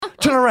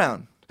Turn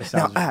around.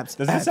 Sounds, now abs.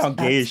 Doesn't it sound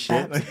gay as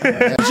shit? Just,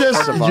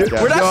 We're not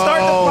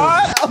starting the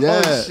pod.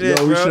 yeah, shit,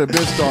 yo, we bro. should have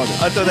been started.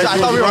 I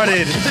thought we were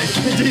running.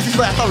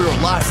 I thought we were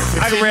live.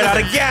 I ran out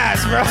of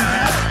gas, bro.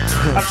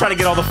 I'm trying to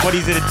get all the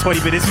funnies in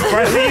 20 minutes before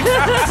I leave.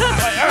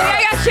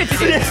 I got shit to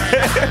do.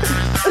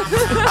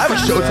 I have a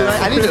show tonight.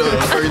 I need to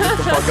hurry this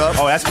the fuck up.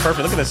 Oh, that's perfect.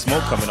 Look at the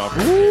smoke coming off.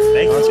 Thank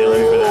you,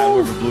 Jillian, for that.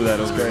 Whoever blew that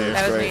over there.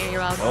 That was great. me. You're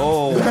welcome.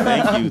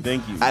 Oh,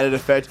 thank you. Added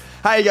effect.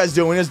 How you guys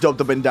doing? It's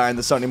Doped Up and Dying,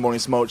 the Sunday Morning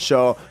Smoke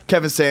Show.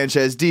 Kevin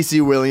Sanchez,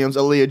 DC Williams,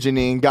 Aaliyah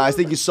Janine. Guys,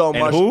 thank you so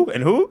much.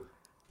 And who?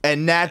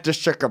 And Nat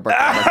Deschicker. Oh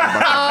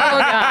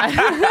God.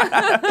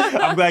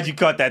 I'm glad you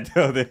caught that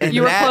though.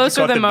 You were Nat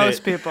closer caught than the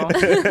most bit. people.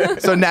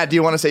 So Nat, do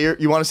you want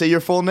to say your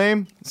full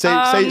name? Say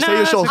No, your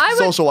that's-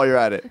 social while you're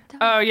at it.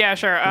 Oh yeah,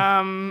 sure.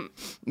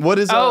 What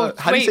is how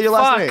do you say your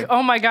last name?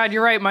 Oh my God,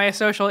 you're right. My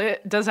social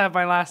it does have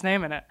my last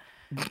name in it.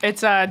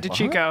 It's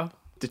DeChico.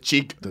 The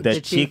cheek.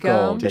 The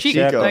Chico. The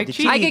Chico. Like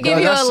I could give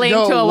you a link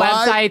to a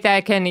website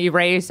that can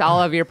erase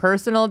all of your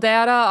personal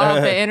data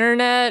off the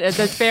internet.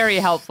 It's very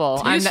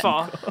helpful.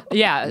 Useful.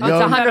 Yeah, it's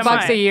Yo.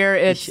 $100 a year.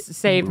 It's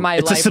saved my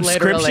It's a life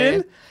subscription?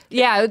 literally.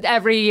 Yeah,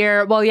 every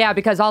year. Well, yeah,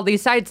 because all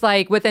these sites,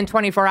 like within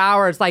 24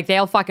 hours, like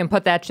they'll fucking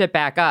put that shit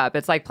back up.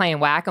 It's like playing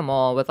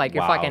whack-a-mole with like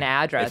your Wow. fucking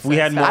address. If we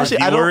had and more stuff. Actually,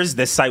 I don't- viewers,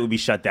 this site would be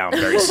shut down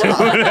very soon.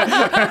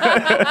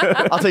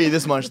 I'll tell you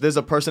this much. There's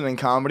a person in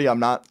comedy I'm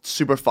not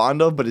super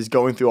fond of, but is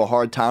going through a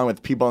hard time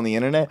with people on the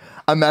internet.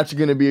 I'm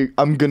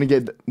gonna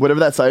get whatever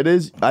that site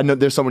is. I know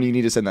there's someone you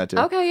need to send that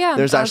to. Okay, yeah.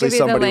 There's I'll actually give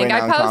you the somebody link. right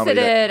now I in comedy posted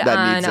it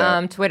that needs that.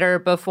 on Twitter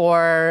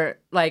before,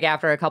 like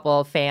after a couple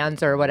of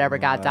fans or whatever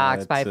got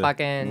doxxed by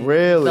fucking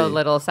Really? the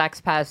little sex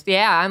pest.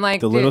 Yeah, I'm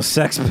like The little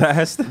sex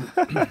pest.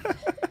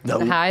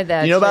 hide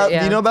that. You know about shit,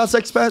 yeah. you know about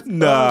Sex Pet?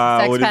 Nah,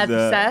 Sex what is pest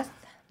that?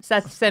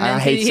 Seth Simmons. I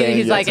hate saying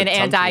He's it. like That's an a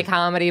tongue twister.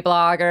 anti-comedy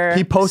blogger.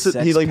 He posted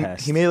Sex he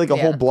pest. made like a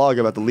whole Yeah. blog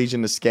about the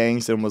Legion of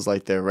Skanks and was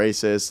like they're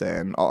racist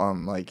and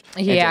like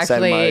He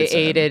actually anti-Semites and-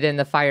 aided in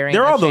the firing.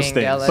 There are all of those Shane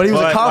things. Gillis. But he was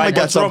a comic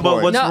at what's some wrong, but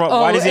point. what's No, wrong?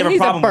 Why does he have a he's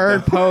problem a bird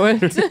with that?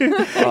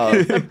 poet.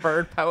 He's a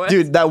bird poet.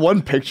 Dude, that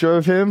one picture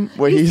of him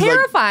where He's he's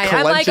terrifying. like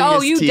I'm like, clenching oh,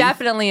 his you teeth.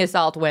 definitely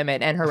assault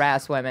women and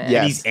harass women. Yeah.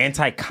 And he's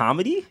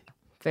anti-comedy?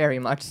 Very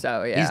much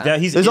so, yeah.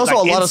 He's There's also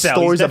like a lot of incel. He's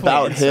stories definitely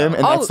about an him, incel.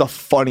 and Oh. that's the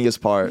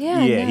funniest part.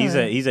 yeah, Yeah, he's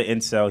an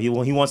incel. He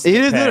wants to He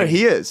get is. pegged.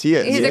 He is. He's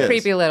he a is.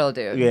 creepy little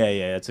dude. Yeah,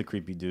 it's a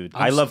creepy dude.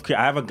 I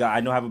have a guy. I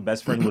know I have a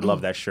best friend who would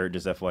love that shirt.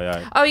 Just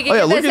FYI. Oh, you can Oh,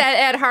 yeah, get look this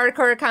at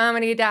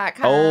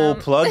hardcorecomedy.com. Oh,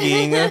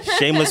 plugging,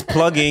 shameless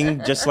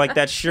plugging, just like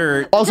that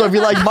shirt. Also, if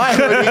you like my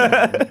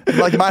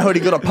hoodie,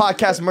 go to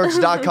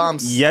podcastmerch.com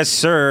Yes,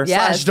 sir.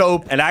 Yeah. slash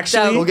dope. And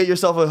actually, Go get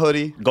yourself a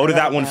hoodie. go to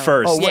that one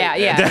first. Oh,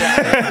 wait.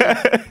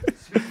 Yeah.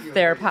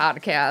 Their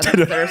podcast,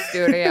 their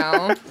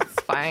studio.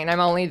 It's fine.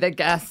 I'm only the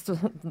guest.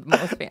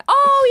 Most people.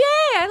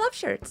 Oh, yay. I love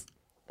shirts.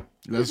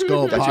 Let's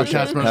go. That's your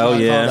shirt. Podcast. Hell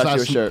yeah. That's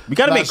your shirt. We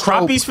gotta make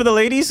Slash croppies for the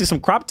ladies.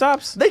 Some crop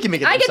tops. They can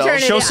make it I can themselves. turn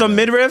it Show Yeah. some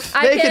midriff.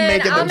 They can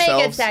make it I'll make it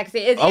themselves. sexy.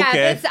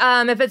 Okay.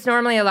 Yeah, if it's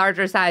normally a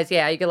larger size,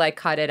 yeah, you could like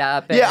cut it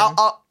up. And Yeah,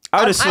 I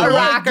would assume I'm a you-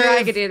 rocker.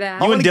 I could do that. I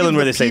You and wanna give Dylan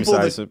were the same people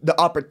size. The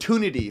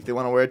opportunity if they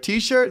want to wear a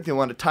T-shirt, if they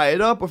want to tie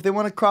it up, or if they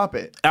want to crop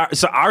it.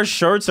 So our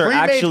shirts are Pre-made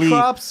actually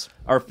crops.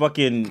 are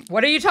fucking.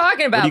 What are you talking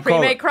do you about? call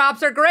Pre-made it?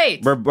 crops are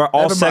great. We're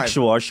all Never mind.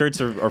 sexual. Our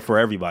shirts are for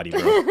everybody, bro.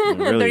 They're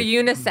Really.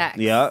 unisex.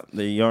 Yeah,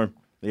 they are.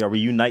 They are. We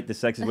unite the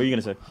sexes. What are you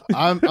gonna say?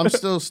 I'm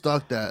still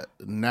stuck that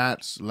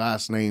Nat's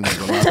last name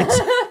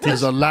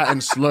is a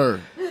Latin slur.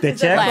 The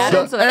check.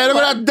 Latin. Hey,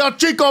 look at that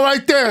Chico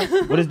right there.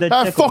 What is that?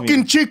 That Checo fucking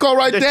mean? Chico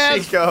right The there.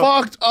 Chico.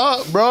 Fucked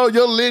up, bro.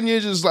 Your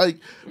lineage is like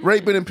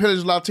raping and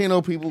pillaging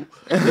Latino people.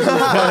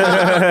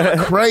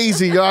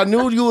 Crazy, yo. I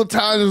knew you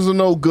Italians are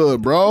no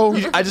good, bro.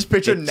 I just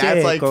pictured The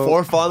Nat's like Chico.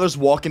 forefathers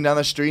walking down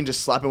the street and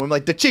just slapping women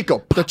like the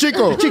Chico, The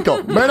Chico.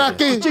 Chico, Ven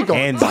aquí. Chico.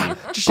 Handsy.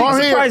 Come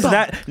I'm here. surprised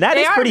Nat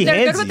They is are. pretty They're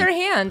handsy. good with their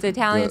hands.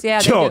 Italians,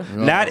 yeah. Yo, they do.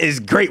 Nat is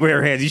great with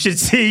her hands. You should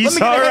see. You Let me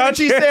saw get a her mac out and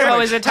cheese there. sandwich.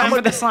 Oh, is it time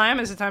for the slime?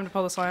 Is it time to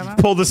pull the slime out?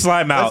 Pull the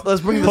slime out.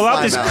 Let's bring the Pull out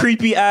slime this out.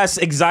 creepy ass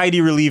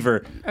anxiety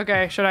reliever.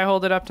 Okay, should I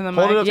hold it up to the mic?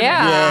 Hold it up to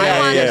Yeah. Yeah, I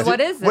wonder, yeah. what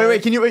is this?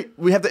 Wait, can you wait?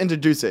 We have to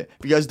introduce it.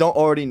 If you guys don't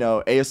already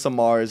know,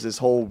 ASMR is this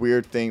whole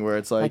weird thing where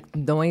it's like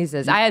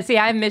Noises. I have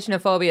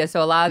missionophobia,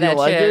 so a lot of you that don't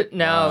like shit. it?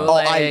 No, Oh,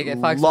 like, I it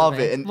fucks love with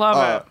me. it. And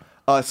Love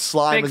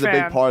slime Big is a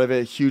big fan. part of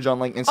it. Huge on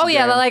like Instagram. Oh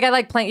yeah, like I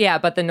like playing. Yeah,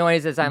 but the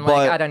noises, I'm But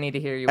like, I don't need to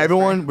hear you. whisper.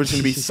 Everyone, we're just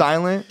gonna be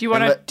silent. Do you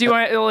want to?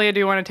 Ilya, do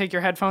you want to take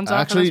your headphones off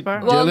for Actually, this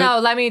part? Well, Dylan? no,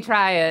 let me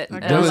try it,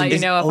 and I'll Dylan, let you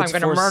know if I'm it's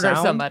going to for murder sound?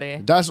 somebody.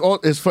 That's all.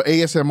 It's for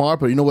ASMR,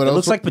 but you know what It else?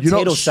 looks like You know-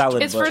 potato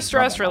salad. It's but- for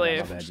stress My bad, relief.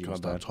 my bad, Just my gonna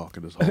start bad.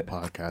 talking this whole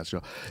podcast,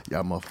 yo.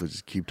 Y'all motherfuckers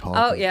just keep talking.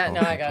 Oh yeah, no,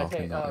 talking, I gotta talking,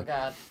 take. Oh talking.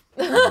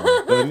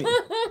 god. Let me-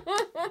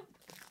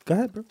 Go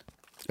ahead, bro.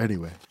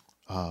 Anyway,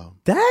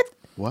 That?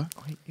 what?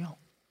 Wait, yo.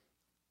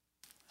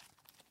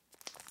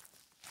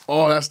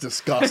 Oh, that's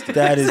disgusting.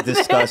 That is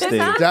disgusting.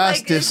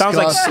 That's disgusting. Sounds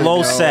like slow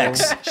yo.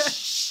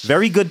 sex.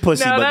 Very good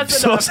pussy, No, but that's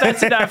slow enough.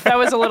 sex. That's enough. That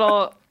was a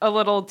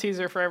little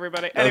teaser for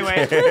everybody.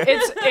 Anyway,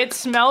 it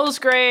smells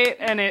great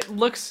and it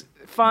looks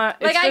fun.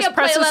 Like It's I just could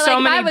play, presses like so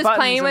if many I was buttons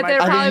playing in with my it,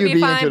 it'd I think probably you'd be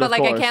be fine. into it, But of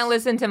like I course. can't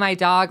listen to my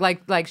dog.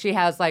 Like she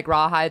has like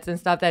rawhides and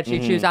stuff that she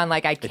chews on.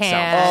 Like I sounds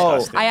can't.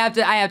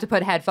 disgusting. I have to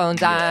put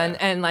headphones on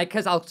and like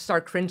because I'll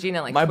start cringing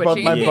and like My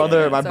twitching.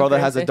 brother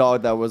has a crazy.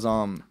 dog that was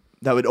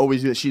that would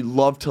always do that. She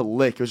loved to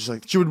lick. It was just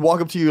like she would walk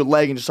up to your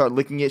leg and just start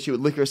licking it. She would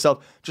lick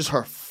herself, just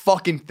her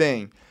fucking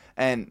thing.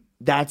 And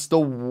that's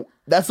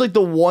like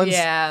the one.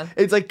 Yeah.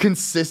 It's like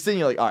consistent.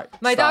 You're like, all right.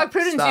 My stop, dog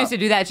Prudence stop. used to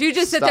do that. She would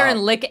just sit there Stop.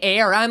 and lick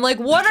air. I'm like,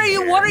 what are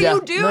you? What are Yeah.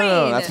 you doing?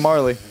 No, that's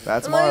Marley.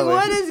 That's I'm like, Marley.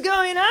 what is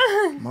going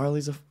on?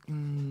 Marley's a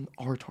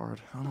retard.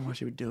 I don't know why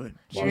she would do it.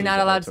 You're not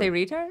allowed to say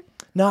retard.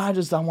 No, I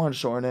wanted to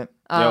shorten it.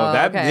 Yo,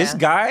 okay. this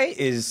guy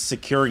is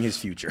securing his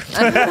future.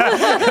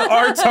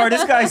 Artar,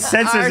 this guy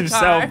censors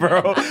himself,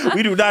 bro.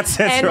 We do not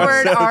censor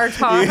N-word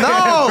ourselves.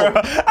 Artar.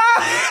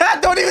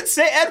 No, Don't even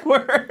say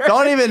N-word.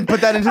 don't even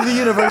put that into the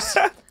universe.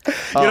 You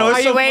know, Are it's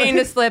you so waiting funny.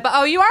 to slip?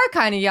 Oh, you are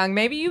kind of young.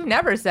 Maybe you've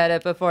never said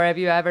it before. Have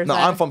you ever No,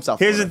 said I'm it? from South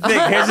Here's the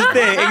Florida.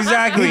 thing.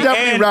 Exactly. He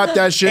definitely rapped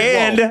that shit.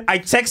 And Whoa. I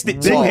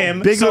texted to Whoa. him,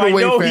 Big so I Little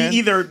Wayne know fan. he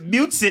either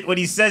mutes it when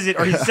he says it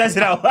or he says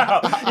it out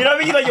loud. You know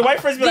what I mean? Like your white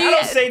friends be like, I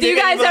don't say Do you nigga,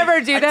 guys but, like,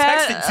 ever do I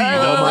that? texted to you.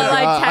 Oh my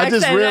like God. I text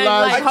just and then,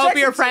 realized- like, I hope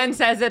your texted friend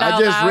says it I out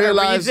just loud.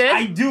 realized- Or reads I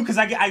it. do because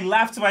I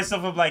laugh to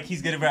myself. I'm like,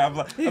 he's gonna rap. I'm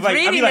like,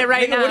 reading like, it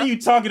right nigga, what now. are you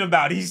talking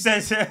about? He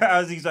says,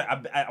 he's like,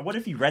 what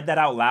if he read that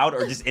out loud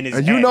or just in his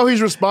And head? you know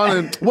he's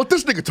responding, what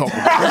this nigga talking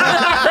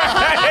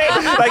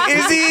about? Like,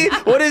 is he?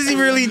 What is he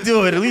really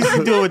doing? At least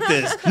he's doing with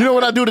this. You know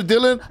what I do to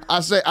Dylan?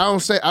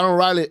 I don't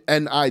write it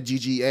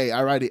Nigga.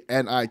 I write it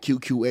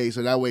Niqqa.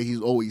 So that way he's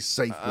always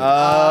safe. You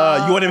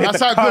want him to hit That's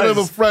the how good of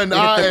a cuz. friend You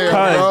hit I the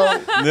am,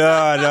 cuz. bro.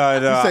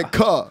 No. He said,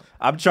 "Cuh."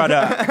 I'm trying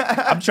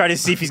to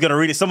see if he's gonna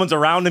read it. Someone's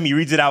around him. He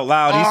reads it out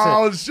loud. He said,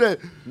 Oh shit!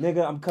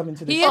 "Nigga, I'm coming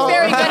to the." He is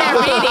very good at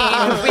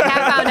reading. We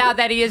have found out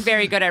that he is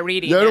very good at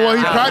reading. You're the now. one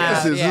he Yeah.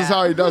 practices. Yeah. This is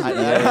how he does it.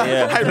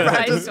 Yeah.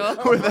 High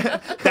school.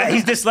 That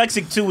he's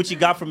dyslexic too, which he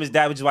got from his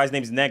dad, which is why his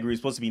name's Negro. He's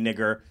supposed to be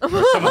nigger. Or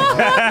something like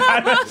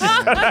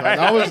that.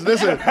 I was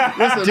listen,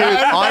 Dude,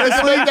 I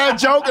honestly- made that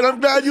joke, and I'm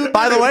glad you did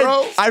By the it, way,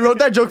 bro. I wrote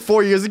that joke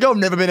 4 years ago.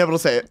 Never been able to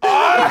say it.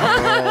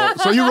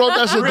 So you wrote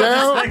that shit Real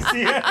down?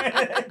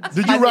 dyslexia.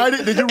 Did you write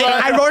it? Did you write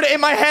I wrote it in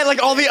my head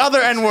like all the other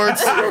N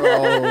words.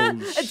 Oh,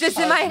 It's just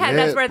in my head.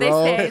 That's shit, where they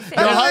bro. stay. Yo,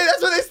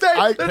 That's what they say.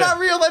 I- They're not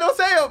real. They don't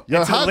say them.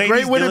 Yo, It's how hilarious,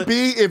 great would Dylan. it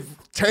be if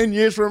 10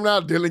 years from now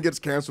Dylan gets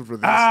canceled for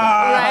this?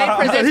 Right?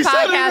 For He this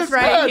said it in podcast his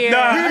right head. here.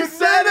 Nah. He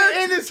said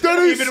it in his head.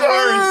 He Even said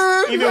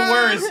worse. it, Even man.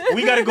 worse.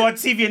 We gotta go on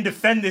TV and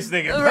defend this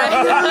nigga. Bro.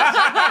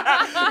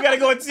 Right. We gotta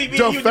go on TV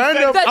and you Defend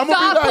him. The I'm gonna be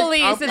thought like-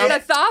 police. I'm- It's the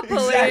thought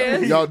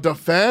police. Yo,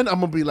 defend.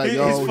 I'm gonna be like, His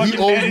yo, he fucking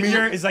owes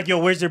manager me. is like, yo,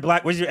 where's your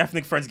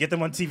ethnic friends? Get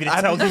them on TV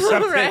to tell you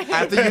something. Right. I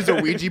have to use a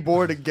Ouija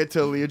board to get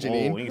to Leah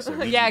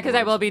Janine. Yeah, because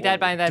I will be dead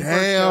by then.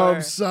 Damn, for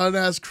sure. son,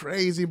 that's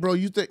crazy, bro.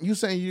 You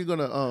saying you're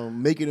gonna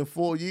make it in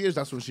 4 years?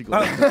 That's when she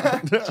gonna.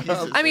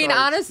 I mean,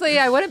 honestly,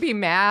 I wouldn't be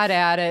mad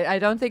at it. I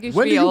don't think you should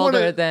When do be you older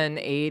wanna- than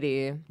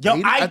 80. Yo,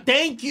 Lady, I I-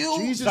 thank you.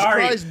 Jesus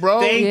Sorry. Christ, bro.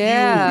 Thank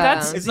Yeah. you.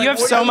 That's like, you have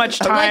what so are much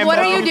you- time. Like, what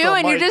are you bro.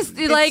 doing? You're just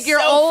like, you're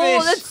selfish.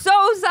 old. It's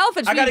so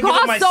selfish. I You gotta give up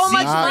cost my so seat.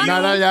 much Nah,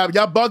 money.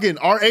 Y'all bugging.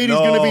 Our 80's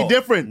gonna be No.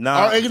 different. Nah.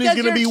 Our 80's Because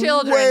gonna be you're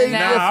children way in that.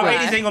 different. Nah, our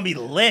Different. 80s ain't gonna be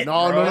lit.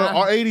 No. bro.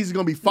 Our 80's is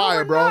gonna be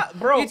fire, bro.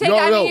 Bro, You take, Yo,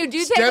 I yo, mean, you do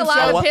take a stem lot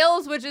cell- of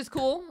pills, which is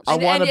cool. I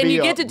And, wanna and be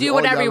you a- get to do we all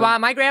whatever you yelling.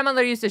 want. My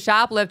grandmother used to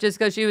shoplift just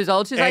because she was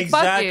old. She's like,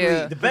 fuck exactly.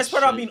 you. The best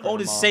part about being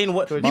old is saying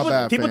what people,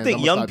 bad, people fans. think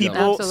I'ma young stop people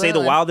yelling. say the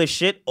Absolutely. wildest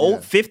shit. Old Yeah.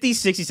 50,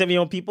 60,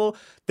 70-year-old people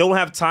don't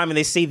have time and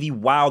they say the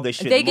wildest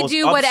shit. They the can most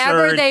do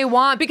whatever absurd- they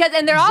want because,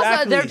 and they're also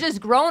Exactly. they're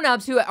just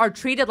grown-ups who are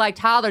treated like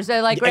toddlers.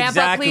 They're like, Grandpa,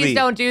 Exactly. please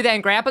don't do that.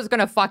 And Grandpa's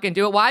gonna fucking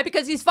do it. Why?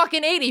 Because he's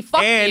fucking 80.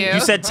 Fuck And you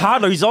said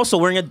toddler, he's also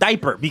wearing a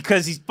diaper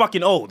because he's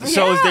fucking old.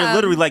 So Yeah. they're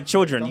literally like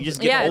children. You just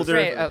get yeah, older.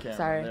 it's right. Oh,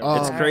 sorry.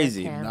 It's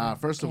crazy. Nah,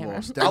 first of all, I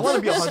stem, wanna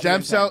be 100%.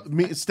 stem cell.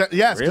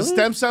 Yes, Really? the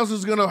stem cells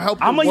is gonna help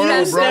the I'm gonna world,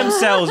 use bro. stem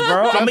cells,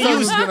 bro. I'm gonna cells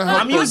use. is gonna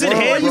help I'm the using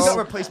world, hands.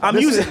 bro. I'm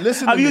Listen- using.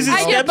 listen I'm to me. using I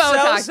stem get Botox.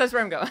 cells. That's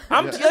where I'm going.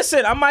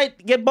 Listen, I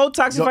might get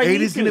Botox Yo, if I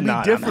need 80's to. gonna be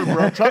Nah, different, nah.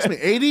 bro. Trust me,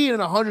 80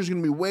 and 100 is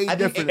gonna be way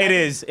different. It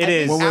is. It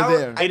is. When we're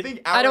there. I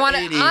think I don't want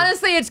to.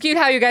 Honestly, it's cute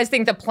how you guys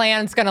think the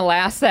plan's gonna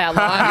last that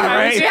long.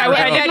 Right? Yeah, I I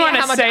didn't didn't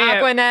wanna how much say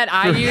it. Aquanet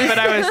I use, But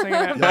I was thinking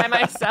it. by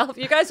myself.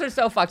 You guys are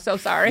so fucked. So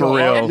sorry. For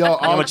real. Yo,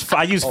 How much?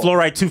 I use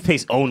fluoride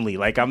toothpaste only.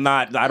 Like I'm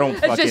not. I don't.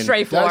 It's fucking, just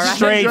straight That's fluoride.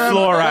 Straight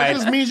fluoride. That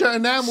just means your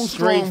enamel's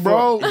Straight strong,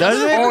 bro. Does That's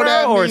it, all bro?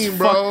 that Or it's mean,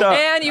 bro. fucked up?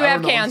 And you I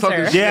have don't know, I'm cancer.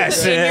 talking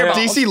Yes, In your yeah. balls.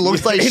 DC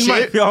looks like In my-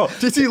 shit. yo.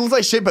 DC looks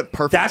like shit, but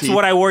perfect. That's teeth.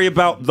 what I worry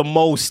about the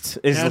most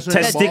is Cancer,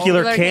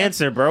 testicular balls.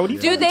 cancer, bro. What do you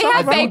Dude, they fucking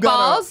have talking fake about?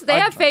 balls. They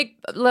have fake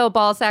little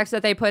ball sacks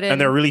that they put in. And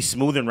they're really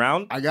smooth and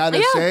round. I gotta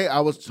Yeah. say, I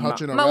was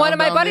touching around. One of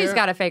my down buddies there.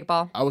 got a fake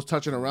ball. I was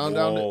touching around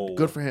down there. Whoa.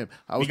 Good for him.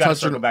 I We was gotta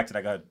touching. circle back to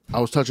that guy. I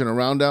was touching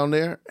around down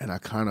there, and I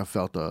kind of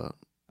felt a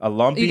A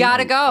lumpy. You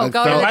gotta go. I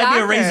Go felt- to It the might doctor.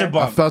 be a razor I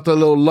bump. felt a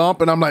little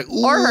lump, and I'm like,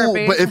 ooh, Or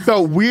herpes. but it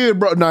felt weird,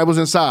 bro. No, it was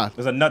inside.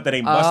 There's a nut that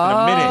ain't busting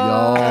a minute.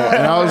 Oh,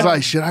 and I was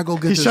like, should I go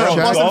get this Should have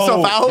checked? bust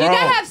himself out. You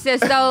gotta have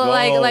cysts though,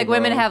 like bro.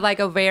 women have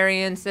like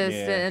ovarian cysts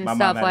Yeah, and my mom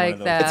stuff had one like of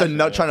those. that. It's a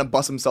nut trying to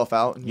bust himself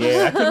out. Yeah,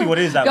 that could be what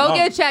it is. That Go lump.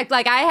 get checked.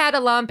 Like I had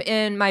a lump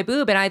in my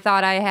boob and I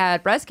thought I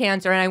had breast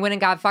cancer and I went and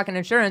got fucking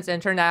insurance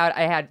and it turned out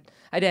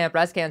I didn't have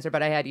breast cancer,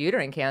 but I had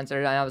uterine cancer.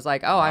 And I was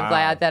like, oh, I'm Wow.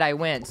 glad that I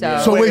went. So,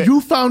 So Wait, wait,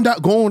 you found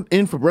out going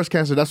in for breast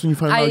cancer? That's when you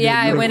found out?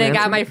 I you went and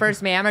cancer? got my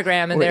first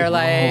mammogram and they're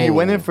like, You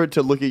went in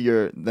to look at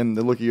your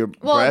Well, breast,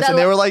 that- and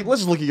they were like,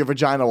 "Let's just look at your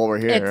vagina while we're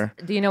here."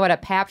 do you know what a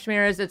pap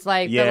smear is? It's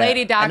like Yeah. the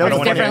lady I doctor know is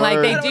what a different. Like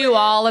they word. do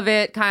all of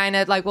it kind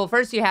of like, well,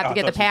 first you have to I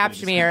get the thought you pap was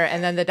gonna smear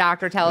and then the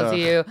doctor tells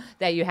you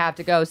that you have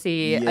to go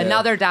see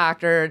another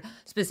doctor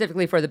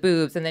specifically for the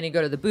boobs. And then you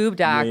go to the boob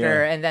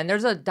doctor Yeah. and then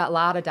there's a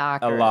lot of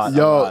doctors. A lot.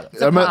 Yo,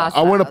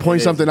 a I want to process.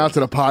 point It something is. out to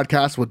the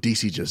podcast. What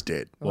DC just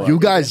did. You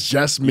guys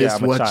just missed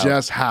I'm a what child.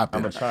 just I'm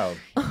happened. a child.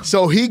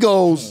 So he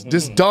goes.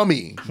 This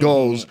dummy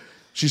goes.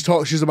 She's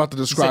about to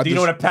So describe. do you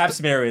know this- what a pap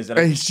smear is? And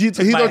I And he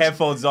took my looks-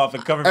 headphones off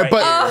and covered my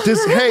But ears.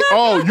 just hey,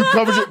 you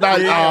covered your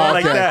like, Yeah, oh,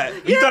 like okay.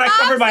 that. You thought I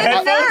covered my mom's a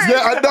headphones? nerd.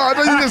 Yeah, I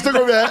know you just took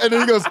over that, and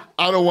then he goes,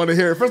 "I don't want to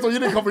hear it." First of all, you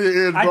didn't cover your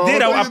ears, I bro. did.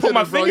 No, I you put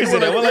my didn't, bro. fingers You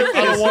in it. were Well, like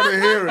I don't this. want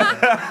to hear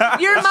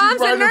it. Your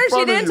mom's a right in nurse. She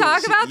front of didn't you.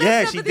 talk about that.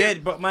 Yeah, stuff she with you?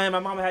 did. But my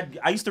mom had.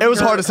 I used to. It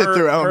was read hard to sit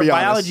through, I'm gonna her be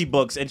honest. biology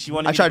books, and she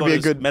wanted I me tried to to go be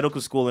a to good- medical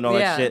school and all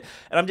Yeah. that shit.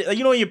 And I'm just,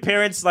 you know, your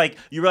parents like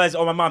you realize,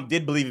 oh, my mom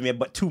did believe in me,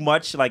 but too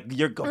much. Like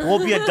you're go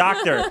be a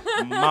doctor,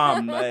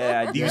 mom.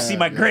 Do you see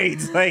my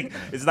grades? Like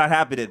it's not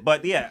happening.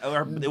 But yeah,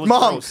 it was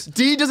Mom, gross.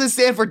 D doesn't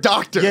stand for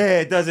doctor. Yeah,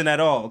 it doesn't at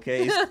all.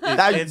 Okay,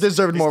 That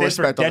deserved more stands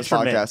for respect on this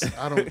detriment. podcast.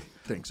 I don't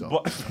think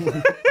so.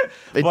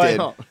 It But, did.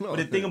 but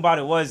the thing about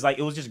it was like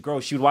it was just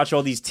gross. She would watch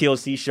all these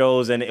TLC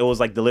shows and it was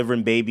like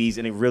delivering babies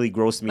and it really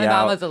grossed me My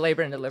out. mom was a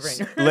labor and delivery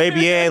nurse. labor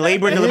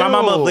and delivery. My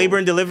mom loved labor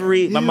and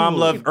delivery. My mom Ew.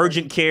 loved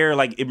urgent care,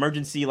 like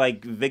emergency,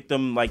 like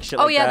victim, like shit.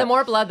 Oh like yeah, that. the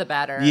more blood, the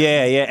better.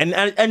 Yeah,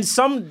 yeah, and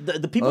some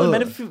the people in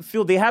medical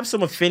field they have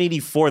some affinity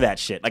for that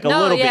shit, like a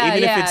little bit,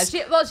 even if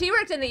it's She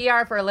worked in the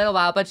ER for a little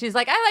while, but she's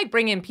like, I like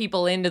bringing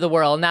people into the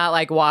world, not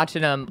like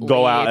watching them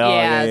Go leave. out. Oh,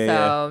 yeah,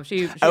 So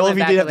she. I don't know went if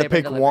you back did have labor to and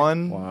pick delivery.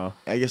 one. Wow.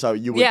 I guess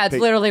you would. Yeah, it's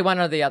pick, literally one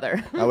or the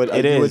other. I would.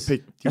 it you is. Would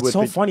pick, you That's would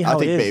so pick, funny I'll how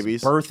it take is.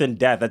 babies. Birth and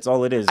death. That's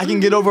all it is. I can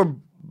get over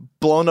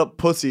blown up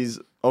pussies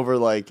over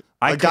like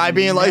I a guy could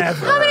being like,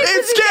 never. How many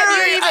it's pussies have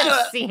scary.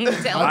 you even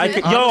seen, Dylan? I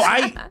think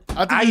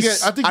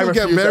I you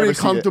get refuse to very ever see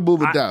it. comfortable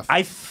with death.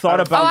 I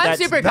thought about Oh, that. I'm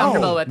super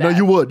comfortable with that. No,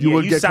 you would. You Yeah,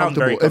 would you get sound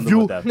very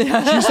comfortable. If comfortable you,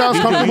 with that. she sounds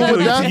comfortable You with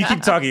do. that. You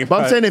keep talking But I'm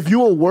about saying it. if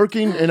you were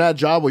working in that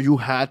job where you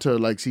had to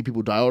like see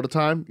people die all the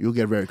time, you'll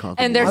get very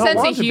comfortable. And their I don't sense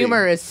want of to be.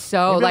 humor is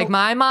so Maybe like I'll-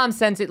 my mom's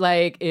sense it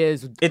like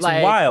is It's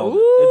like, wild.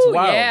 Ooh, It's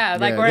wild. Yeah,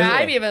 like Yeah, where yeah.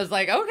 I even was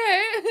like,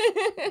 okay.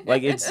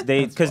 Like it's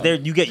because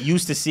you get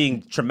used to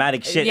seeing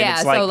traumatic shit. Yeah,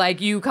 and it's so like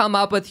you come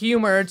up with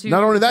humor to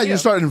not only that, you do.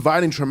 start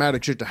inviting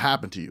traumatic shit to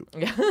happen to you.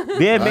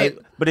 yeah, Right?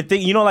 but the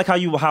thing, you know, like how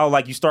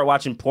you start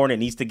watching porn, it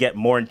needs to get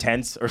more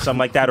intense or something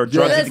like that, or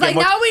drugs. need It's to like get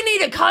more, now we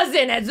need a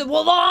cousin as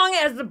long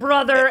as the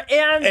brother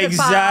and the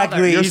Exactly.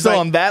 father. You're He's still like-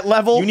 on that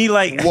level. you need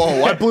like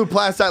Whoa! I blew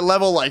past that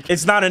level. Like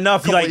It's not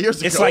enough. You Couple like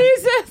years it's ago. like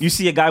Jesus. you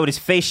see a guy with his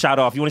face shot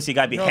off. You want to see a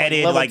guy beheaded.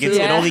 level Like two. it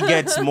Yeah. only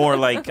gets more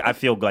like I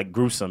feel like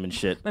gruesome and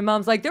shit. My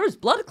mom's like, there was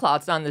blood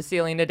clots on the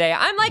ceiling today.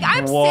 I'm like,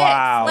 I'm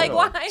Wow. 6. Like,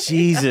 why?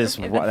 Jesus,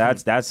 wow,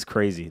 that's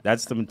crazy.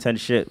 That's some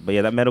intense shit. But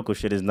yeah, that medical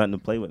shit is nothing to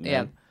play with, man.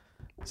 Yeah.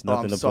 It's oh,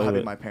 nothing I'm to so play happy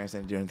with. my parents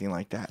didn't do anything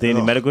like that. They any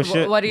Ugh. medical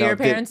shit? What do No, your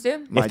they- parents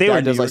do? My If they were dad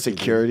in does New like York, they do.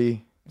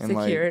 security. And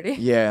Security? Like,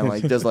 yeah, and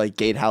like does like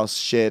gatehouse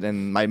shit,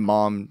 and my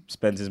mom.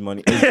 Spends his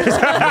money. I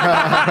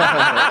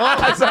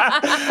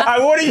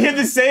wanted him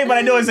to say it, but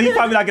I know he's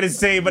probably not gonna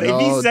say it. But if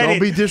he No, said don't it,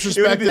 be it would've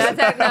disrespectful. been-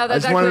 That's I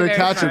that's just wanted to actually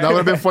catch very it. That would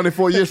have been funny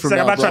 4 years It's from like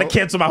now. I'm not bro. trying to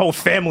cancel my whole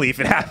family if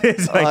it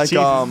happens. Like,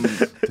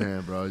 Jesus.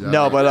 Damn, bro. y'all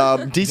No, right.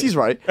 but DC's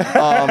right.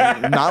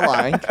 Not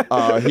lying.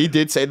 He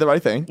did say the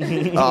right thing.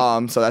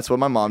 So that's what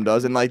my mom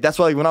does, and like that's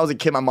why like, when I was a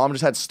kid, my mom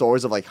just had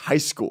stories of like high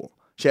school.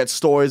 She had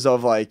stories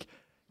of like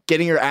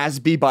getting her ass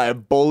beat by a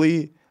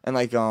bully, and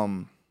like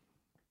my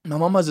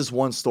mom has this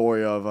one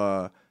story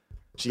of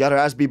she got her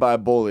ass beat by a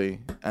bully,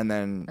 and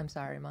then I'm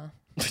sorry, Mom.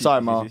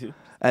 sorry, mom,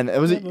 and it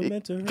was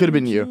meant to could have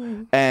been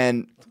you.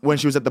 And when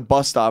she was at the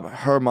bus stop,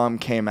 her mom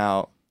came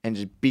out and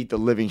just beat the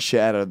living shit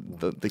out of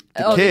the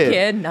Oh, the kid,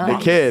 kid? the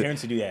Nice. kid.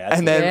 Parents who do that.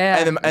 And then,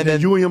 Yeah. and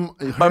then you and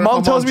your, my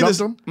mom tells me jumped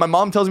this. him? My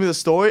mom tells me the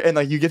story, and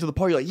like you get to the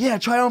part, you're like, yeah,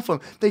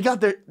 triumphant. They got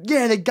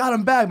they got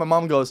him back. My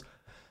mom goes,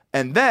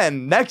 and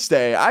then next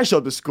day I showed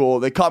up to school.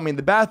 They caught me in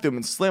the bathroom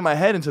and slammed my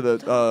head into the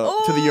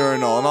to the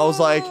urinal, and I was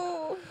like,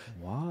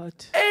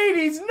 what?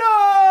 80s,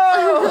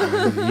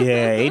 no.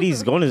 Yeah,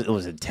 80s going. It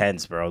was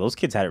intense, bro. Those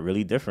kids had it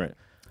really different.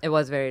 It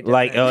was very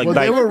Like, different. Well,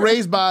 like they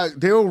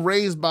were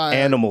raised by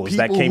animals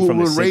that people came who from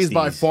the were raised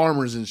by 60s.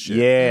 farmers and shit.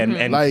 yeah,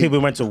 and Like- people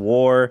went to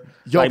war.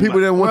 Yo, Like, people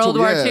didn't want World to.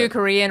 War yeah. II,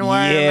 Korean War.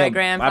 Yeah, My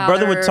grandfather. my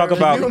brother would talk was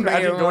about- Can you in the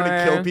imagine Korean going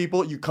to War. kill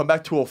people? You come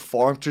back to a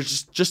farm to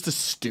just to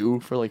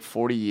stew for like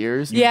 40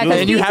 years. Yeah, do.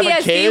 because and you have a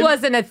PTSD kid.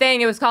 wasn't a thing.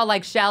 It was called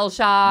like shell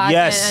shock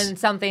Yes. and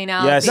something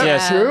else. Yes, yeah.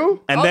 yes.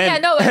 True? And oh then- yeah,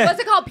 no, it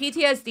wasn't called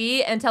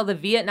PTSD until the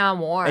Vietnam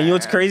War. And you know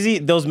what's crazy?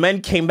 Those men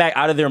came back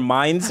out of their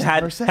minds,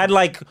 had 100%.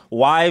 like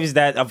wives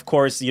that, of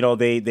course, you know,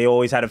 they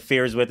always had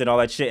affairs with and all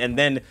that shit. And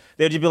then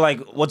they'd just be like,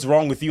 "What's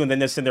wrong with you?" And then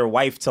they send their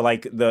wife to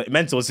like the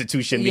mental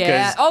institution Yeah.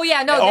 because Oh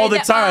yeah, no. all the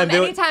time they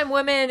would anytime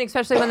women,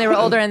 especially when they were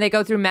older and they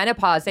go through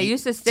menopause, they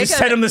used to stick just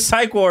send them to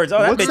psych wards. Oh,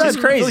 that What's bitch is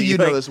crazy. You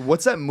know Like, this.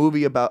 What's that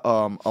movie about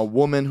a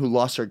woman who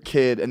lost her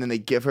kid and then they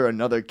give her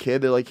another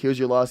kid? They're like, "Here's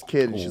your lost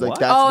kid," and she's like, What?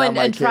 "That's Oh, not and,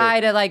 my and kid." try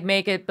to like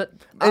make it, but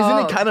Isn't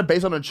it kind of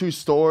based on a true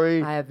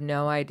story? I have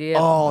no idea.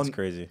 Oh, That's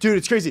crazy. dude!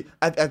 It's crazy.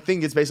 I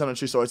think it's based on a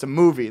true story. It's a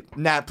movie.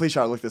 Nat, please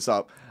try to look this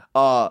up.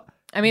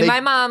 I mean, they- my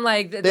mom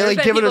like there's like,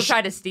 been give it a people sh-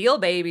 try to steal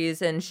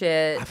babies and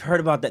shit. I've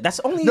heard about that. That's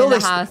only No, in they,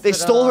 the hospital. they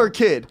stole her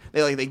kid.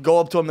 They go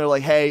up to him. They're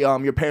like, "Hey,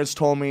 your parents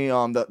told me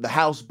the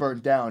house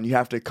burnt down. You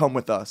have to come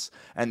with us."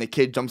 And the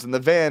kid jumps in the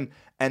van,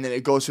 and then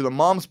it goes through the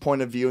mom's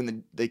point of view,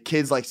 and the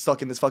kid's like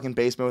stuck in this fucking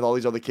basement with all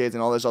these other kids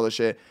and all this other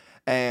shit.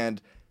 And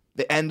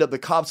they end up. The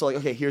cops are like,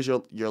 "Okay, here's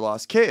your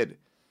lost kid,"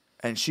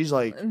 and she's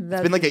like,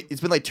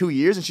 "It's been like 2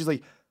 years," and she's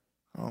like,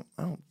 "Oh,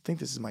 I don't think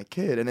this is my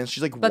kid." And then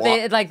she's like, But "Wa-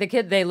 they like the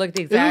kid. They looked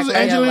It exactly was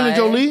Angelina alike.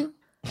 Jolie.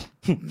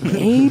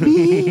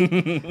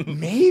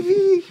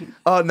 Maybe.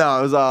 Oh no,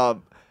 it was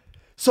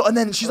So and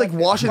then she's like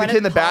washing the kid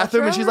in the Gwyneth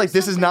bathroom, and Paltrow she's or like,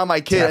 "This is not my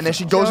kid." And then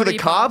she goes to the Jodie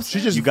cops. She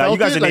just You guys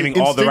felt are it, like,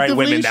 naming all the right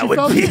women that instinctively,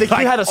 would she felt be it. The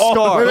kid had a all-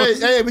 scar.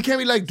 Hey, we can't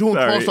be like doing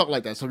Sorry. crosstalk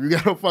like that. So you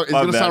gotta fuck. It's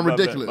My gonna bad, sound my bad,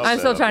 ridiculous. my I'm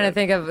still Okay, trying to okay.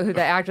 think of who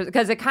the actress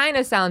because it kind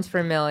of sounds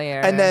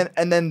familiar. And then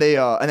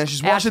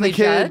she's washing the Ashley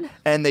kid, Judd?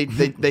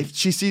 and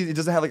she sees it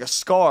doesn't have like a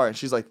scar, and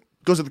she's like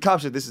goes to the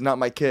cops, like, "This is not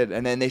my kid."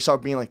 And then they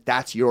start being like,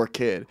 "That's your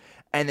kid."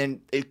 And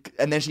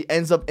then she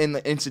ends up in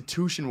the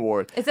institution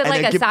ward. is it And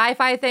like they a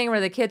sci-fi thing where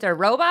the kids are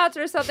robots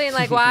or something?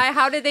 Like why?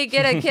 How did they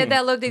get a kid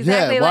that looked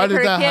exactly why like did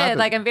her that kid? happen?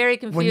 Like I'm very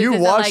confused. When you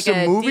Is it watch like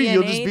the a movie,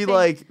 you'll just DNA be thing?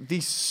 like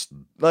these,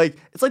 like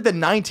it's like the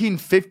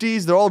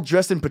 1950s. They're all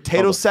dressed in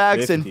potato the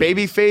sacks and 50s.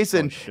 baby face,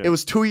 and shit. it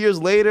was 2 years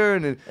later,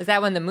 and Is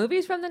that when the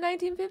movie's from the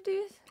 1950s?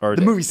 Or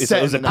The movie's it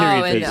set was a in the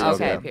period Oh, piece.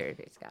 okay, yeah. period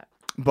piece. Got it.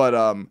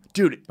 But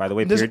dude. By the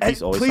way, there's- period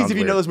piece always please, sounds if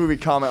you know weird. this movie,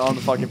 comment on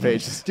the fucking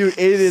page, dude. It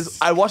is.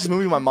 I watched this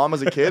movie with my mom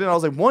as a kid, and I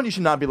was like, one, you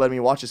should not be letting me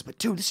watch this, but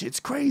dude, this shit's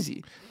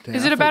crazy.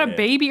 Is it about a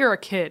baby or a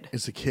kid?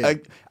 It's a kid. He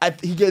I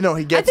gets think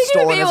you'd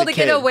stolen be as able a to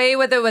kid. get away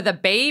with it with a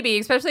baby,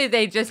 especially if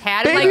they just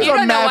had it. Like Babies you are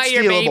don't know mad what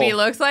your baby stealable.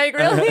 looks like,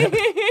 really.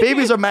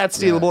 Babies are mad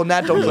stealable, and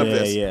Nat, don't clip Yeah,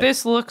 this. yeah.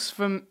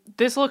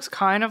 This looks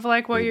kind of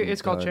like what you.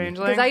 It's called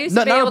Changeling. Because I used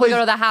No, to be not a able to place- go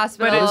to the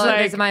hospital But it's and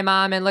like- visit my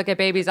mom and look at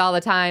babies all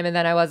the time, and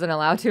then I wasn't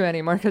allowed to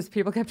anymore because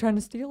people kept trying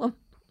to steal them.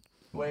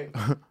 Wait.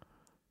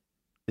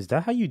 Is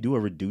that how you do a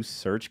reduced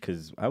search?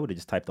 Because I would have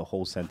just typed the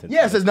whole sentence.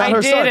 Yes, it's not I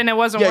her did, son. and it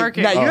wasn't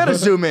working. Now you gotta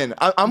zoom in.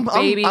 I'm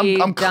Baby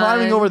climbing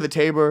done. over the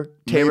table.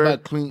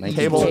 Maybach clean-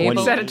 Table.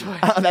 Table. Said it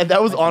twice.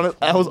 That was honest.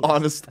 That was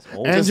honest.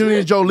 Old.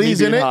 Angelina Jolie's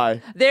Me in being it.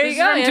 high. There This you is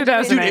go. from Angelina.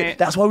 2008. Dude,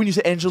 that's why when you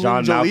said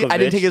Angelina John Jolie, I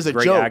didn't take it as a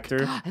great joke.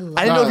 actor. I didn't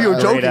know if you were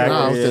Great joking. actor.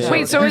 No, Yeah. this-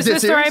 Wait, so You is did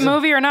this the right seriously?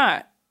 movie or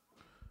not?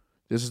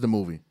 This is the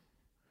movie.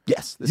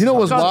 Yes. You know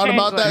what's It's wild called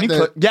about that? Changeling.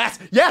 That- Yes.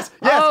 Yes.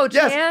 Yes. Oh,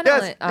 yes. channel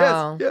Yes. it. Yes.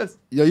 Oh. Yes.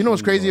 Yo, you know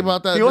what's crazy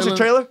about that? You watch the Dylan?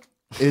 trailer?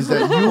 Is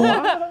that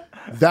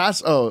you?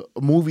 That's a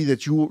movie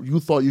that you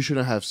thought you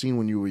shouldn't have seen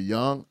when you were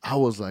young. I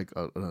was like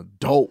an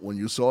adult when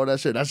you saw that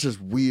shit. That's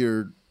just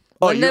weird.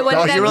 Oh, When did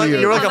that you're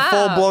movie like a come full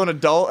out? blown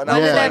adult, and I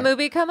When was did Yeah. that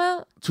movie come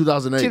out?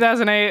 2008.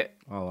 2008,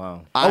 Oh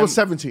wow. I was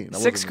 17. I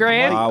sixth wasn't-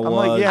 grade. I I'm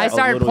like, was yeah. I a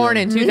started little porn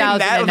in young. Me and Nat are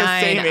the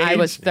 2009. same I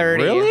was age.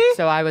 30, Really?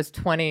 so I was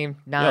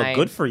 29. Yo,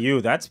 good for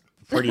you. That's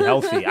pretty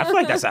healthy. I feel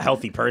like that's a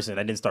healthy person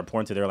that didn't start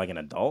porn till they're like an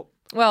adult.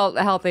 Well,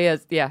 healthy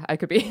as I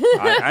could be.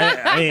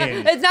 I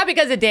mean, It's not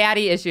because of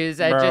daddy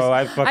issues. I Bro,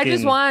 I just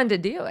fucking- wanted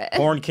to do it.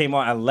 porn came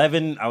on at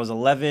 11. I was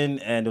 11,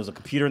 and there was a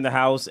computer in the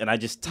house, and I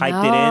just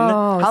typed it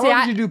Oh, How see, long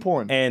I- did you do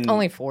porn? in. And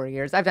Only 4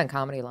 years. I've done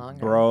comedy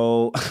longer.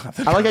 bro,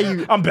 I like how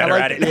you. I'm better I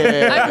like, at it.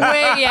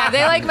 Yeah. I'm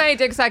they like my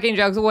dick sucking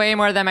jokes way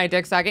more than my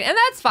dick sucking, and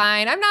that's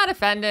fine. I'm not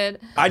offended.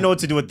 I know what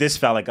to do with this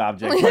phallic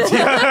object.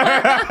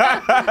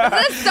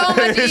 That's so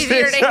much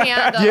easier to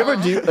handle. Do you ever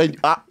do? Like,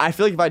 I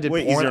feel like if I did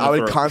Way porn, easier to I would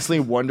throw. constantly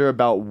wonder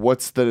about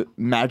what's the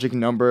magic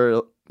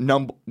number.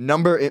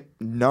 Number.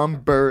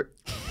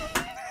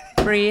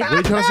 Breathe. What are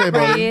you trying to say,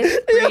 buddy?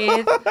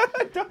 Breathe.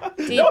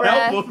 Deep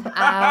breath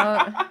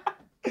out.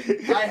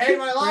 I hate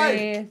my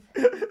life.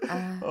 Breathe.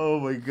 Oh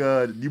my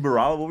god,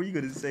 Numerala, what were you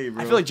gonna say,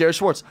 bro? I feel like Jared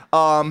Schwartz.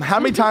 How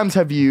many times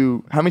do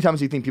you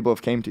think people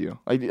have came to you?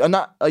 Like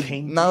not like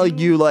Came not to like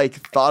you like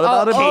thought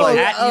about it, but Came like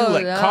at you,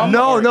 like, no. come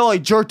no, or- no,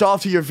 like jerked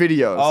off to your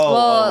videos. Oh,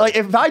 Well, Like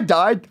if I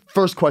died,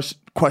 first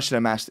question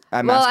I'm asking.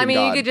 Well, I mean,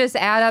 God. you could just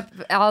add up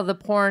all the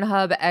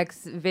Pornhub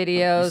X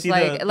videos. see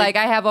Like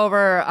I have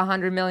over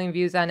 100 million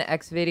views on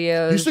X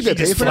videos. You still get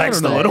paid just for that or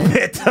flexed a no? little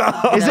bit.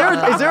 Is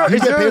there You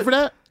get paid for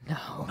that?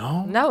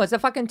 No, it's a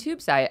fucking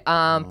tube site.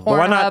 why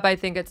Pornhub, not- I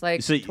think it's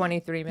like So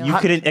 23 million. You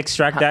couldn't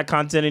extract that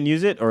content and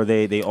use it, or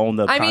they own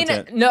the I mean,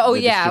 content. no,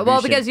 the yeah.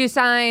 Well, distribution? because you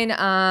sign,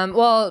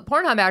 well,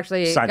 Pornhub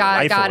actually Signed your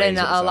life got away in is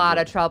what it a sounds lot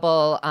like. of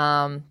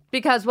trouble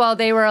because, well,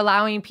 they were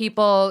allowing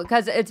people,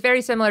 because it's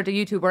very similar to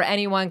YouTube where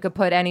anyone could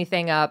put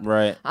anything up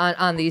Right.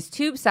 on these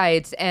tube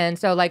sites. And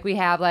so, like, we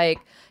have, like,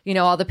 you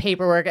know, all the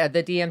paperwork at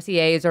the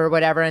DMCAs or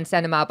whatever and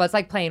send them out. But it's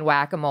like playing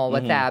whack-a-mole Mm-hmm.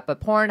 with that.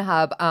 But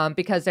Pornhub,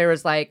 because there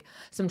was, like,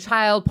 some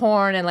child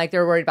porn and, like, they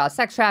were worried about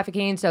sex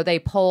trafficking, so they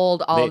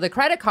pulled all They- of the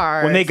credit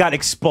cards. when they got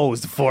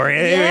exposed for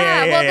it.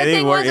 Yeah, well, the they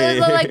thing were-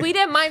 was, like, we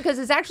didn't mind because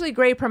it's actually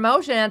great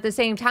promotion. At the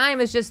same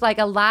time, it's just like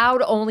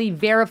allowed, only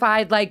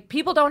verified. Like,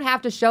 people don't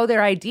have to show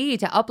their ID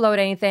to upload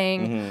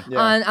anything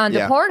onto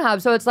Yeah.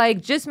 Pornhub. So it's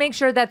like, just make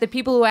sure that the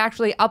people who are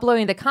actually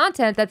uploading the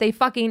content that they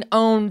fucking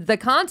own the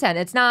content.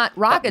 It's not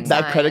rocket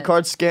that science. credit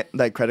card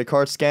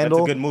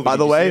scandal. good movie. By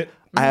Did the you see way, it?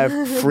 I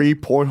have free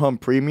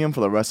Pornhub Premium for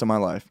the rest of my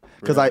life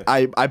because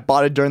I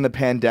bought it during the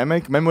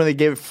pandemic. Remember when they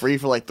gave it free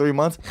for like 3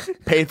 months?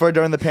 Paid for it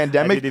during the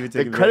pandemic. didn't even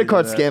The take credit advantage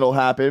card of that. scandal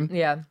happened.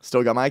 Yeah.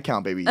 Still got my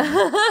account, baby.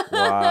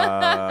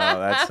 Wow,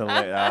 that's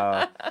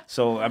hilarious.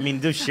 So I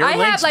mean, just share I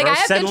links, have bro. I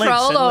have Send control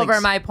links, send over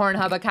links. my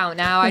Pornhub account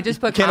now. I just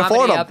put Can't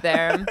afford comedy 'em. up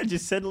there.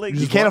 Just send links.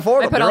 You can't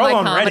afford I it. put They're all my all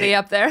on comedy Reddit.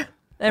 up there.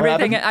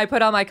 Everything. happened? I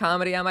put all my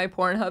comedy on my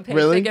Pornhub page.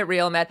 Really? They get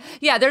real mad.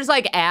 Yeah, there's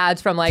like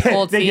ads from like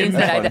old They get scenes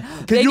that I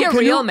mad. did. They get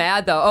real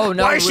mad though. Oh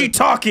no. Why is she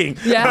talking?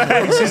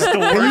 Yeah. It's just the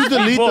Can you worst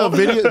delete people. the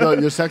video,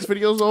 your sex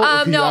videos though?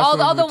 Or can you No, ask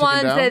them all to the be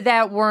taken ones down?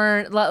 that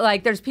weren't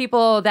like. There's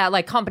people that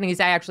like companies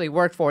I actually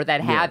work for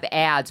that have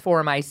ads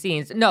for my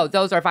scenes. No,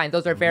 those are fine.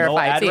 Those are No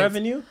verified ad scenes.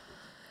 revenue?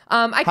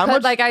 I How could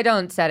much- like I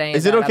don't set any.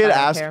 Is of it that okay up. to I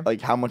don't ask care.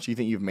 like how much you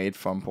think you've made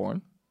from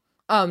porn?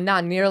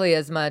 Not nearly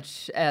as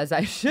much as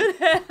I should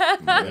have.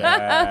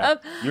 Yeah.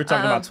 You were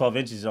talking about 12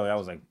 inches earlier. I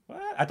was like,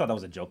 what? I thought that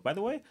was a joke, by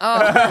the way.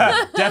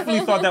 Oh.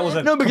 Definitely thought that was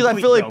a No, because I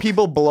complete feel like joke.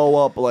 people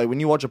blow up like when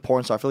you watch a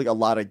porn star. I feel like a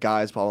lot of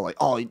guys probably like,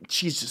 oh,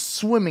 she's just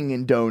swimming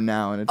in dough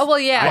now, and it's Oh well,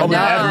 yeah. I've No,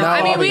 never-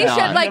 I mean we never should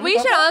thought like we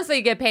that. should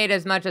honestly get paid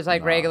as much as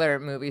like regular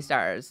movie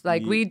stars.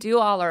 Like we do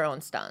all our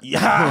own stunts.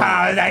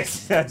 Yeah,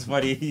 that's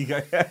funny. You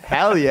got-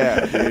 hell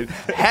yeah, dude.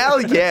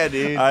 Hell yeah,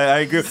 dude. I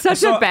agree. Such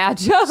So- a bad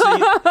joke.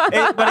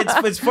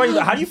 but it's funny.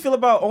 How do you feel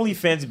about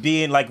OnlyFans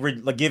being like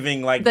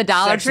giving like The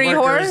Dollar sex Tree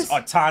workers horse?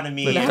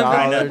 autonomy The and Dollar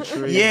kind of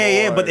Tree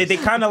yeah, but they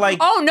kind of like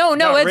Oh no,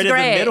 got it's rid of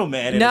great. the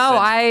middleman. in a No, sense.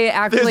 I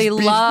actually There's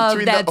beef love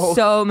between that the old-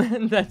 so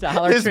the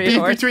Dollar There's Tree beef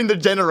horse. between the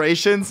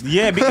generations.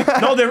 Yeah,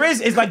 no, there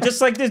is. It's like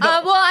just like this.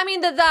 Well, I mean,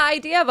 the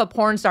idea of a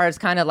porn star is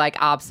kind of like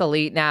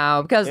obsolete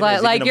now because It like,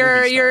 is, like even a movie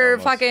star your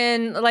almost.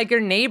 fucking like your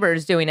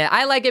neighbors doing it.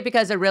 I like it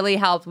because it really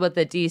helps with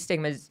the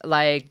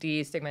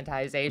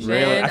destigmatization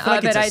Really? I feel like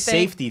of it's it. a I think.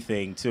 safety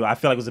thing too. I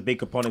feel like it was a big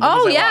component. Oh It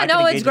was like, yeah, I can no,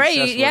 engage it's in great.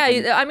 sex work Yeah,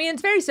 and- I mean,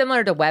 it's very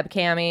similar to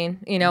webcamming.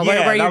 You know, Yeah,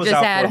 where that you're was just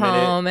out at for a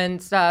minute. home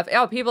and stuff.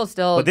 Oh, people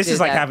still. But this do is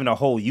like that. having a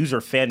whole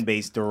user fan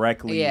base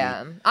directly.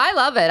 Yeah, I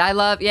love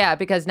it.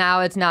 Because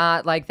now it's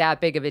not like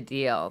that big of a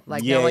deal.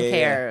 Like Yeah, no one yeah, yeah.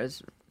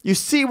 cares. You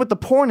see with the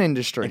porn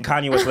industry. And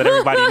Kanye West let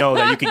everybody know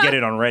that you could get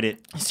it on Reddit.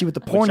 You see with the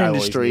porn I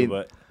always industry. knew,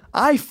 but-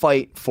 I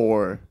fight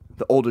for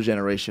the older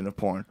generation of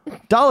porn.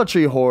 Dollar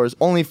Tree whores,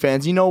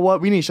 OnlyFans. You know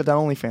what? We need to shut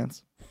down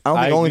OnlyFans. I don't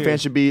I think agree.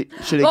 OnlyFans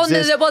should Well,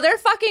 exist. they're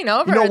fucking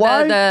over You know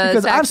why? the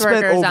Because I've sex spent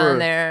workers over on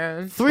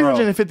there.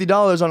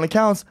 $350 on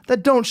accounts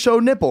that don't show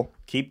nipple.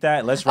 Keep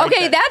that. Let's write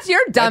Okay, that. that's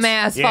your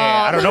dumbass Yeah,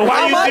 fault. I don't know why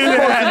How am I you do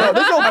supposed to know? that.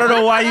 There's no- I don't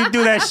know why you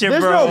do that shit,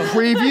 There's bro. no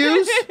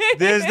previews.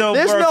 There's no.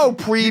 There's bro, no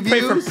you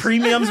pay for previews.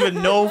 premiums with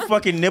no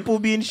fucking nipple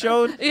being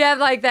showed. You have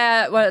like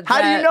that. What?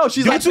 How do you that know?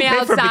 She's like, Touch me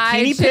pay for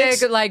outside bikini chick,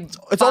 pics? like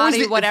It's always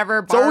body the- whatever.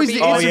 it's always the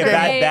Barbie Oh yeah,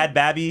 Instagram- bad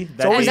Babby.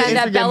 It's always And the then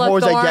that Instagram Bella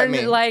whores that get Thorne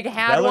me. like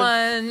had Bella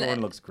one.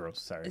 Thorne looks gross.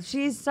 Sorry.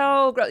 She's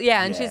so gross.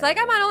 Yeah, and she's like,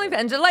 I'm on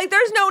OnlyFans. Like,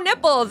 there's no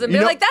nipples, and You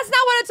they're know- like, that's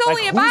not what it's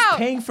only Like, about. who's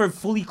paying for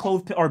fully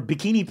clothed or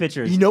bikini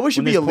pictures? You know what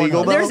should when be there's illegal,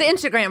 Pornhub? though? There's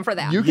Instagram for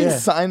that. You can Yeah.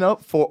 sign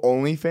up for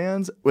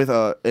OnlyFans with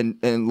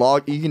and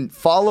log. You can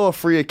follow a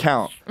free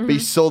account. Be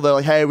so they're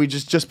like, hey, we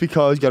just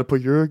because you got to put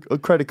your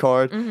credit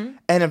card. And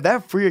if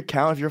that free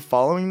account, if you're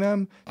following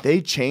them, they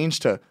change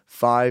to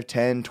 5,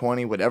 10,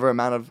 20, whatever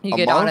amount of You a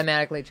get month.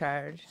 automatically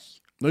charged.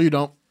 No, you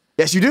don't.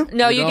 Yes, you do.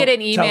 No, you get an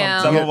Tell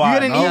email. him why.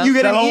 You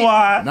get an Tell him e-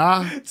 why.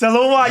 Nah,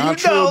 Tell him why.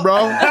 not You know. true,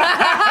 bro.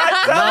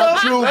 Not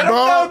true, Let him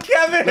bro. know,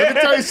 Kevin. Let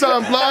me tell you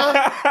something, blood.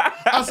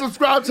 I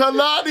subscribe to a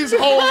lot of these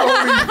whole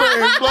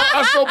OnlyFans, blood.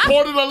 I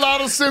supported a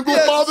lot of single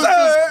mothers.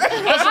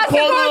 I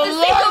supported a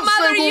lot of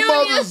single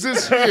mothers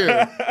this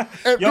year.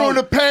 And Yo, during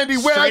the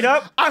pandemic, straight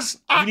up,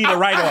 you need a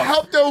write-off. I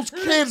helped those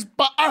kids.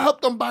 I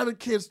helped them buy the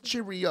kids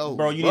Cheerios.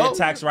 Bro, you need a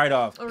tax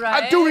write-off.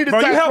 Right? I do need a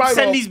Bro, tax you help write-off.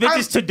 send these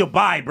bitches to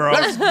Dubai, bro.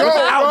 Let's go,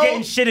 without bro.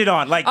 getting shitted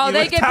on. Like, Oh,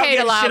 they without get paid a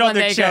getting lot shit on when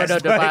their they go to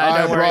chest. Dubai. All right,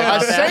 Don't bro. worry I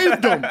about that.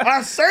 saved them.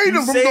 I saved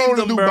them from saved going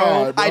to them, bro.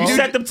 Dubai, bro. I do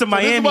sent them to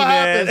Miami, this is what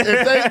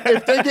man. happens.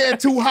 If they getting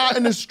too hot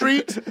in the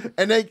streets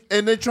and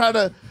they try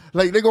to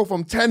like they go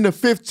from 10 to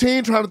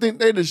 15 trying to think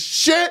they the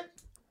shit,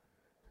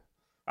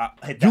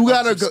 Hit that you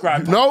gotta go.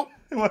 unsubscribe. Nope.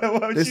 What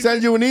would They you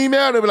send you an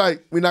email. They be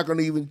like, "We're not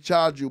gonna even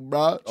charge you,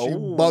 bro. She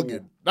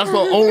bugging." That's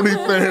what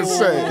OnlyFans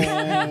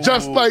say.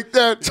 Just like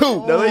that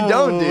too. No, they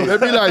don't, dude. They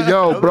be like,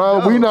 "Yo,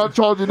 bro, we not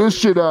charging this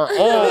shit at all,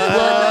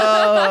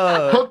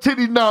 bro. Her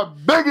titty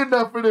not big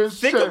enough for this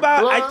Think shit."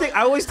 about. bro.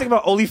 I always think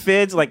about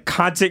OnlyFans like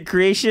content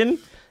creation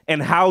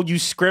and how you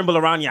scramble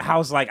around your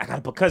house. Like I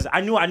gotta because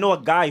I know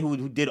a guy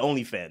who did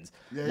OnlyFans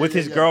with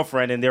his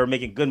girlfriend and they were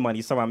making good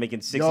money. Somehow making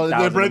 $60,000. Yo, did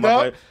they break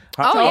up?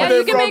 Oh yeah, they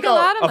you can make a broke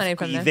lot of up. money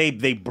from that.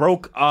 They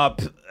broke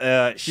up.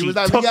 She was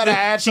like, "We took, gotta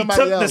add she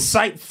somebody took the else."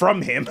 site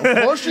from him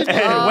course she and did.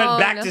 went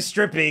back no. to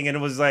stripping and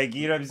was like,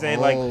 you know what I'm saying?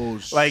 Oh,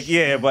 like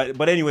yeah,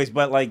 but anyways,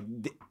 but like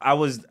I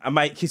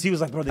might because he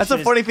was like, bro, this That's a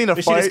shit funny is, thing to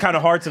this shit is fight. kind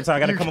of hard sometimes. I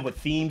gotta come up with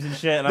themes and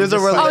shit. And There's I'm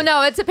a just rela- like, Oh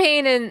no, it's a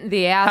pain in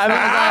the ass. Have you-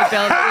 Yeah,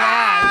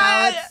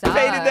 no, it sucks.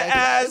 pain in the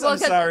ass. Well, I'm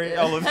 'cause- sorry,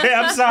 Olivia.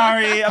 I'm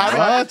sorry.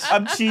 What?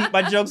 I'm cheap.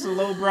 My jokes are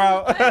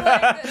lowbrow.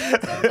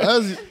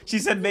 That's- She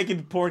said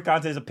making porn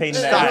content is a pain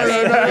in the No, ass.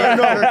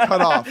 they're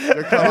cut off.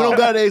 They're cut You don't off.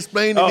 gotta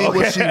explain to me Oh,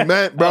 what she okay.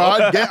 meant, bro.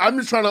 I'm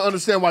just trying to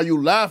understand why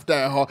you laughed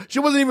that hard. She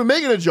wasn't even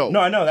making a joke. No,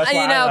 I know. That's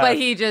why You know, I but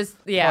he just,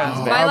 yeah.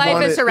 Oh, My I life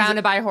wanted- is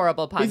surrounded by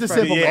horrible puns. he's a for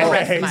simple the man.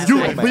 rest of my Yeah, You,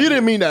 life. but you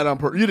didn't mean that on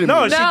purpose. You didn't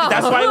No, mean that.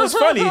 that's why it was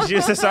funny. She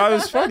just that's why it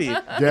was funny.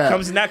 Yeah.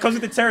 That comes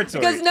with the territory.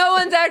 Because no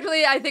one's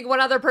actually, I think one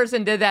other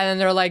person did that and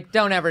they're like,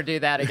 don't ever do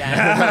that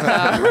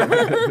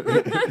again.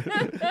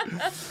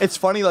 It's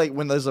funny, like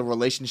when there's a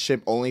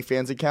relationship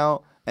OnlyFans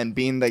account and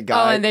being the Oh,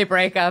 guy. and they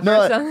break up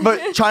No, or something.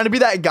 but trying to be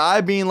that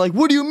guy, being like,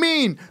 "What do you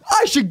mean?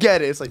 I should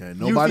get it." It's like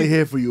Nobody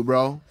here for you,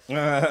 bro.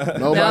 Nobody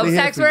No, here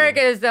sex for you. work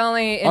is the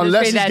only Unless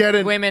industry he's that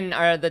getting- women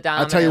are the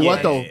dominant. tell you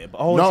what, though.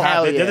 Oh, No, hell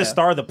hell they're the yeah.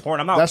 star of the porn.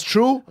 I'm not. That's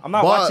true. I'm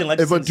not but watching if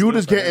a Legislative dude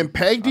is Steel, getting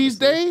pegged these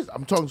days,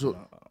 I'm talking to.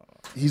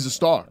 He's a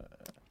star.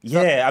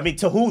 Yeah, I mean,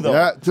 to who though?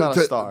 Yeah, not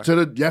a star.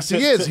 yes, he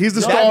is. He's the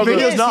That star. That of the-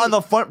 video's not on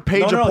the front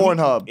page of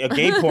Pornhub.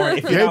 Gay porn.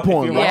 If you're Gay not-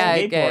 porn, if you're bro. watching Yeah,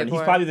 gay gay porn, he's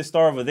porn. probably the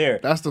star over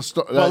there. That's the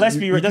star. Well, let's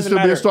be real. It You can doesn't still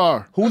matter be a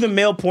star. who the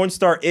male porn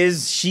star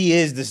is. She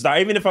is the star.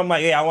 Even if I'm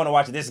like, hey, I want to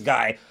watch this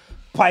guy,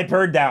 pipe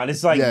her down.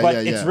 It's like, Yeah, but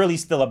yeah, it's yeah. really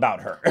still about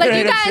her. Like you know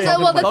what I'm guys, saying?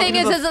 well, the Welcome thing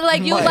to is the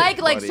like you mic,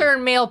 like buddy.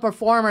 certain male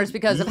performers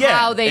because of Yeah,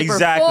 how they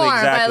exactly, perform, but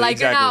exactly, like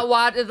you're not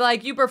exactly.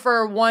 like you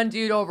prefer one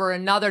dude over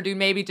another dude,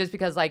 maybe just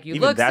because like you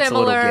Even look that's a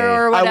little similar gay.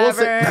 or I will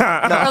whatever, say-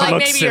 or like Look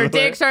maybe your similar.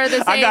 dicks are the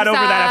same. I got over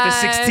that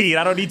after size. 16.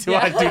 I don't need to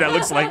watch dude that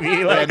looks like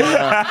me. Like,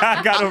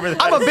 I got over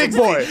that. I'm a big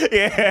boy.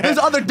 Yeah. There's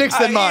other dicks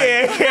than mine.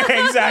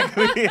 Yeah,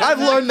 exactly. I've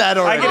learned that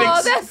already. get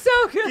Oh, that's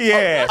so good.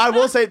 Yeah. I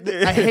will say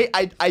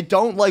I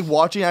don't like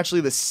watching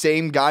actually the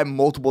same guy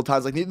multiple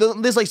times. Like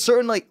there's like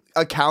certain like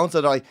accounts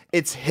that are like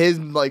it's his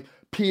like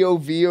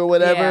POV or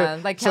whatever. Yeah,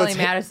 like So Kelly it's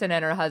Madison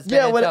and her husband.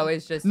 Yeah, it's what,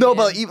 always just no, him.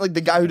 but even like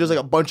the guy who does like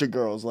a bunch of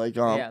girls, like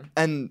Yeah.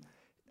 and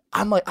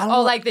I'm like I don't.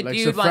 Oh, like the Like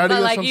dude Sir one, Freddy but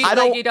or like something? you, I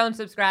don't- like you don't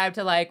subscribe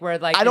to like where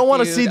like I don't want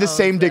want to see the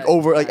same dick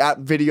over like at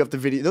video after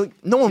video.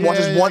 Like, no one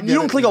watches Yeah, one. I You get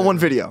don't it, click yeah. on one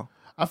video.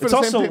 I feel It's the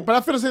same also- thing, but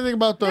I feel the same thing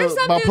about the There's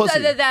some about dudes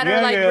pussy. that Yeah,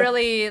 are like yeah.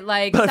 really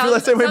like. But I feel some,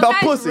 the same way some about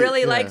guys pussy.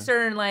 really Yeah. like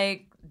certain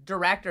like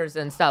directors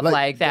and stuff Like,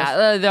 like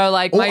that. They're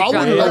like Oh, Mike I would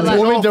Johnson. like They're to like-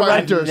 know women if I-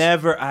 directors.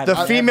 I've The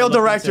never female looked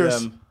into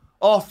directors. them.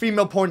 Oh,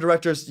 female porn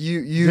directors.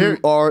 You They're-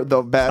 are the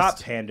Stop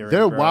best. pandering.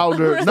 They're bro.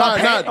 wilder. Stop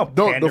Not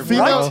Don't the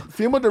pander,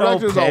 female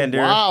directors are pander.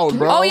 wild,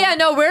 bro. Oh yeah,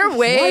 no, we're don't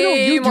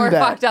way you do more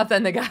that? fucked up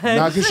than the guys.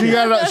 Nah, cause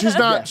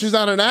she's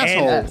not an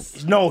asshole.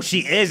 And, no, she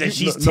is, and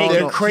she's No,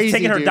 taking, no. Crazy,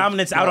 taking her dude.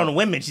 dominance out on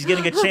women. She's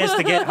getting a chance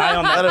to get high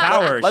on that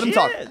power. let him She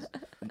talk.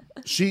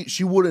 is.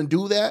 She wouldn't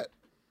do that.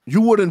 You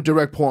wouldn't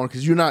direct porn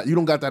because you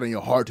don't got that in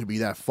your heart to be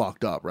that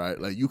fucked up, right?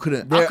 Like you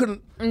couldn't. I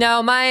couldn't.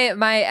 No, my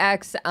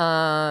ex,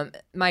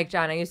 Mike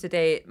John. I used to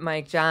date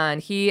Mike John.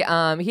 He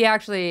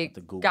actually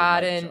Google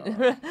got Mike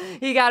in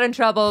he got in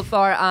trouble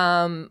for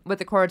with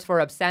the courts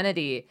for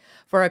obscenity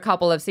for a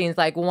couple of scenes.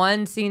 Like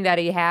one scene that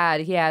he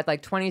had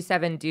like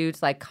 27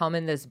 dudes like come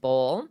in this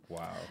bowl.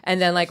 Wow.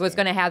 And then like was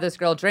gonna have this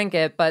girl drink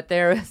it, but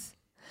there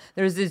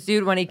there was this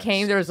dude when he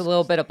came, there was a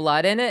little bit of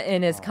blood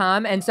in his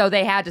cum, and so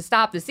they had to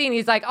stop the scene.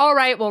 He's like, all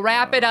right, we'll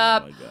wrap it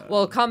up.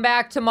 We'll come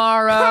back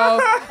tomorrow.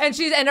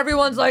 and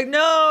everyone's like,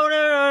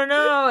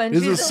 no. And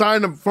This is a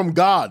sign from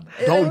God.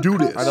 Don't do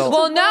this.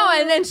 well, no,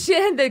 and then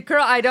the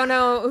girl, I don't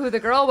know who the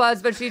girl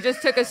was, but she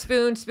just took a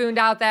spooned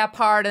out that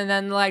part, and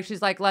then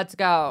she's like, let's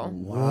go.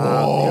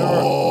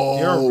 Wow.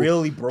 You're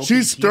really broken.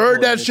 She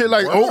stirred that shit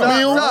like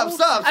oatmeal.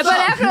 Stop. But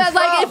after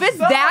that, if it's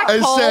that I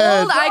cold,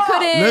 said, I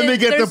couldn't. let me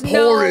get the there's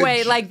porridge. No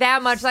way,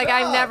 that much.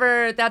 I've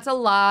never. That's a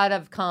lot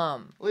of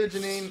cum. Leah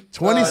Janine.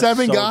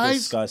 27 so guys.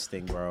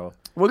 disgusting, bro.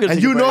 We're gonna And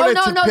take a you break. know Oh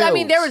that no, took I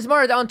mean there pills. was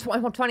more on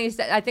 20.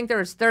 I think there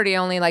was 30.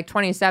 Only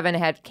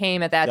 27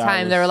 came at that That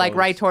time. was They were so-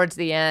 right towards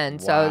the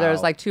end. So there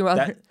was Wow. 2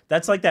 other.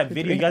 That's like that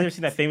video. You guys ever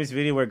seen that famous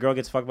video where a girl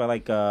gets fucked by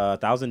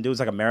 1,000 dudes,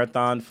 like a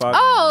marathon fuck?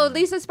 Oh,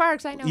 Lisa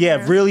Sparks. I know. Yeah,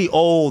 her. really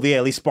old. Yeah,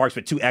 at least Sparks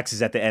with 2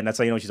 X's at the end. That's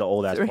how you know she's an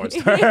old ass porn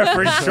star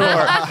for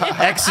sure.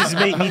 X's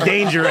make me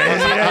dangerous.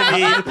 You know what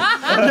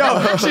I mean?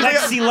 No, she's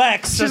Lexi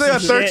Lex. She's like a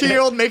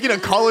 13-year-old making a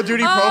Call of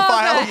Duty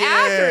profile. The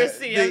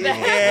accuracy of that.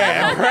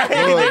 Yeah, right. Good,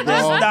 They're just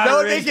bro. not That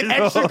would make it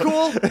original. extra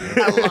cool.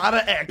 A lot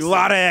of X. A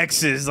lot of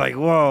X's. Like,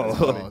 whoa.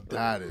 Oh,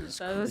 that is.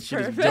 That was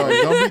Shit is perfect.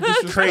 Yo, don't be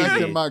disrespecting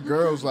Crazy. my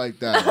girls like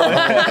that.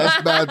 Bro.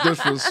 That's bad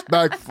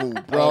disrespectful,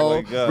 bro.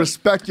 Oh my God.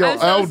 Respect your I'm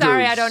so elders.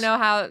 sorry. I don't know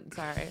how.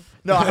 Sorry.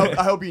 No,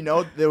 I hope you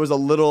know there was a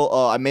little.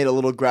 I made a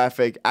little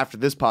graphic after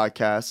this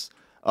podcast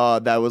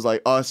that was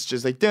like us,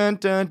 just like dun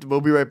dun. We'll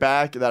be right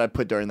back. That I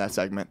put during that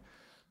segment.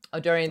 Oh,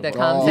 during the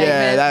cum Yeah,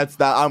 segment. that's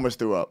that. I almost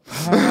threw up.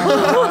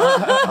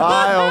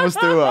 I almost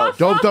threw up.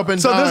 Doped up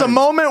and So there's a dying.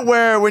 moment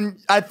where when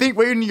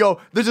when you go,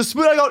 there's a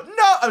spoon. I go,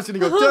 no. I'm just gonna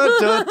go dun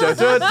dun dun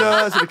dun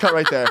dun. It's gonna cut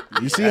right there.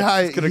 You see how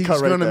It's gonna he's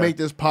cut right gonna there. make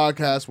this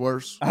podcast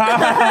worse? What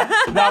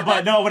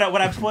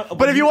I put.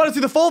 But if you want to see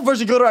the full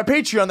version, go to our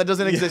Patreon that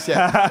doesn't exist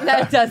yet.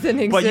 That doesn't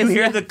exist. But you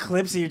hear yet. the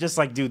clips and you're just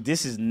like, dude,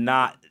 this is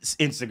not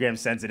Instagram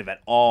sensitive at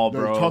all, No,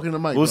 bro. you're talking to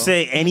Mike, We'll bro.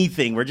 say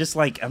anything. I'm just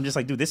like,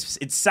 dude,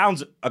 it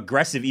sounds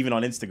aggressive even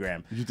on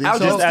Instagram. You think I'll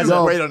so? just as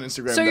No. great on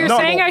Instagram. So you're though.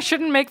 saying I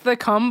shouldn't make the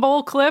cum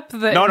bowl clip?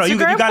 The No, you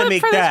Instagram gotta clip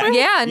make for this that. week?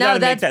 Yeah, You no, gotta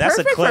make that's that. That's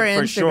a perfect clip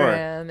for for sure.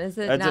 Instagram. Is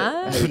it That's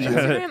not? a-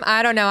 Instagram?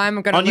 I don't know.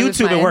 I'm gonna On lose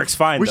YouTube, my- it works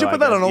fine. We should though, put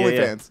that I on guess.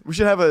 OnlyFans. We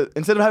should have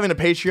instead of having a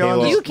Patreon.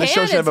 Halo. You the can.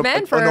 show should have It's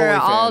meant for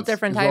all OnlyFans.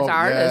 different Yo, types of yeah,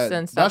 artists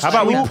and stuff. that's How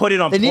about we true. put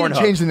it on They need Pornhub? to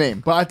change the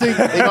name. But I think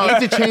They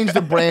need to change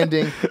the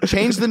branding,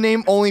 change the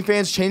name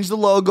OnlyFans, change the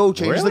logo,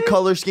 change the Really?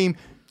 color scheme,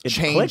 It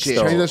change clicks, it.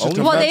 though. Change that shit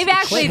to Well,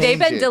 Change they've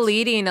been it.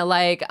 deleting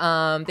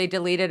they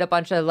deleted a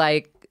bunch of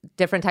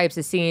different types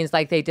of scenes.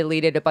 Like they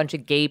deleted a bunch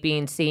of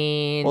gaping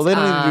scenes. Well, they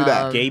don't need to do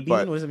that. Gaping?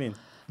 But- What does it mean?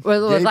 With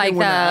Gaping like when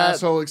the. the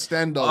asshole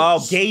extend those.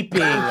 Oh,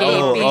 gaping.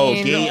 Oh,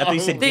 Gaping. I thought you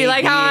said Do you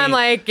like how I'm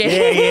like?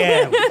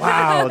 Yeah.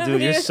 Wow,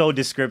 dude, you're so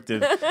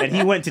descriptive. And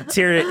he went to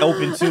tear it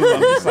open too. I'm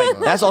just like,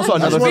 That's also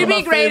another one We'd of thing.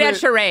 my be great at favorite-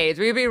 charades.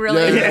 We'd be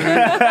really.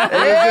 Yeah.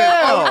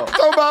 Yeah.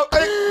 Talking about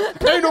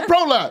ain't no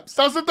prolapse.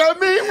 That's what that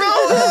mean,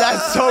 bro.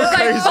 That's so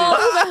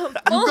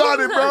crazy. You got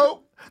it, bro.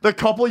 The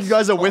couple you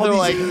guys are with are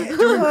like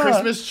doing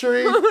Christmas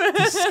tree.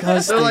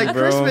 disgusting, They're like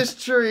bro. Christmas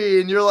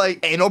tree, and you're like,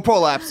 ain't no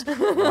prolapse.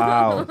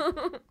 Wow,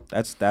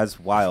 that's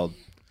wild.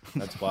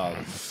 That's wild.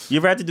 You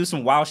ever had to do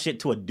some wild shit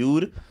to a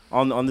dude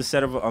on the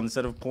set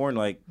of porn?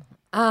 Like,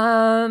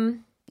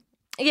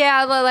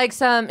 Yeah, like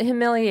some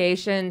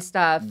humiliation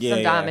stuff, Yeah, some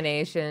yeah.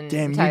 domination.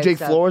 Damn, you type Jake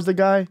stuff. Flores the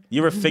guy?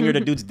 you ever fingered a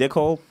dude's dick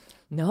hole?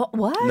 No,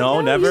 what? No,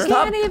 never? You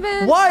can't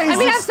even. Why is I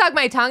mean, this- I've stuck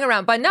my tongue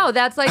around, but no,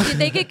 that's like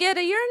they could get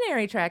a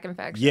urinary tract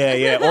infection.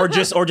 Yeah, or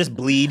just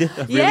bleed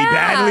really Yeah.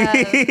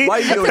 badly. Why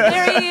are you doing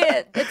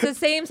that? It's the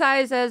same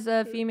size as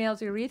a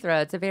female's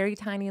urethra. It's a very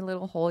tiny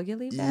little hole. You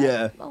leave that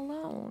Yeah.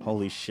 alone.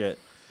 Holy shit,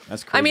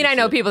 that's crazy. I mean, I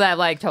know shit. people that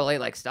totally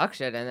stuck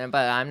shit in it,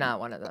 but I'm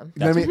not one of them.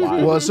 Let me,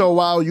 wild. well, so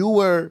while you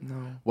were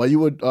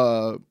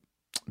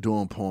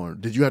doing porn,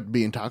 did you have to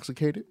be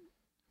intoxicated?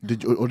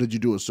 Or did you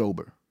do it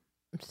sober?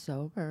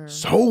 Sober.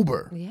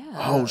 Sober. Yeah.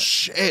 Oh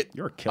shit.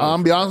 You're a killer.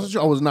 I'm be honest with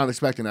you, I was not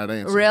expecting that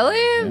answer.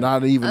 Really?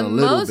 Not even a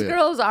little Most bit.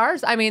 girls are.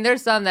 I mean,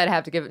 there's some that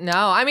have to give. No,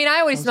 I mean,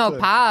 I always smoke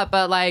good. pot,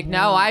 but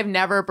no, I've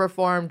never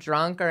performed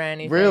drunk or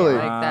anything Really?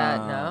 like that.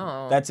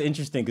 No. That's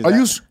interesting. Are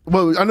you?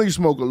 Well, I know you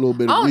smoke a little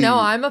bit. Oh of weed. no,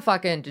 I'm a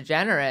fucking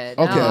degenerate.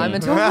 Okay. No, I'm a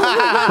total.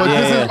 But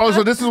Yeah, this yeah. is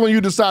so this is when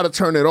you decide to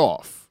turn it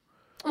off.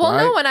 Well,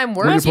 Right? no, when I'm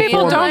When you working, perform.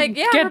 People don't like,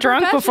 yeah, get we're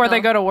drunk before they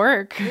go professional. to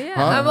work. Yeah.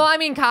 Huh? Well, I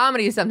mean,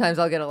 comedy sometimes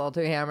I'll get a little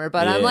too hammered,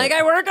 but I'm Yeah. like,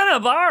 I work in a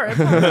bar.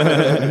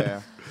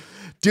 Yeah.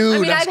 Dude, I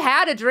mean, that's, I've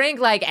had a drink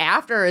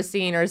after a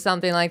scene or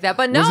something like that,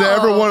 but no. was there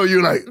ever one of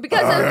you like,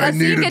 Because I a need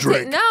scene a could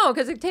drink? no,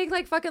 because it takes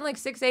fucking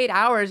 6 to 8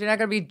 hours. You're not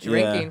gonna be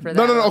drinking for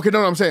that. No, okay,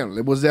 no, I'm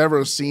saying, was there ever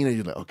a scene and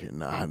you're like, okay,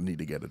 nah, I need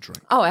to get a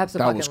drink? Oh, That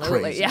absolutely. was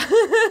crazy. Yeah.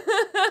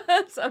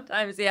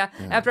 Sometimes, yeah.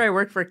 After I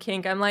work for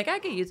Kink, I'm like, I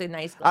could use a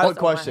nice glass I have a of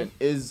question.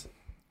 wine.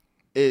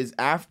 Is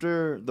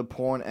after the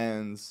porn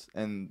ends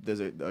and there's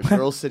a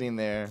girl sitting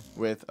there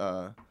with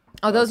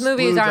Oh, those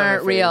movies splooge on her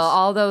aren't real. face.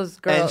 All those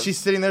girls. and she's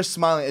sitting there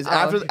smiling. Is Oh,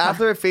 after okay.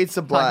 after it fades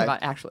to talking black? about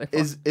actually.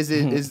 Is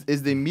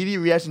the immediate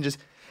reaction just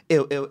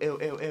ew, ew, ew, ew,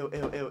 ew,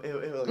 ew, ew,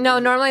 ew, ew. No,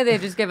 normally they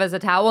just give us a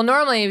towel. Well,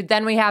 normally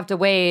then we have to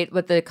wait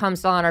with the cum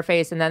still on our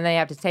face, and then they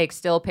have to take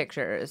still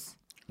pictures.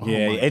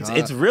 Yeah,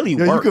 it's really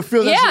Yo, work. you can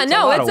feel that. Yeah, shit.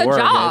 no, lot it's of a work,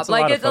 man. job. It's a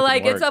Like lot of it's fucking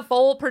like it's work. a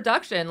full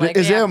production. Like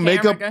Is they there a have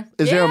makeup? camera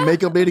Is there a Yeah.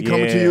 makeup lady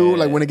coming to you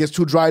like when it gets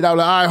too dried out?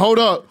 Like, all right, hold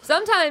up.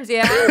 Sometimes,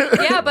 yeah,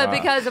 yeah, but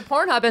because of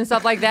Pornhub and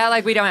stuff like that,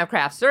 like we don't have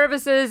craft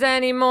services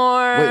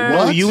anymore. Wait,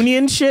 No what?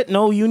 union shit?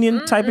 No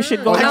union type of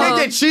shit going I No. on?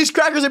 think they cheese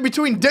crackers in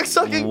between dick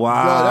sucking.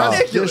 Wow. Yo, that's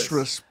Ridiculous.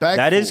 disrespectful.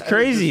 That is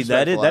crazy.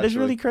 That is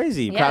disrespectful, really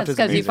crazy. Yeah, Craft it's is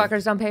because you amazing.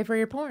 fuckers don't pay for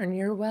your porn.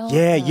 You're well.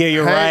 Yeah,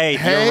 you're Hey, right.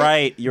 hey, You're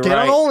right. You're Get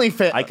right. on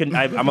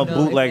OnlyFans. I'm a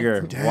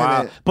bootlegger.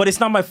 Wow. it. But it's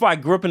not my fault. I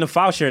grew up in the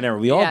file sharing era.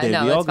 We all Yeah, did.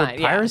 no, we all it's did fine,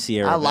 yeah. piracy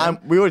era. man.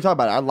 We already talked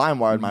about it. I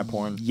LimeWired my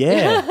porn.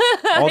 Yeah.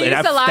 I used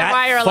to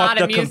LimeWire a lot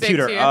fucked of the music,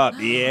 computer too. up.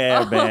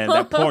 Yeah, man.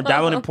 That porn,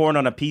 downloading porn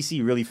on a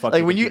PC really fucked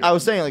Like the when you, computer. I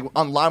was saying, like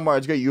on LimeWire,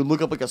 it's great. You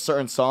look up like a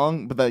certain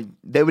song, but like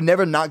they would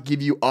never not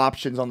give you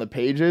options on the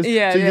pages.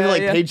 Yeah, So you get to yeah,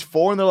 like yeah. page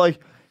 4, and they're like,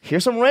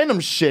 "Here's some random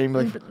shit." And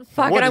you're like,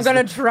 Fuck "What it, I'm is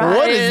gonna thi- try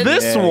What is it."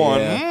 this Yeah, one?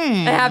 yeah.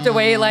 I have to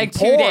wait like 2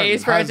 Porn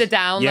days for has- it to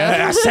download.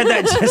 Yeah, I said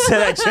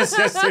that just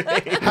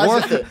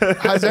yesterday.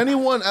 Has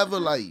anyone ever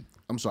like?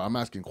 I'm sorry, I'm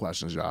asking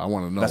questions, y'all. I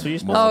want to know. That's what you're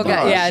supposed more to Oh about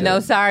god, this yeah, shit. no,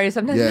 sorry.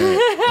 Sometimes. Yeah.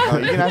 Oh,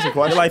 you can ask a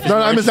question. life is No,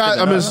 more I'm just,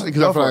 interesting I'm than just that.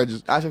 because I Go feel for like it.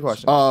 just. Ask a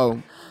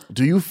question.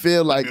 Do you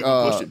feel like?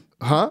 question.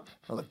 Huh?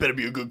 That better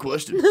be a good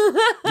question.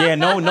 Yeah,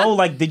 no,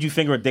 like, did you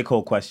finger a dick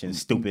hole question?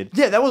 Stupid.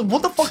 Yeah, that was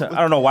what the fuck. I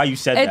don't know why you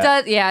said It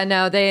that. does, yeah.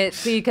 No, they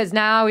see because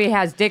now he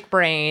has dick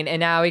brain, and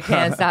now he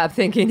can't stop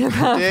thinking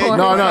about Dick porn.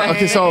 No, no.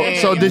 Okay, so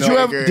did you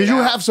Figure it did you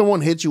out. have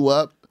someone hit you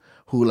up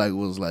who like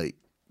was like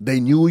they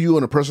knew you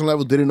on a personal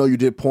level, didn't know you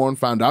did porn,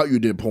 found out you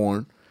did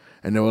porn,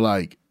 and they were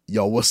like,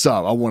 "Yo, what's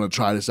up? I want to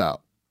try this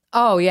out."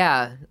 Oh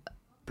yeah,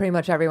 pretty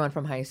much everyone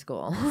from high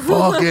school.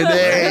 Fucking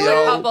There A, was a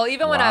yo. couple,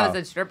 even when I was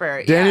a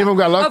stripper. Danny yeah. even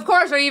got luck- Of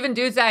course, or even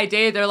dudes that I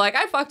dated, they're like,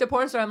 I fucked a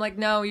porn star. I'm like,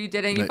 no, you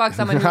didn't. You fucked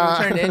someone who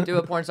turned into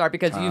a porn star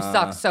because you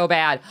sucked so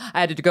bad. I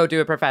had to go do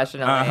it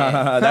professionally.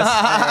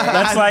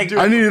 That's like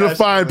I needed to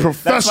find like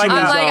professionals.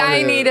 I'm like, out I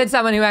here. needed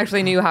someone who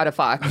actually knew how to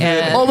fuck.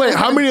 And, Oh wait,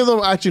 how many of them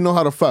actually know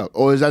how to fuck,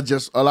 or is that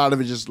just a lot of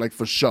it just like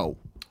for show?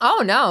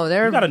 oh no,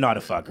 they're you gotta know how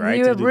to fuck, right?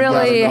 you To do-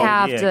 really gotta know,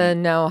 have yeah. to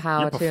know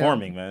how You're to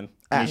performing, man.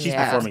 I mean, she's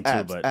Yeah. performing too,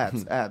 abs, but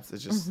abs.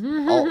 It's just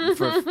all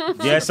for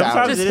yeah,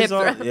 sometimes Just it hip is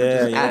all. thrust.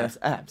 Yeah, yeah.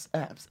 abs.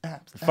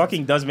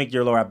 Fucking does make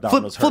your lower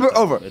abdominals Flip hurt. it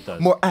over. though. It does.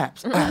 More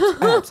abs.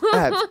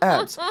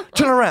 Abs.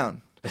 Turn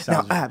around.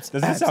 Now abs.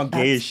 Does it sound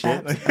gay as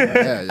shit?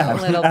 Yeah, a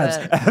yo. little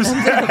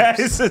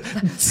bit.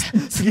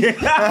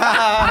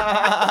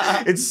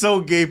 It's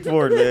so gay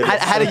porn, man. I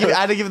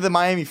had to give it the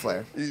Miami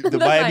flair. The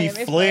Miami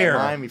Miami flair.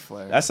 Miami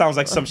flair. That sounds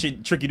like some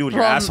shit trick you do with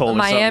your Well, asshole.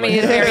 Miami or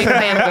is something. very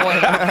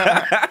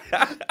flamboyant.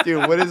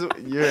 Dude, what is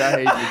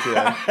I hate you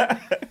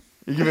today.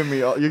 You're giving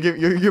me all,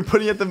 you're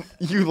putting at the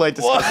you like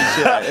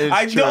disgusting shit. It's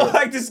I true. don't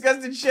like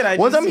disgusting shit.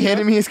 One time he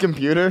handed me his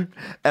computer,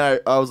 and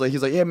I was like,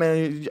 he's like, yeah,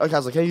 man. I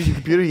was like, can I use your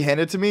computer? He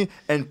handed it to me,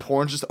 and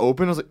porn just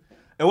opened. I was like,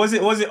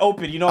 It wasn't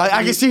open. You know.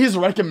 I can see his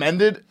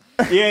recommended.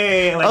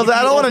 Yeah. I was like,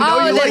 I don't want to know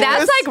Oh, you like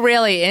that's this. like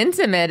really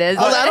intimate, isn't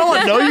I was like, I don't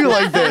want to know you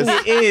like this.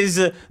 It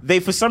is they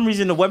for some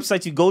reason the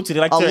websites you go to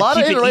they like A to lot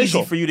of keep it easy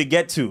interracial. for you to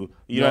get to.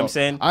 You know what I'm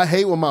saying? I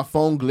hate when my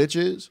phone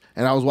glitches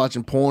and I was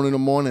watching porn in the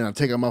morning. I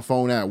take out my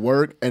phone at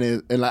work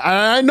and like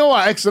I know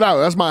I exit out.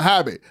 That's my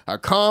habit. I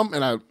come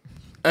and I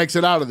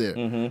exit out of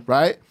there.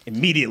 Right?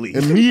 Immediately.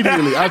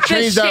 Immediately, I The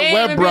change that shame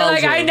web and be browser.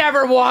 like, I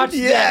never watched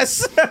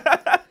yes. this.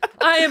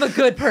 I am a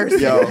good person.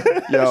 Yo.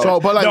 So,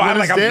 but like No, when I'm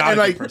it's like, I'm there, not a and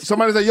good like person.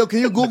 somebody's like, "Yo, can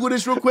you Google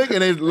this real quick?" And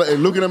they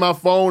looking at my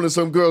phone, and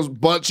some girl's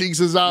butt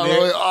cheeks is out.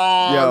 I'm like,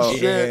 oh Yo.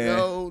 shit, Yeah.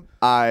 yo.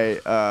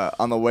 I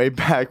on the way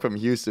back from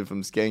Houston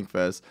from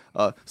Skankfest,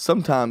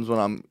 sometimes when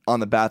I'm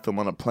on the bathroom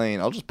on a plane,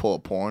 I'll just pull a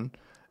porn.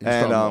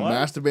 And Start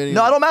masturbating.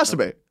 no, I don't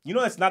masturbate. You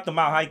know that's not the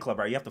Mile High Club,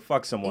 right? You have to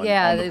fuck someone.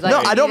 Yeah, on the like- plane. No,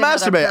 I don't you need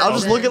another masturbate. I'll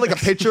just look at person. like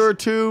a picture or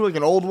two, like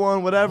an old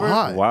one, whatever.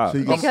 Why? Wow. So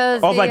you can-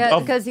 Because Of like-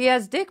 of- because he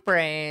has dick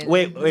brain.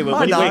 Wait.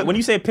 Why not? When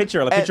you say a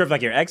picture of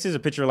like your exes, a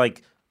picture of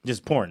like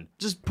just porn.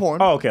 Just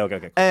porn. Oh,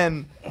 okay.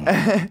 And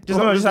Just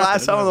last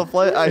asking. time on the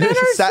flight, I are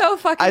sat, so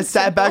fucking I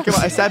sat back.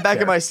 simple. I sat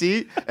back in my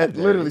seat, and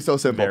literally so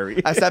simple.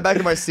 Very. I sat back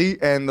in my seat,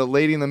 and the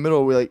lady in the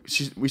middle, we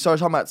started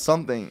talking about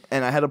something,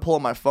 and I had to pull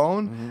up my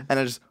phone, and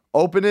I just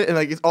opened it, and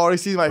like it already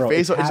sees my Bro,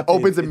 face, so it just happens-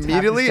 opens it happens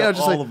immediately, to and I'm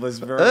just all like, of us,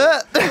 bro.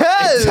 it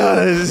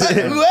does.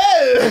 It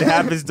does.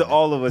 happens to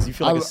all of us. You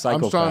feel like a I'm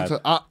psychopath. starting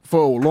to. For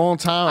a long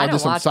time, I don't did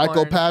some watch porn.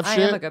 psychopath I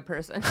shit. am a good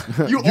person.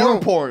 You are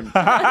porn.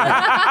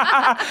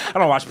 I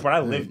don't watch porn. I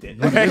lived it.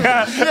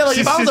 Yeah, like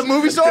if I was a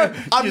movie star,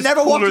 I'm she's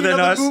never cooler watching than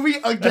another us. movie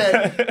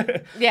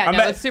again. Yeah, no,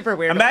 Ima- it's super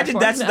weird. to Imagine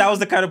watch porn that now. was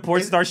the kind of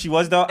porn star she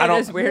was, though. I It don't.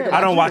 is weird to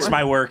I don't watch watch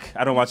my work.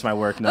 I don't watch my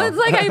work. No. It's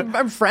like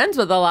I'm friends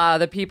with a lot of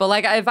the people.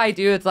 Like if I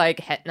do, it's like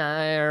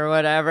hentai or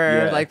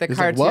whatever, Yeah. like the It's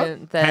like cartoon.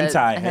 what? the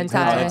Hentai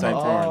porn.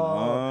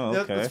 Oh, Yeah,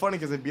 okay. it's funny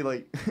because it'd be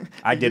like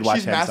I did watch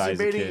she's hentai as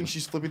a masturbating kid. and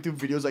she's flipping through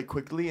videos like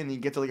quickly, and you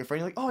get to like a friend,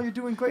 you're like, "Oh, you're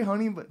doing great,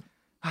 honey," but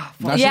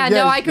Yeah,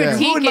 no, I critique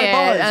Ruined my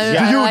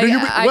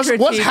buzz. it.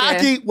 What's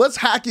hacky? What's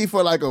hacky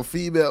for like a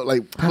female?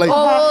 Like Oh, hey,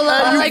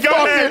 you like-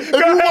 fucking, if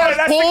you watch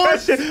porn,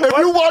 if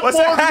you watch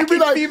porn, you be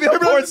like, female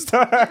porn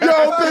star?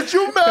 yo, bitch,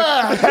 you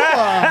mad? You a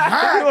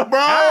hack,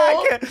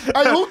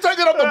 bro. Hey, who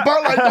taking up the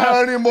butt like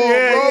that anymore,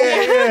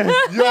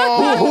 bro?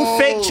 Yo, Who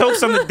fake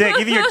chokes on the dick?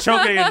 Either you're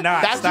choking or you're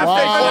not. That's Stop the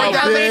fake thing. Like Oh,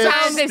 how many bitch.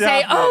 times they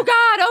say, "Oh God."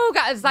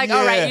 It's like,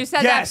 all right, you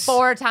said Yes. that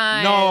 4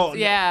 times. No,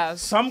 yeah.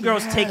 Some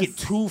girls take it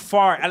too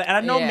far, and I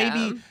know Yeah.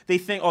 maybe they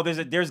think, oh,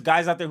 there's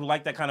guys out there who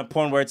like that kind of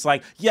porn where it's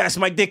like, yes,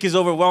 my dick is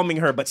overwhelming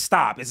her, but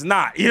stop, it's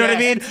not. You know what I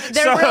mean?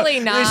 They're really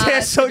not,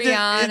 to be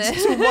honest.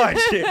 It's too much.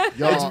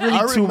 yo, It's really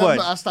I too remember much.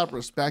 I stopped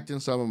respecting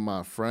some of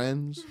my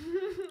friends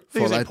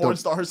Things like porn the-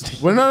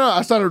 stars. Well, no,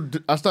 I started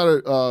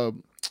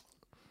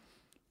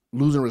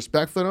losing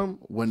respect for them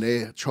when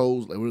they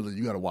chose like,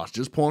 you got to watch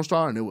this porn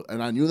star,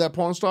 and I knew that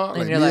porn star,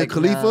 like you're Mia like,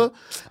 Khalifa, nah.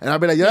 and I'd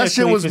be like, that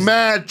shit was Khalifa's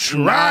mad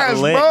trash, Not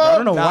lit. bro. I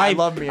don't know Nah, why. I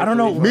love Mia I don't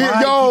know Khalifa.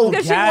 why Yo. people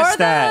Because she gas wore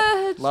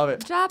that. the Love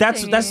it. job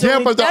That's thingy. Yeah,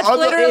 but the That's other,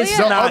 literally the it.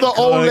 not other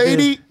old good.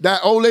 lady, that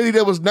old lady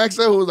that was next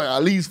to her, who was like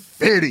at least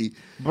 50.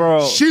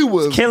 Bro, She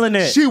was killing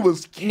it. She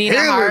was Nina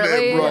killing Hartley,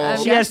 it, bro.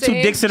 I'm She has 2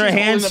 guessing. dicks in her She's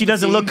hands. holding She up the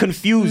doesn't look feet.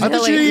 confused. I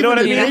think she You know what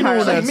I even mean? did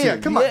anal in that Mia,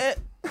 shit. come on.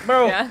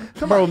 Bro, Yeah.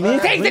 bro, me.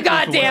 Take the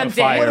goddamn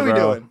thing. What are we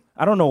doing?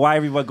 I don't know why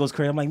everybody goes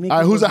crazy. I'm like, All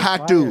right, who's a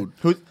hack dude?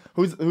 Who's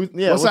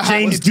yeah? What's a what's- hack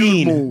James dude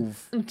Dean.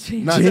 move? Nah,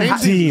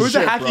 James Dean. Who's a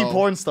shit, hacky bro.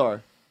 porn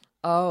star?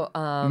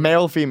 Oh,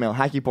 Male, female,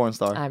 hacky porn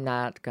star. I'm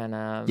not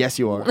gonna. Yes,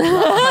 you are.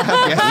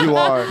 Yes, you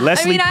are. I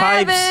Leslie mean,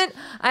 Pipes.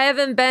 I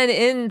haven't been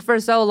in for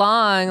so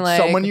long. Like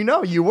Someone you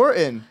know, you were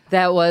in.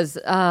 that was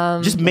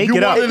Just make You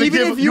it up. wanted to Even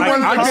give- if you you wanted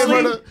to give her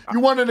honestly- the- you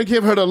wanted to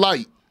give her the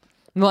light.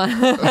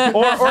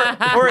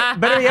 or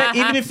better yet,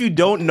 even if you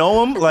don't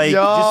know him, like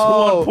Yo. just who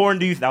on porn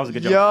do you? That was a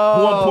good joke. Yo.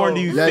 Who on porn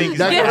do you Yeah, think? Is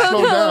that- the best?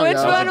 slow down, which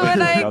y'all. one would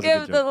That I was a give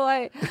good the joke.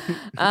 light?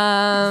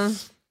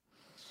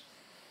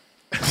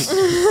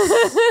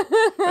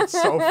 That's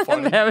so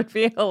funny. That would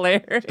be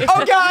hilarious.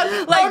 Oh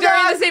God! Like oh, during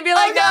God. the scene, be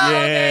like, no,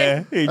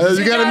 Yeah. okay. You got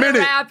a gotta minute.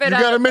 wrap it You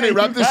got a up. minute.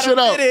 Wrap this shit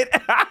up.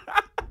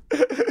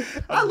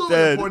 I love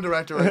dead. the porn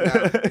director right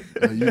now.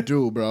 Yeah, you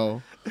do,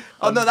 bro.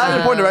 Oh no, that's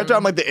the porn director.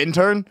 I'm like the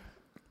intern.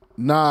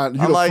 Nah, you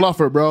a like-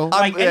 fluffer, bro.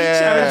 Like any Yeah.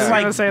 channel I that's was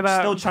like gonna say that.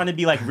 still trying to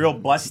be like real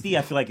busty,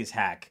 I feel like it's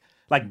hack.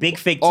 Like big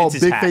fake tits Oh, is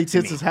big hack. fake to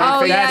tits me. is hack.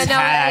 Oh yeah, That's no,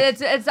 hack.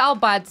 it's all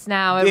butts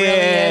now. It Yeah.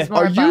 really is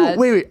more Are you? butts.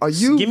 Wait. Are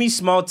you? Give me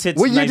small tits.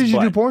 What year nice did you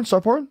do butt. porn?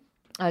 Star porn?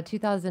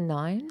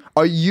 2009.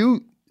 Are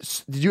you?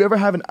 Did you ever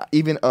have an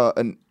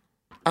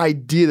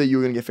idea that you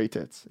were gonna get fake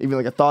tits? Even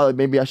like a thought, like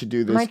maybe I should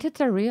do this. My tits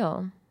are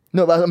real.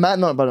 No, but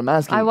I'm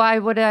asking. Why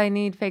would I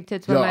need fake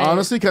tits when Yo, my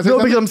honestly, because no,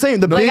 because I'm saying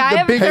the like big, I the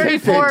have big.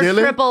 34 Dylan?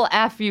 triple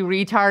F, you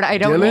retard. I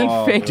don't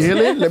Dylan? need fake tits.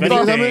 Dylan, let me If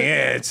tell you anything, something.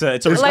 yeah,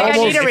 it's a Like, I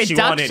need a if she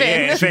wanted, reduction.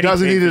 yeah, if She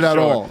doesn't anything, need it for at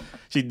sure. all.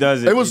 She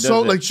doesn't. It was she so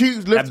doesn't. like she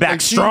lifted back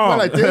like, she strong. went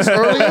like this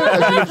earlier.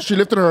 Like, she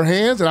lifted her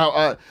hands, and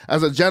I,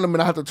 as a gentleman,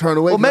 I had to turn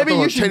away. Well, 'cause I maybe thought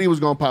you her should titty was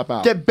gonna pop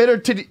out. Get bitter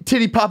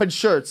titty popping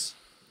shirts.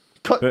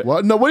 Cut.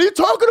 What? No, what are you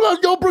talking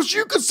about, yo, bro?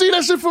 You could see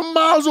that shit from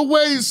miles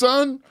away,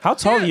 son. How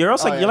tall are you? You're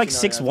also Oh, like yeah, you're like no,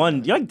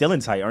 6'1". You're like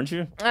Dylan's height, aren't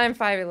you? I'm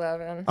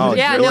 5'11". Oh,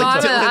 yeah, you're no,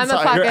 like I'm a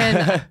Dylan's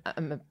fucking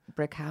I'm a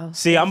brick house.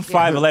 See, I'm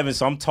 5'11",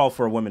 so I'm tall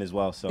for a woman as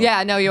well. So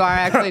Yeah, no, you are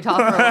actually tall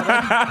for a woman.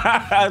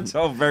 I'm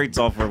tall, very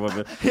tall for a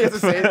woman. He has to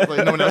say it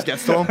like no one else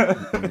gets to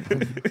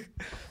him.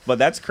 But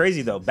that's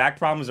crazy though. Back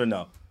problems or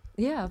no?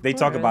 Yeah, of They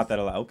talk course. about that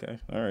a lot. Okay,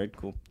 all right,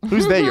 cool.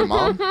 Who's they? Your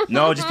mom?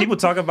 No, just people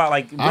talk about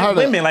like had a-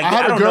 women. Like I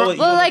had I a don't girl- know.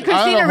 Well, like I had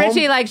a Christina home-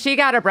 Ricci, like she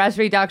got a breast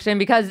reduction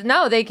because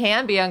no, they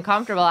can be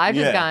uncomfortable. I've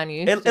just gotten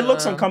used to it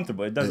looks them.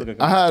 uncomfortable. It does look I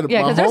uncomfortable. had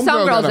Yeah, my because there's some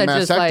homegirl girls got a that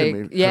just like,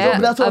 mastectomy. yeah,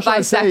 That's what I'm trying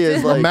to say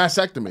is A like.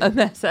 mastectomy.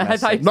 I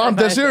thought you No, I'm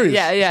said dead serious.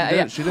 Yeah, yeah, She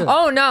yeah. did, she did.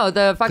 Oh no,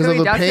 the fucking 'Cause of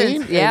the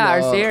reductions, pain yeah,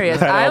 and, are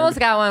serious. I almost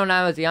got one when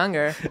I was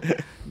younger.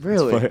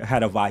 Really?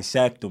 Had a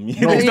vasectomy.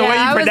 No. It's the Yeah, way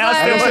I you was pronounce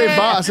I it. didn't like- say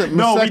bi. I said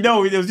No, we mastectomy.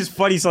 know. It was just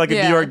funny. So like a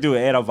Yeah. New York dude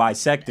had a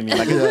vasectomy.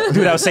 Like a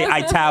dude, I would say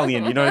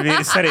Italian. You know what I mean?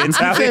 Instead of I'm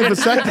saying Italian.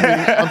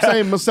 vasectomy. I'm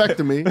saying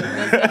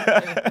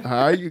mastectomy. All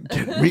right, you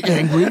get me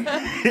angry.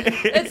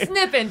 It's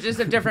snipping just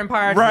of different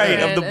parts. Right,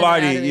 and- of the and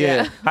body, anatomy,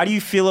 yeah. How do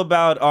you feel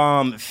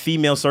about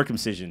female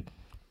circumcision?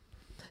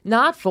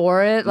 Not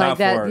for it, like Not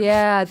that. for it.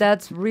 Yeah,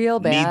 that's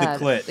real Need bad.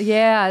 the clit.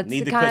 Yeah, it's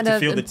Need the kind clit to of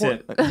feel the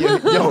important. tip.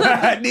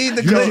 I need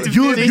the You, clit to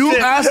you, feel you the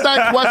tip. asked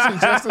that question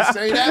just to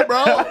say that,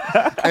 bro,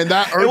 and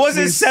that irks It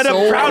wasn't me set up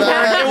so proud work.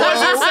 bad, It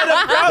wasn't bro. set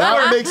up proud That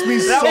work. makes me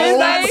That so was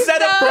mad. not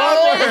set up Bro, proud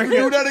if work. you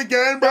do that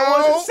again, bro. That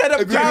wasn't set up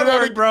if you do proud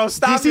that work, bro.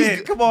 Stop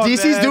it. Come on,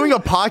 DC's man. doing a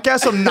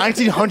podcast from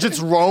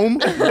 1900s Rome.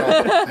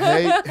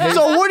 Hey,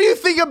 So what do you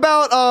think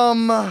about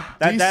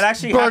That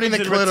actually burning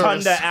happens the in clitoris?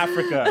 Rotunda,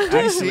 Africa.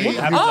 Actually, It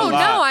happens a Oh lot.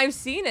 no, I've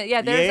seen it.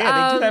 Yeah, there's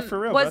Yeah, they do that for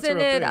real. That's a Wasn't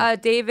real it thing.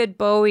 David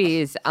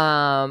Bowie's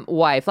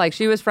wife? Like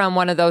she was from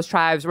one of those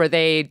tribes where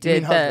they You did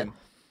mean husband?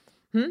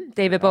 David Bowie's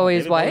David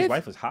Bowie's wife.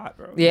 wife was hot,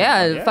 bro.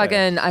 Yeah,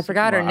 fucking. I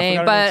forgot her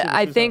name, but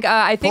I think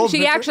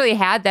she actually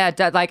had that.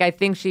 Like, I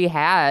think she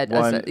had. She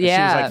was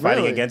like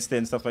fighting against it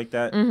and stuff like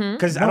that.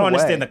 Because I don't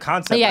understand the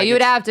concept. Yeah, like, you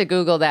would have to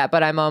Google that,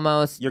 but I'm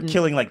almost. You're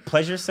killing like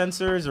pleasure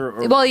sensors,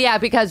 or Well, yeah,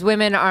 because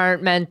women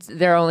aren't meant.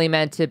 They're only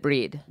meant to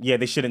breed. yeah,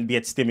 they shouldn't be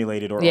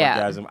stimulated or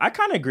orgasm. I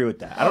kind of agree with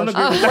that. I don't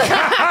agree with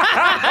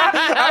that.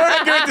 I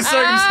don't agree with the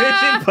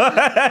circumcision,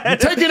 but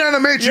Taking on a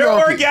matriarchy. your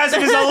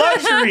orgasm is a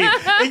luxury.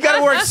 You got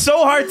to work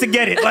so hard to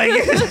get it. Like,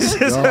 it's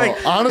just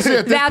Honestly,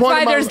 at this That's point why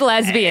in my there's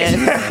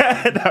lesbians.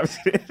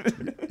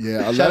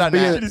 Yeah, out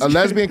a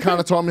lesbian kind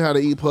of taught me how to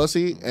eat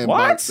pussy. And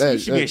What? You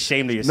should be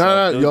ashamed of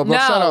yourself. No, yo, bro, No.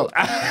 shut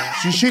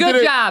up. She Good did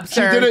it. job, She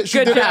sir. did it. She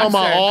Good did it job, on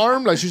my sir.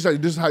 arm. Like she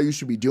said, this is how you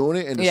should be doing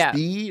it, and the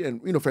speed,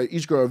 and for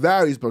each girl it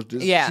varies. But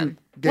just, Yeah.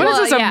 What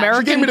is this, yeah. She gave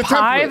American me the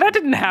Pie? template. That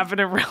didn't happen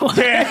in real life.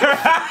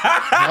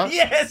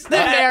 Yes,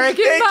 that.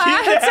 American Thank you,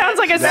 Pie? Dad. That sounds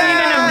like a scene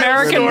in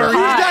American story.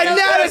 Pie.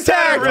 Gnat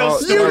attack! real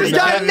You story. just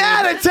got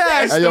gnat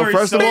attack! Hey, yo, story's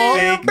first of so all,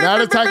 fake.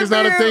 gnat attack is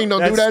not a thing. Don't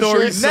That do that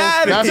story's shit. so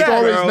That fake,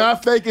 story is bro.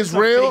 not fake. It's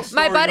real. fake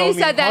My buddy homie.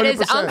 said that his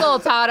 100%. uncle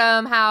taught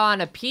him how on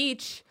a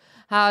peach,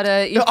 how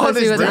to eat On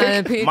pussy his with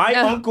dick? a peach. My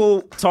No.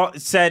 uncle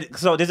said,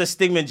 so there's a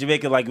stigma in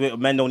Jamaica, like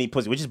men don't eat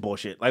pussy, which is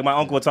bullshit. Like my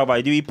uncle would talk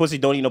about, do you eat pussy?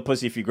 Don't eat no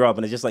pussy if you grow up.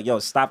 And it's just like, yo,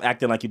 stop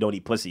acting like you don't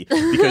eat pussy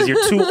because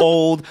you're too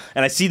old.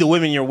 And I see the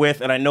women you're with,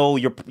 and I know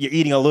you're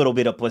eating a little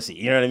bit of pussy.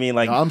 You know what I mean?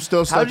 Like, I'm still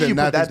How did stuck you in put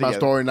that. that That's my together?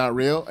 story, not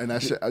real. And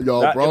that shit,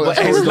 yo, bro. but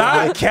that it's story-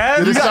 not, Kev.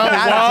 Did it You got sound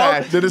gnat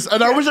wild? attack.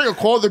 And I wish I could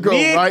call the girl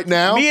Me and- right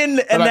now. me and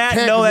but I Nat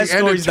can't know 'cause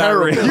that we ended story's not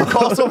real. terribly. You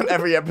call someone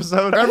every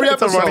episode. Every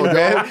It's a episode, running yo.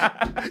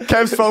 bit.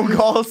 Kev's phone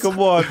calls. Come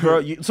on,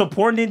 bro. So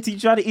porn didn't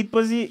teach you how to eat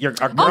pussy? Our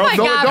Oh my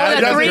girl- god, no, for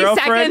the that's 3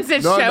 girlfriend?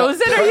 seconds it No, no. shows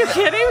it? Are you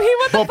kidding me?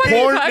 What the But fuck are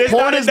you porn, talking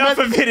porn not is enough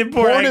meant, of it in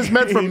porn. porn is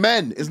meant for agree.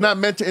 men. It's not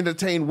meant to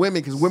entertain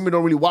women because women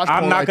don't really watch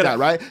I'm porn not like gonna- that,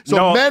 right? So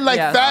No. men like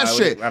Yeah. fast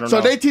I shit. don't So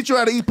know. they teach you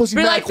how to eat pussy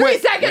Be mad like 3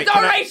 quick. seconds. Wait, All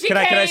can I- right, she can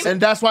I came. say- And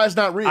that's why it's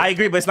not real. I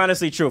agree, but it's not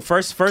necessarily true.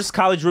 First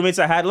college roommates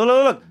I had.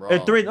 Look. I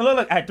had 3 Go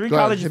ahead,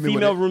 college hit me with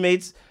female it.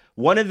 roommates.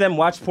 One of them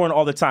watched porn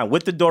all the time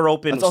with the door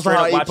open. That's also straight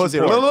how up I eat watching pussy.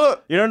 porn.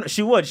 Look. You know,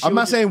 she would. I'm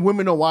not saying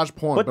women don't watch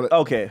porn, But but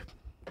okay,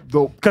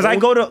 because because I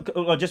go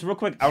to just real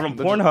quick on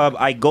Pornhub.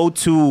 I go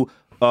to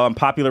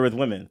Popular with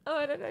Women. Oh,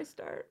 how did I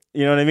start?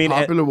 You know what I mean?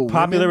 Popular with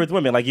Popular women? with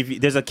women. Like if you,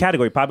 there's a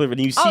category popular,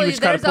 and you see Oh,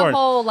 which kind there's of porn. a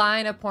whole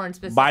line of porn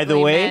specifically By the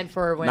way, meant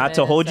for women. not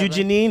to and hold you, stuff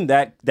like-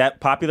 Janine, that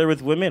Popular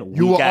with Women,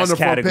 You weak were on ass the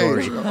front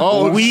category. page.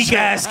 Oh, weak shit.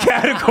 ass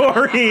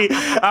category.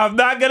 I'm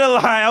not gonna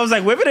lie. I was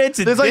like, women are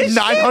into There's like this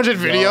 900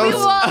 We,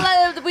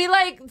 videos. we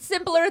like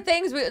simpler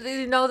things.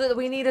 We know that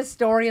we need a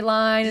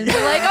storyline, and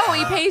we're like, oh,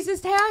 he pays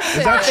his taxes.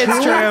 It's true.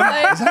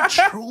 is that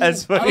true?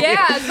 That's funny.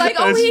 Yeah, it's like,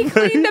 oh, That's he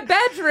funny. cleaned the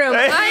bedroom.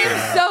 I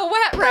am so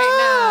wet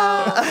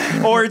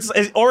right now.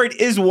 or it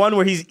is one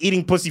where he's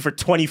eating pussy for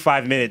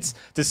 25 minutes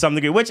to some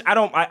degree, which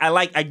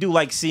I do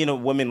like seeing a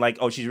woman like,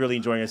 oh, she's really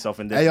enjoying herself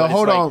in this. Hey, yo, but it's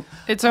hold like- on.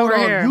 It's Hold over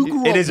on. here. You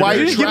grew It up is a white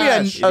bit- Did you give me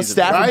trash. a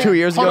stat right? from 2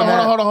 years ago? Hold Matt?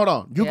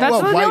 on. You Yeah. grew That's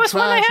up the white newest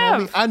one I trash,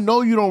 have. homie. I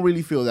know you don't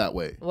really feel that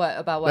way. What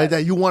about what? Like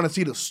that you want to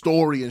see the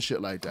story and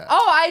shit like that.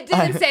 Oh, I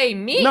didn't say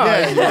me. No, Yeah,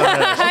 I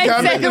Okay,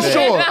 I'm said making women.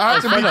 sure. I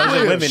have to be No, it's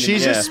clear. women.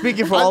 She's Yeah. just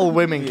speaking for all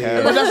women,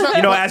 Kev. But that's not,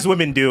 you know, as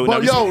women do.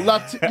 but No, yo,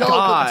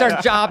 It's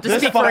our job to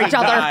speak for each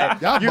other.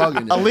 y'all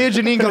bugging. Aaliyah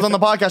Janine comes on the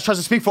podcast, tries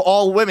to speak for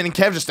all women, and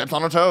Kev just steps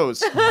on her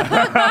toes. No,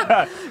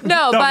 but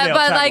Thumbnail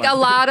like tagline. a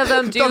lot of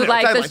them do Thumbnail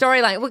like the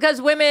tagline. storyline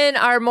because women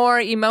are more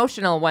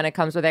emotional when it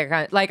comes with their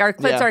kind. Like our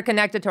clits Yeah. are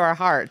connected to our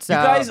heart. So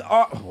you guys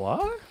are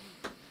what?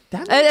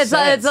 That And makes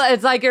sense.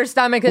 it's like your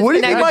stomach is What do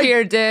you think connected to my-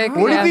 your dick.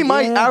 What do you yeah.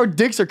 think our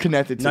dicks are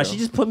connected to? No, she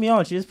just put me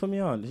on. She just put me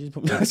on.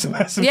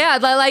 Yeah,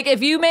 like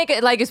if you make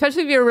it, like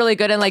especially if you're really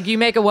good and like you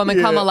make a woman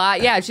come a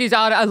lot, yeah, she's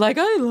on like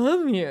I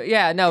love you.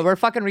 Yeah, no, we're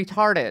fucking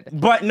retarded.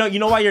 But no, you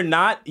know why you're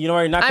not? You know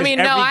why you're not? I 'Cause mean,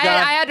 no, every I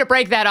guy- had to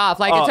break that off.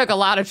 Like Oh, it took a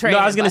lot of training.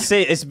 No, I was gonna but-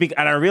 say it's big,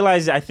 and I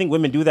realize I think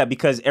women do that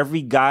because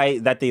every guy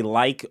that they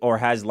like or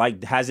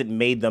hasn't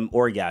made them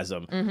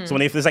orgasm. Mm-hmm. So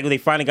when they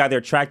find a guy they're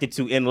attracted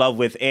to, in love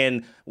with,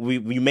 and we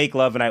make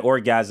love and I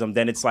orgasm,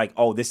 then it's like,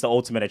 oh, this is the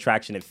ultimate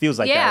attraction. It feels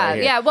like that. Yeah, right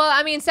here. yeah. Well,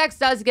 I mean, sex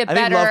does get I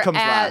think better love comes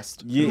at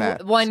last. in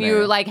that when you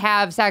scenario. like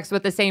have sex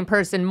with the same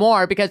person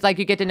more because like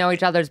you get to know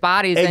each other's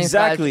bodies. and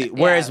Exactly. such.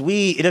 Whereas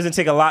Yeah. it doesn't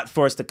take a lot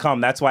for us to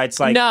come. That's why it's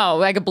like no,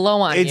 like a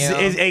blow on It's, you.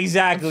 it's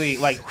exactly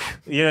like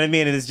you know what I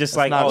mean. And it's just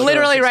like not oh, true.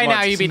 Literally 6 right now,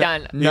 months. you'd be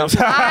done. No.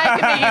 I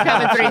can make you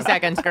come in 3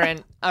 seconds,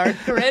 Corinne. Or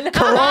Corinne.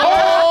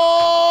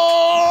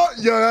 Oh,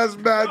 yo, that's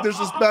mad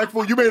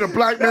disrespectful. You made a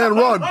black man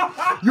run.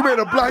 You made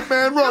a black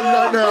man run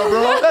right now,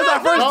 bro. That's our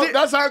first. Oh,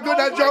 that's how good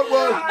that joke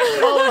was.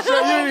 Oh shit,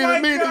 you didn't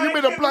even mean it. You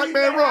made a black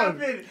man run.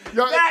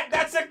 Yo,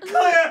 That's a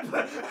clip.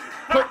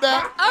 put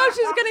that. Oh,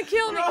 she's gonna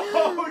kill me.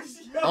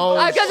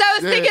 Oh, Because I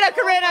was shit. thinking of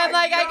Corinne, I'm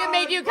like, I can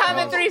make you come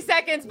in 3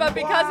 seconds, but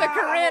because of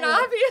Corinne,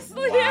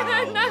 obviously,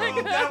 I'm not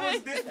gonna.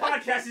 This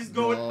podcast is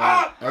going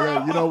Hey,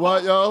 yo, you know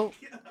what, yo?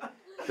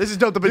 This is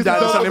Dope the Big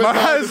Daddy Sunday Dope the Big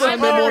Morning. Daddy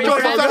Sunday I'm Morning. gonna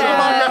regret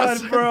that.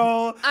 God,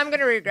 bro. I'm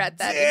gonna regret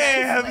that.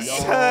 Damn,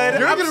 son.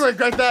 You're gonna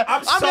regret that.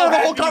 I'm so gonna have a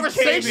whole happy you came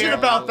conversation here.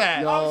 about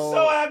that. Yo, I'm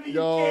so happy you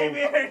yo. came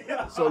here.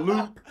 Yo.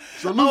 Salute.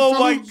 Oh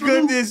my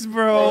goodness,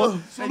 bro.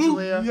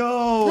 Julia.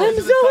 Yo. I'm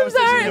so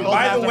sorry.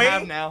 By the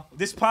way,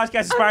 this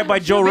podcast is inspired by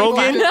Joe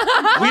Rogan.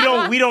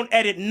 we don't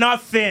edit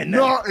nothing.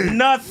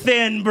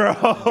 Nothing, bro.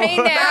 Hey, Play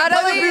the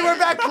Natalie. Beware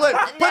back clip.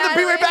 Play the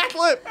Beware back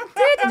clip.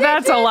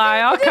 That's a lie.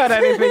 I'll cut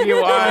anything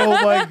you want.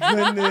 Oh my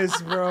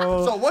goodness,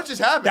 bro. So what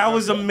just happened? That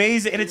was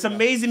amazing, and it's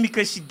amazing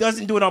because she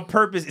doesn't do it on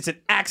purpose. It's an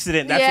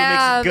accident. That's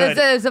Yeah, what makes it good.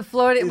 this is a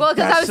floating. Well,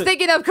 because I was That's-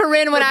 thinking of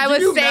Corinne when I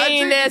Can you was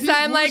saying imagine? this.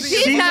 I'm like,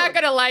 she's not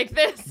gonna like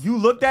this. You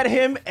looked at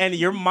him, and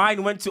your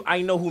mind went to,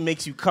 "I know who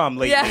makes you come."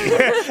 Lately, Yeah.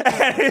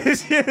 and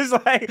it's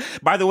like.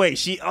 By the way,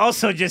 she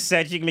also just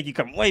said she can make you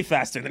come way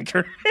faster than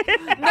Corinne.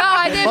 No,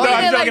 I didn't No, mean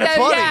I'm it like joking. that. It's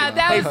funny. Yeah,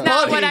 that was Hey, not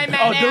funny. what I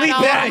meant. Oh, delete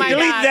Anna. that! Oh my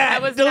delete God.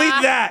 that! was delete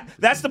not- that!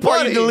 That's the part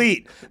Buddy. you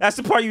delete. That's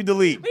the part you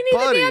delete. We need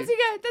Buddy. the dancing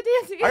guy. The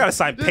dancing guy. I gotta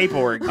sign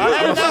paperwork.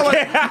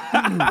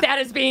 That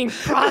is being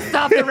crossed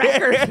off the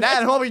record.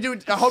 Nat, I hope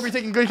you're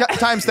taking good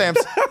timestamps.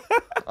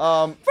 For the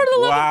love of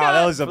God. Wow,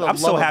 that was. For the I'm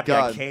so love of happy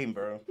I God. came,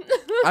 bro.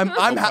 I'm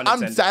pun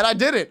intended. sad I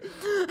did it.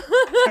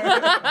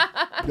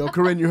 Yo,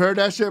 Corinne, you heard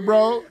that shit,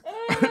 bro?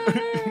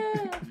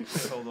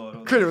 Hold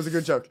on. Good, it was a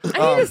good joke. I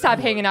need to stop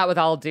hanging out with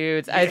all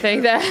dudes. I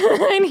think that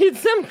I need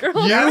some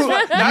girls. You hang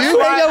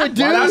out with dudes?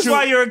 That's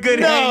why you're a good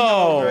No.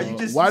 hangover. You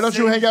just Why don't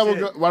you say hang out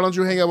shit. with? Why don't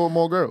you hang out with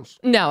more girls?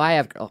 No, I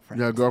have girlfriends.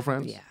 You have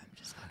girlfriends? Yeah, I'm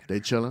just fucking. They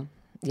chilling.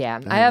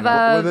 Yeah, I have what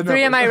are the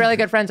 3 of my numbers? really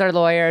good friends are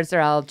lawyers.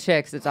 They're all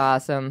chicks. It's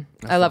awesome.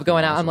 I love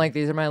going out. I'm like,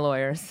 these are my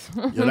lawyers.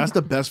 Yo, that's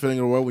the best feeling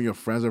in the world when your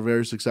friends are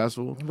very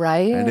successful.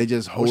 Right? And they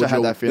just hold I had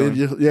your- that feeling.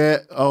 they just- yeah.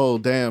 Oh,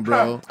 damn,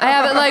 bro. I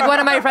have it like one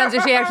of my friends,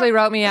 she actually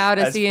wrote me out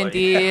a That's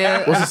C&D,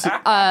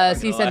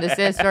 cease and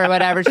desist or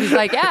whatever. She's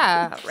like,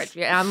 yeah,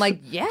 Richie. And I'm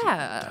like,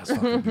 yeah.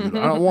 Dude,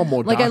 I don't want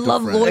more Like, I doctor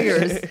love friends.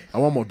 lawyers. I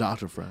want more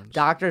doctor friends.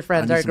 Doctor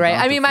friends I need are some great. I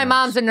doctor mean, my friends.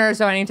 mom's a nurse,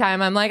 so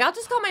anytime I'm like, I'll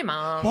just call my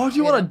mom. Why would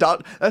you want to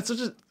dot? That's such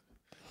a.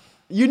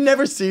 You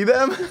never see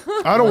them.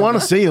 I don't want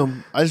to see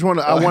him. I just want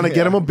to. I want to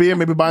get him a beer,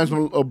 maybe buy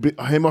him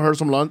him or her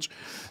some lunch,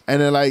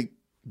 and then like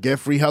get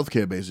free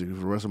healthcare basically for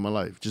the rest of my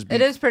life. Just be,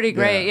 It is pretty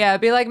great. Yeah.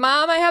 Be like,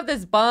 Mom, I have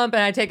this bump,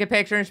 and I take a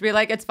picture, and she'd be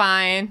like, it's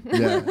fine.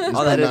 Yeah.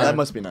 Oh, that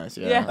must be nice.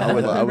 Yeah, Yeah. I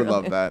would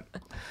love that.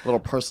 Little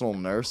personal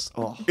nurse.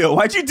 Oh. Yo,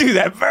 why'd you do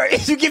that, bro?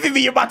 You giving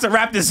me you're about to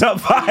wrap this up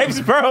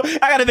vibes, bro? I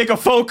gotta make a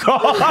phone call.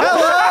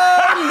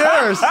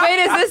 Hello, nurse. Wait,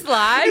 is this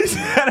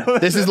live?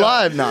 This is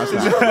live. No, it's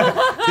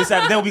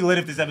not. They'll be lit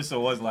if this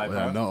episode was live,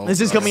 bro. No. This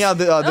is coming out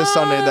this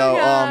Sunday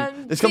though.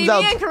 This comes See,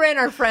 out. me and Corinne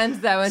are friends,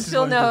 though, and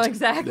she'll know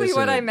exactly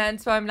what Listen. I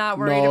meant, so I'm not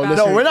worried No, about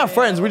listen. No, we're not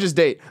friends. We just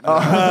date.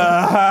 That's-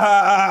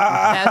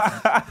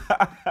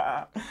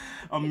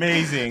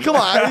 Amazing. Come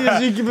on,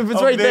 if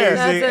it's right there.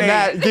 Amazing.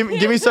 That's Nat,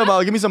 give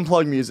me some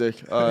plug music.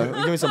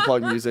 Give me some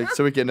plug music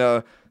so we can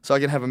so I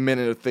can have a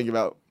minute to think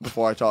about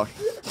before I talk.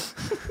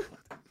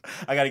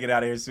 I gotta get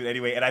out of here soon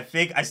anyway, and I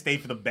think I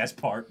stayed for the best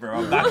part, bro.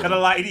 I'm not gonna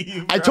lie to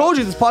you, bro. I told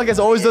you this podcast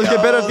always does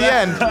get better at the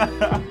end.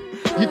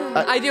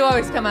 I do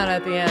always come out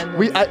at the end.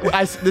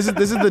 This is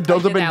the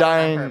Dope did Been that one on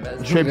Dying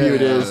purpose.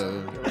 tribute. Is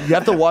Yeah. you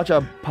have to watch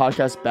our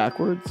podcast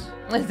backwards.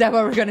 Is that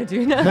what we're gonna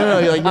do now? No,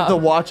 like you have to Oh.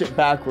 watch it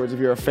backwards if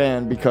you're a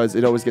fan because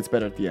it always gets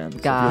better at the end. So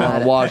if you God.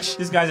 don't watch.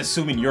 This guy's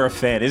assuming you're a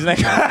fan, isn't it?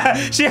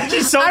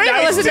 She's so I don't even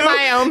nice, listen to too.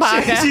 my own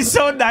podcast. She's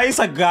so nice.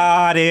 I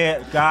got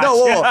it. Gotcha. No,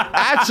 whoa,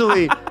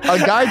 actually, a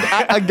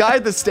guy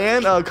at the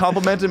stand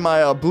complimented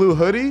my blue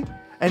hoodie,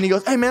 and he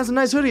goes, "Hey man, it's a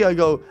nice hoodie." I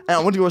go, and I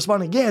went to go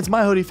responding, "Yeah, it's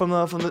my hoodie from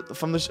the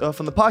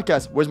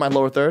podcast." Where's my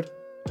lower third?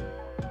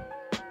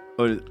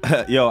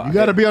 Yo, You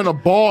gotta be on the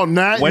ball,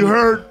 Nat. When- You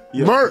heard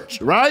Yeah.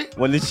 merch, right?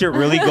 when this shit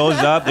really goes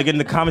up, they're getting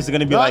the comments. They're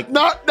gonna be like,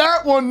 Not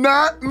that one,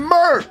 Nat.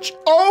 Merch.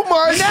 Oh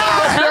my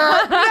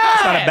god, Nat.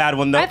 "It's not a bad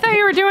one though." I thought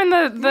you were doing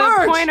the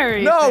Merch. pointer.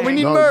 No, we thing.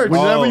 need No, merch.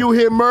 whenever Oh. you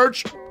hear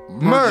merch,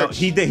 No, merch.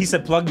 he did. He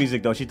said plug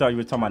music though. She thought you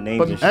were talking about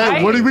names and shit.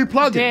 Hey, what are we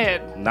plugging?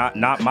 Did.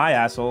 Not my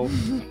asshole.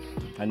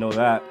 I know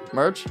that.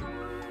 Merch.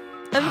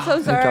 I'm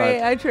so sorry.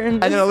 God. I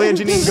turned. And then Aaliyah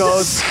Janine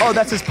goes, "Oh,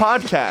 that's his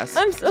podcast."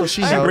 I'm so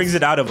she sorry. knows. Brings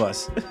it out of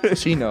us.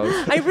 She knows.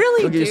 I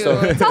really Look at do. you, so-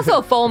 It's also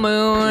a full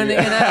moon, you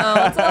know.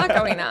 It's a lot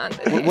going on.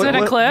 today. Is it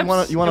an eclipse?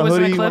 You want a It was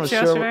an hoodie? You want a eclipse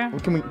shirt?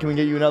 yesterday? Can we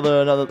get you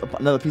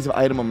another piece of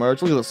item of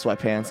merch? Look at those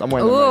sweatpants. I'm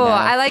wearing them Ooh, right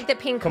now. I like the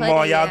pink. Come hoodie,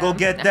 on, y'all, yeah. go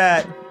get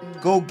that.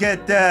 Go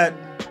get that.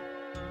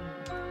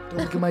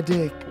 Look at my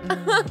dick.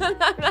 look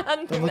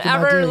at my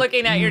Ever dick.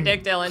 looking at your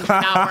dick, Dylan. It's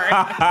not working.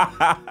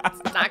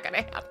 It's not gonna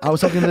happen. I was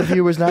talking to the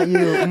viewers, not you.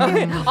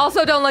 Mm.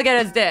 Also, don't look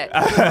at his dick.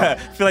 I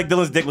feel like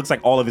Dylan's dick looks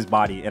like all of his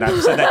body, and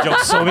I've said that joke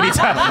so many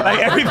times. Like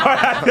every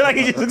part, I feel like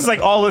he just looks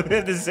like all of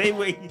it the same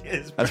way he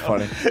is. Bro. That's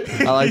funny.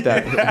 I like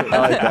that. I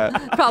like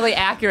that. Probably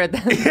accurate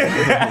then.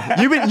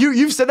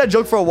 You've said that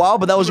joke for a while,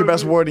 but that was your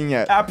best wording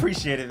yet. I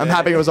appreciate it. I'm man.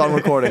 happy it was on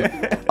recording.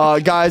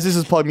 Guys, this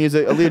is Plug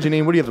Music. Aaliyah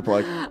Janine, what do you have to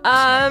plug?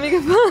 You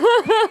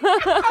can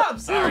I'm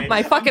sorry.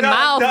 my fucking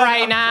mouth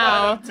right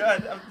now.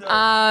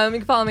 You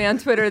can follow me on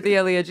Twitter, the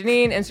Aaliyah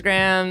Janine,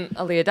 Instagram,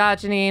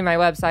 Aaliyah.Janine, my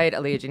website,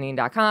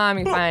 AaliyahJanine.com.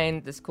 You can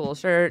find this cool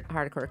shirt,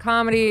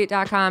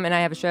 hardcorecomedy.com, and I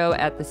have a show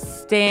at The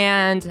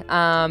Stand,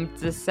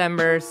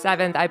 December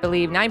 7th, I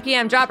believe, 9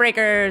 p.m.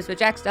 Jawbreakers with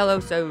Jack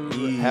Stelloso.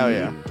 Hell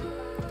yeah.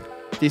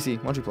 DC,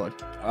 why don't you plug?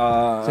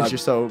 Since you're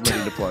so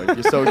ready to plug.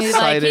 You're so He's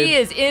like, excited. he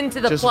is into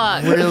the Just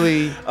plug.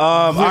 really,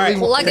 all right.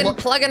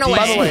 Plugging away.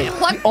 By the way,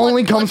 Plug,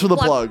 only plug, comes for the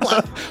plugs.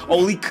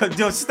 Only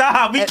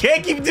stop. We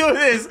can't keep doing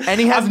this. And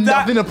he has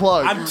nothing to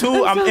plug.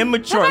 I'm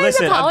immature. Can I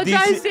Listen,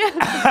 apologize,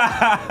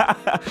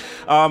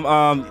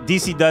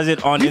 DC does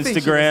it on You think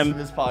she Instagram. listens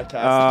to this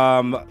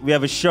podcast? We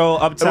have a show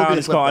It'll uptown. be a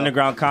It's clip, called though.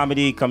 Underground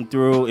Comedy. Come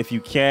through if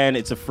you can.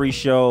 It's a free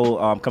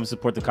show. Come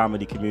support the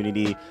comedy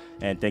community.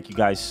 And thank you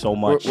guys so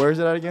much. Where is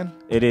it at again?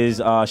 It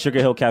is Sugar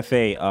Hill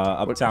Cafe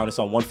uptown. It's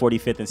on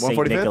 145th and St.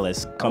 145th?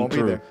 Nicholas. I Come won't be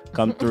through. there.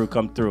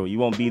 Come through. You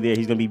won't be there.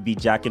 He's gonna be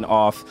jacking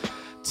off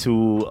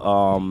to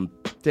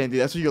Damn,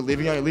 dude, that's what you're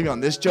leaving on. You're leaving on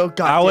this joke?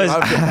 God I damn, was- I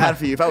would feel bad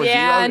for you. If I was you, I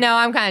Yeah, would- no,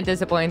 I'm kind of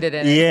disappointed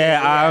in it.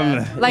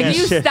 yeah, Like,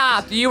 you shit.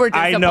 stopped. You were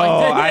disappointed. I know.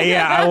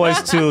 I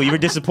was too. You were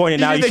disappointed.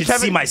 Now did you the should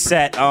Kevin- see my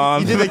set.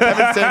 You did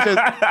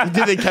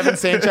the Kevin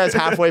Sanchez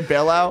halfway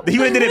bailout? He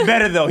would have did it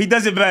better though. He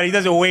does it better. He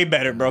does it way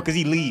better, bro. Because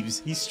he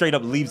leaves. He straight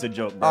up leaves a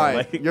joke, bro. All right,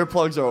 Like, your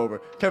plugs are over.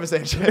 Kevin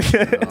Sanchez,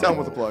 tell him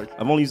with the plug.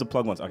 I've only used the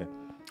plug once. Okay.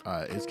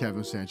 It's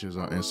Kevin Sanchez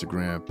on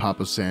Instagram,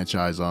 Papa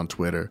Sanchez on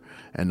Twitter,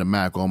 and the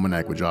Mac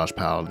Almanac with Josh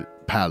Pallet.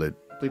 Bleep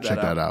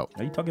Check that that out.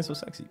 Are you talking so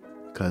sexy?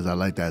 Cause I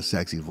like that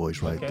sexy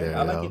voice right there.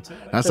 I like yo. it too.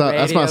 That's The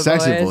that's my radio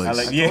sexy voice. voice. I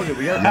like. I told you,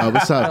 we gotta Yo,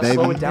 what's up, baby?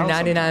 slow it down.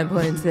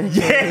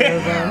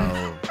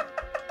 99.6.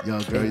 Yo,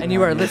 girl, And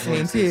you are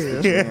listening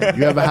to.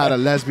 You ever had a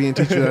lesbian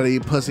teach you how to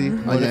eat pussy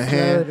on your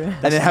hand? And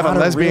then have a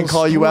lesbian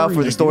call you out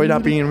for the story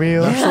not being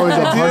real. That story's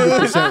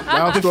 100%.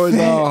 That story's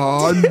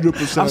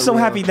 100%. I'm so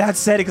real. happy that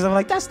said it because I'm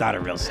like, that's not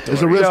a real story.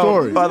 It's a real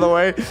story. By the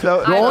way,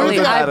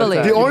 I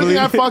believe. The only thing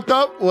I fucked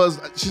up was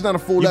she's not a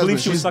full You lesbian. believe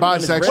she was She's sucking on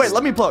his bisexual. breast? Wait,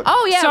 let me plug.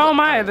 Oh, yeah. So am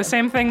I. The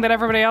same thing that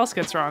everybody else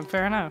gets wrong.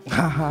 Fair enough.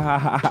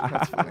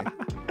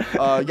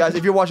 Guys,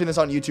 if you're watching this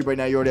on YouTube right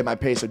now, you're already at my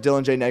page. So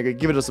Dylan J. Negri,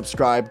 give it a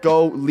subscribe.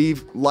 Go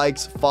leave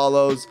likes,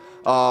 follows.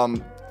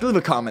 Leave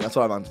a comment. That's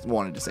what I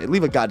wanted to say.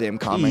 Leave a goddamn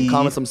comment.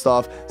 Comment some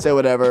stuff. Say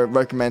whatever.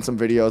 Recommend some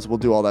videos. We'll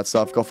do all that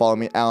stuff. Go follow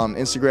me on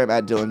Instagram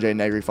at Dylan J.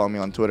 Negri. Follow me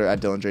on Twitter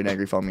at Dylan J.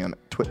 Negri. Follow me on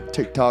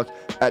TikTok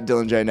at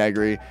Dylan J.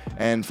 Negri.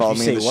 And follow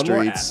me in the say one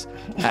more streets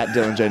at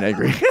Dylan J.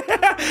 Negri.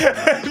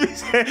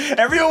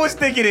 Everyone was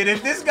thinking it.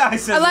 If this guy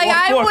says Like, one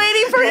I'm more-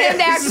 waiting for him to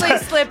Yeah. actually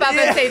slip up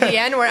and say the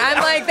N word.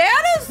 I'm like,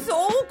 that is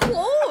so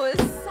close.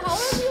 How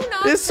have you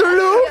not? It's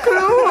so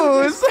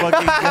close.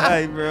 fucking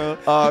guy, bro.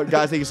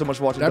 Guys, thank you so much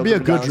for watching. That'd be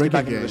Don't a Put Me good Down. Let's get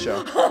back drinking into the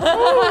show.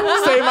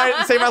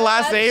 say my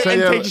last name Say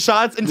and yeah. take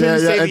shots until Yeah, you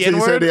say the until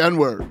you say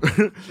N-word. the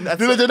N-word.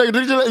 That's You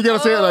gotta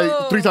say it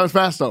like 3 times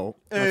fast though.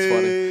 That's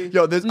funny.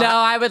 Yo, this No,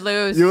 I would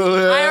lose. You-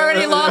 I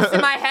already lost in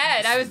my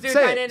head. I was doing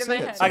Say kind it, of in say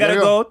my it. head. I gotta There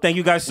you go. Thank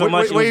you guys so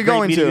much. where It you was great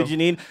going meeting to? you,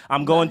 Janine.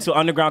 I'm going to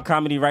Underground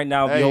Comedy right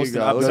now. There Be you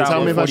hosting go. Uptown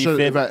Tell me if I should-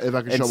 145th if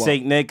I can and show up.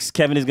 St. Nick's.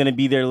 Kevin is gonna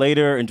be there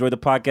later. Enjoy the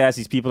podcast.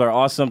 These people are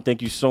awesome.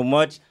 Thank you so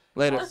much.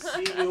 later.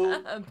 See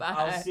you. Bye.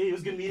 I'll see you. It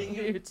was good meeting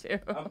you. You too.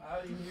 I'm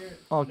out of here.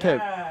 Okay.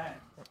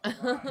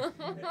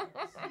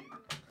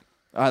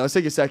 All right, let's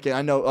take a second.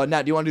 I know,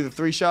 Nat, do you want to do the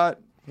 3-shot?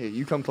 Here,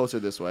 you come closer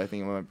this way. I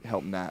think it might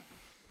help Nat.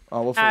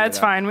 Oh, we'll figure It's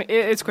it out. fine.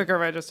 It's quicker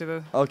if I just do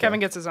the. Okay. Kevin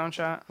gets his own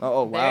shot.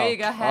 Oh, wow. There you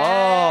go.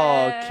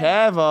 Oh,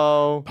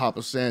 Kevo.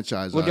 Papa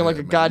Sanchez. Looking out like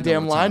here, a man.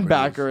 goddamn You know what time it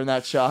linebacker in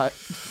that shot.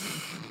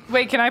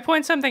 Wait, can I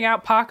point something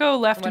out? Paco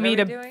left What are me we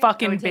to doing? Are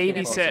fucking we taking a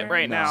babysit picture?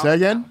 right No. now. is. Say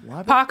again?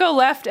 Paco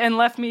left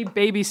me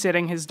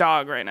babysitting his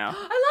dog right now. I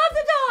love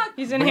the dog.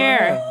 He's in Bring him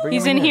here. in. Bring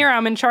He's him in in here. here.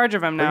 I'm in charge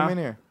of him Bring now. him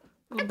in here.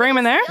 Bring him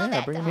in there?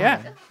 Yeah, bring him Yeah.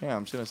 in. Yeah,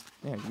 I'm just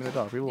gonna. Yeah, give me the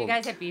dog. You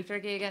guys have beef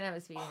jerky again? I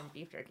was feeding him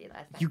beef jerky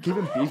last night. You give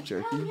him beef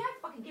jerky.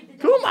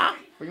 Come on.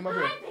 Bring him up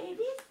here.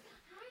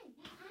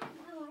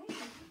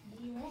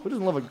 Who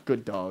doesn't love a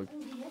good dog?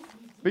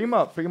 Bring him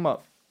up. Bring him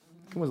up.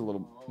 Kuma's a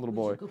little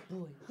boy.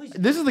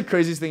 This is the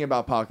craziest thing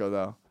about Paco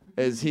though,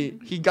 is he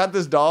got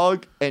this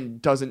dog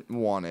and doesn't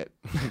want it.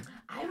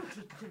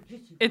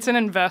 It's an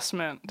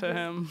investment to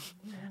him.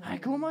 Hi,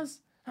 Kumas.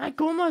 Hi,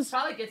 Kumas.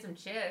 Probably get some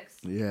chicks.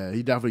 Yeah,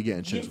 he definitely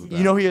getting chicks with that.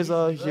 You know he has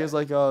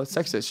like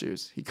sex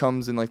issues. He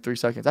comes in like 3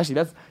 seconds.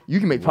 Actually, you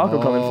can make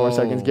Paco come in 4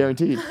 seconds,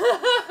 guaranteed.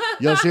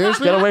 Yo,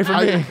 seriously? Get away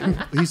from me.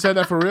 He said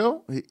that for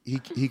real?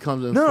 He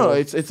comes in. No, four-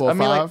 it's. four, I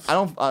mean, like,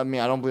 five?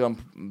 I don't believe I'm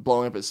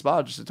blowing up his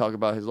spot just to talk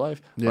about his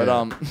life. Yeah.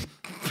 But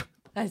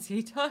As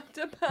he talked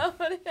about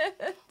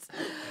it.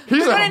 he's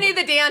We're a- gonna need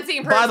the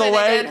dancing person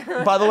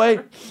by the way,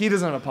 again. he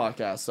doesn't have a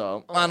podcast,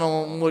 so I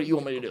don't know what you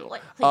want me to do.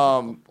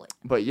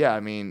 But yeah,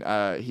 I mean,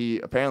 he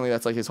apparently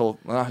that's like his whole,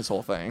 not his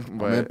whole thing,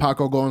 but Man,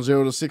 Paco going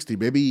 0 to 60,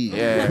 baby.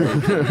 yeah.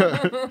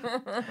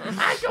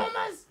 Hi,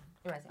 Gomas.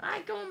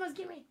 Hi, Gomas.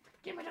 Give me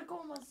the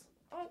Gomas.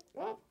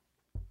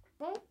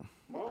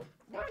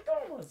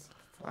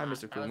 Hi,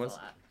 Mr. Kumas.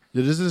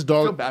 Yeah, this is I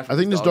feel dog. bad for I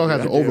think this this dog dog,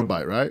 has an dude, I do.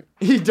 overbite, right?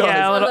 He does.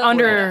 Yeah, a little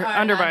Underbite.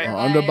 underbite.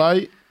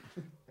 Underbite.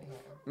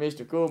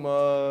 Mr.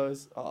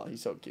 Kumas. Oh,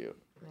 he's so cute.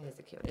 He's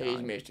a cute He's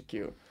dog. Mr.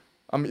 Cute.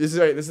 Wait,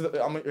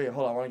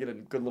 hold on. I want to get a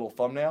good little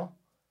thumbnail.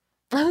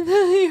 You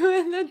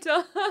and the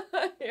dog.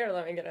 Here,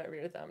 let me get over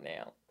your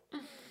thumbnail.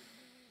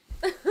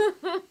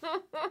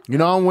 You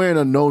know, I'm wearing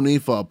a no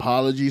need for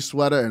apology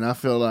sweater, and I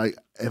feel like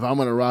if I'm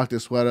gonna rock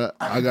this sweater,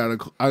 I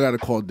gotta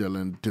call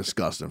Dylan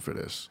disgusting for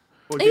this.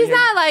 Well, He's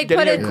not like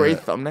getting putting. a great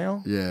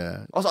thumbnail.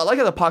 Yeah. Also, I like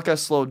how the podcast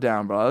slowed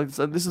down, bro. This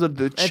is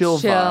the chill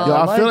chill. vibe. Yo,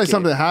 I feel like it.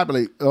 something happened.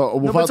 Like, No,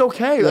 but it's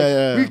okay. Yeah, Like,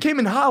 yeah. We came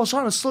in hot. I was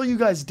trying to slow you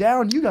guys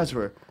down. You guys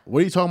were What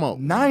are you talking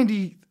about?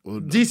 90.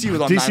 DC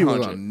was on DC 900.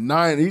 was on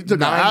 9. He took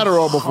an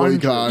Adderall before he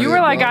got You here,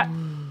 were like, bro.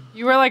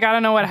 I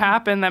don't know what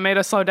happened that made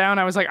us slow down.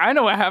 I was like, I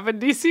know what happened.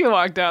 DC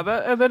walked out,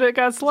 and then it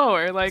got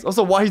slower. Like,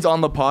 Also, why he's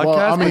on the podcast?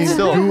 Well, I mean, but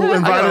still, you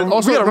invited. we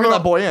gotta bring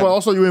that boy in. But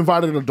also, you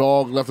invited a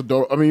dog, left the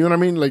door. I mean, you know what I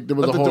mean? Like there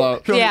was Left a the whole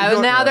door. lot. Yeah,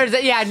 You're- now there's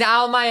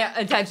now my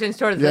attention's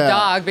towards the Yeah.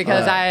 dog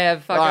because I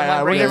have fucking Alright, one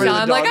we're brain getting rid cell.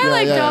 of I'm the like, dog. I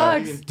like Yeah.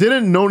 dogs.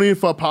 Didn't No Need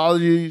for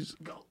Apologies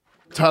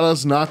tell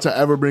us not to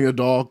ever bring a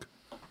dog?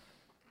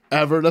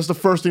 Ever? That's the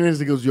first thing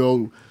he goes,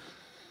 yo.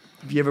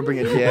 If you ever bring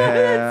it,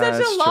 yeah, Such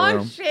that's a long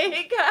true.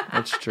 shake.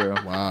 That's true.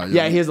 Wow.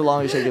 Yeah, he has the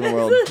longest shake in the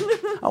world.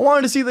 I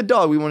wanted to see the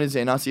dog. We wanted to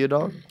say, not see a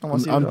dog. I want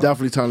to see a I'm dog.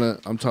 definitely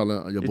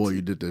telling your boy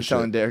you did this shit.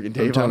 telling Derek and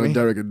Dave I'm on telling me?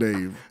 Derek and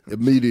Dave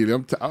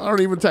immediately. I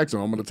don't even text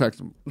him. I'm gonna text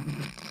him.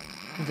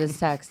 Just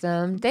text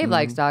him. Dave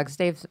likes dogs.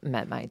 Dave's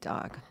met my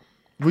dog.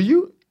 Were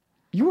you?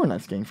 You weren't at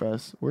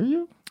Skankfest, were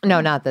you?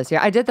 No, not this year.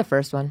 I did the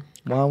first one.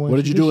 Wow, What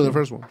did you do with the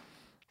first one?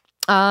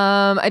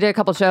 I did a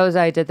couple shows.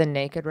 I did the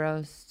naked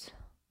roast.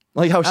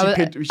 Like how she I was-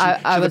 picked. She I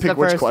had to was pick the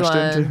which first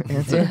question one. to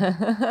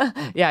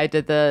answer. Yeah, I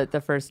did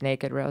the first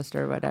naked roast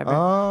or whatever.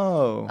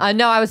 Oh.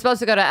 No, I was supposed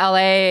to go to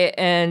LA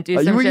and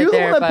do some Were shit you the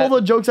there, one that but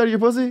pulled the jokes out of your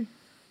pussy?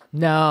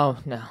 no.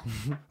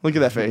 Look at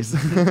that face.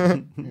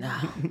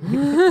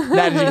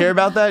 Nat, did you hear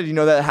about that? Did you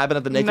know that happened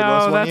at the naked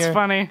roast no, one that's year?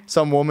 funny.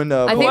 Some woman.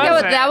 I pulled think Was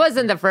out- it? that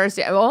wasn't the first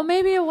year. Well,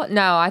 maybe it was.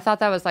 No, I thought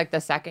that was like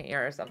the second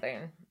year or something.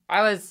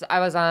 I was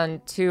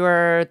on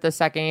tour the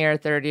second year,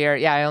 third year.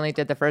 Yeah, I only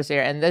did the first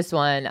year, and this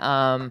one,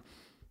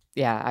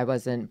 yeah, I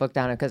wasn't booked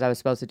on it because I was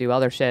supposed to do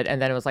other shit, and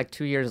then it was like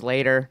 2 years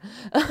later.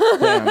 Damn,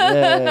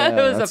 yeah,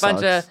 It was that a bunch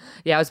sucks. of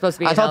I was supposed to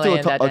be. I in talked LA to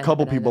and that a didn't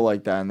couple happen people either.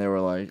 like that, and they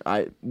were like,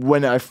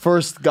 when I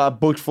first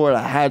got booked for it,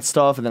 I had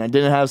stuff, and then I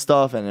didn't have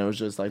stuff, and it was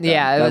just like that,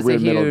 Yeah, it that was a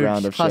weird middle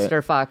ground huge of shit.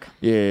 clusterfuck.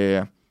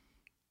 Yeah.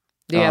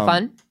 Do you have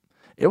fun?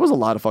 It was a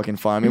lot of fucking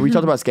fun. I mean, we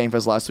talked about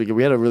Skankfest last week, and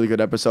we had a really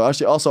good episode.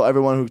 Actually, also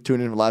everyone who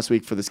tuned in last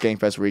week for the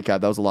Skankfest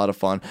recap, that was a lot of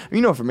fun.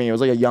 You know, for me, it was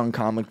like a young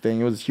comic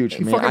thing. It was huge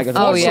for me. Fucking I got to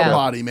fought watch yeah.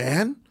 somebody,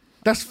 man.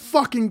 That's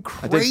fucking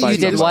I crazy. fight You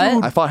did someone.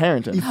 what? I fought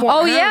Harrington. He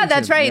fought Oh yeah,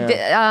 that's Harrington.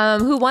 right.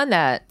 Who won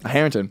that?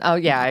 Harrington. Oh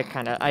yeah,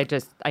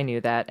 I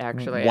knew that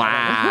actually.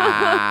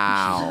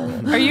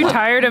 Wow. Are you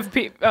tired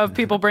of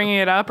people bringing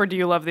it up, or do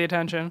you love the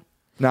attention?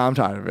 No, I'm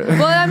tired of it.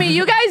 Well, I mean,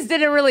 you guys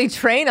didn't really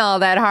train all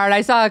that hard.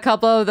 I saw a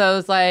couple of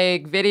those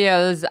like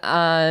videos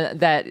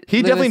that He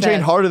Louis definitely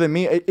trained had. harder than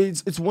me.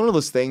 It's one of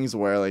those things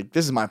where like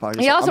this is my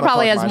podcast. He I'm also gonna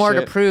probably talk has my more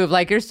to shit. prove.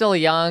 Like you're still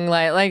young.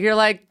 Like you're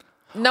like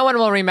no one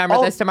will remember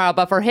Oh. this tomorrow,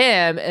 but for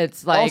him,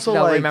 it's like Also,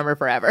 they'll like- remember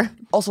forever.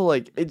 Also,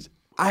 like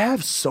I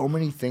have so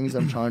many things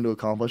I'm trying to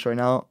accomplish right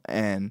now,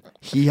 and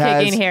he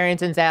has. Kicking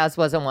Harrington's ass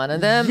wasn't one of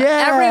them.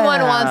 Yeah.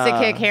 Everyone wants to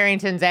kick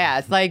Harrington's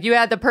ass. Like you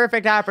had the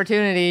perfect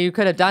opportunity. You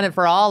could have done it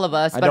for all of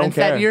us, but don't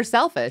instead care. you're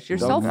selfish. You're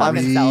so Don't have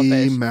fucking me.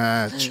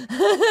 selfish. Rematch.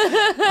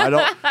 I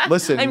don't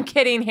listen. I'm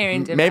kidding,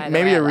 Harrington. by the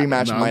Maybe way. a I love you.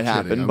 rematch No, I'm might kidding,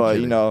 happen, I'm but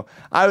kidding. you know,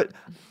 I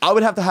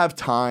would have to have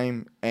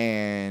time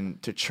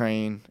and to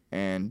train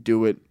and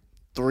do it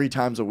 3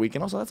 times a week,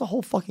 and also that's a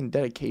whole fucking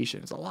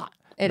dedication. It's a lot.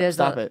 It is.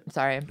 Stop it.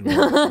 Sorry. Don't do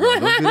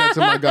that to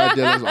my guy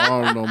Dylan's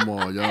arm no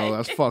more, yo.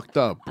 That's fucked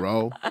up,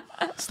 bro.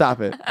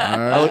 Stop it.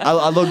 right.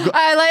 I look good.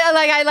 I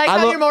like I how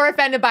look- you're more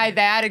offended by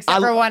that, except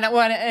I- for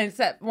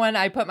when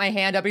I put my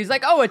hand up. He's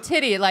like, "Oh, a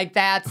titty!" Like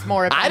that's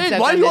more offensive. I didn't.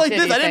 Why are than you the like this?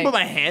 titty I didn't thing. put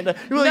my hand up.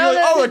 You were No, like,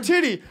 no, oh, no. a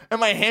titty, and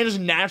my hand just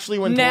naturally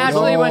went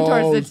Naturally towards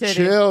went towards the titty.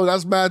 Chill.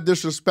 That's mad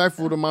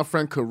disrespectful to my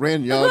friend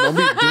Corinne, yo. Don't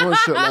be doing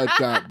shit like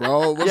that,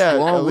 bro. What's Yeah,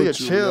 wrong Aaliyah, with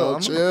you, chill. yo?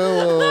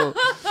 Chill.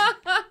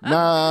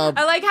 Nah,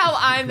 I like how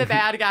I'm the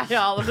bad guy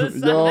all of a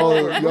sudden.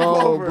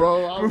 yo,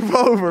 bro. Move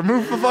over.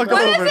 Move the fuck When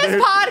over, is this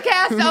dude.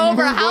 podcast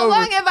over? How over.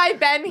 long have I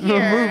been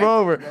here? Move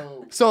over.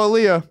 So,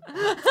 Aaliyah,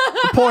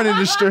 the porn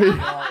industry.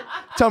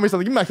 Tell me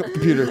something. Give me my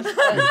computer.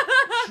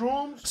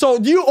 So,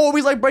 do you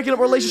always like breaking up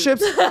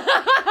relationships?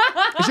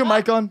 Is your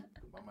mic on?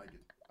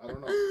 I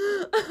don't know.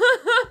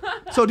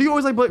 So, do you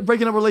always like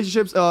breaking up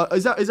relationships?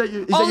 Is that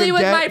your Only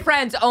with get? my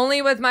friends.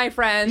 Only with my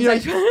friends. You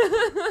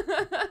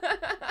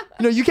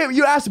know, you can't.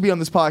 You asked to be on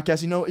this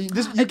podcast. You know, you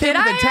came Did with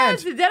I intent.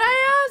 ask? Did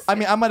I ask? I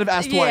mean, I might have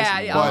asked twice.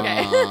 Yeah, but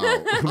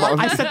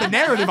okay. I set the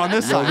narrative on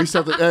this Yo, side. we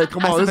set the, hey,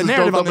 come I on, set this the is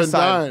narrative dope on up this and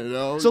side. dying,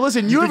 yo. So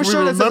listen, you have a think we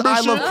shirt that says remember "I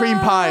shit? love cream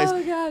pies."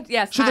 Oh god.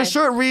 Yes. Should the hi.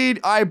 shirt read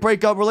 "I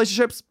break up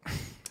relationships"?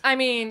 I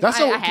mean, That's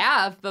I a-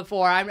 have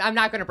before. I'm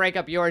not going to break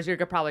up yours.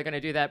 You're probably going to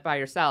do that by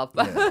yourself.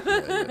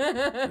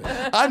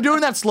 I'm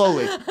doing that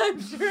slowly.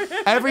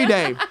 Every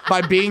day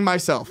by being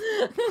myself.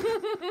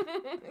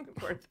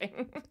 Poor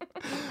thing.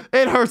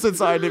 It hurts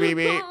inside to be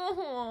me.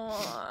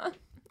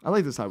 I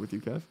like this side with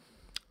you, Kev.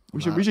 We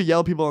should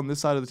yell at people on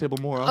this side of the table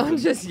more often.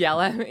 Just yell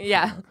at me.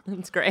 Yeah,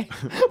 that's great.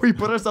 We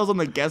put ourselves on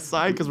the guest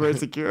side because we're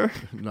insecure.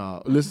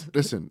 No,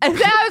 listen. And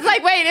then I was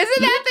like, wait,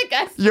 isn't that the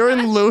guest? You're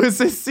in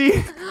Lewis's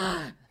seat.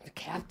 The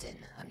captain.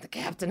 I'm the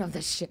captain of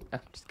this ship. No,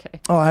 I'm just kidding.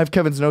 Oh, I have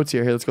Kevin's notes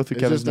here. Here, let's go through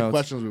It's Kevin's just the notes.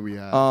 questions that we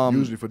have.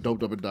 Usually for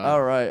Doped Up and Died.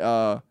 All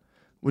right.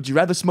 Would you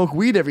rather smoke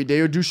weed every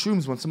day or do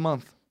shrooms once a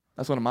month?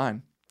 That's one of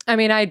mine. I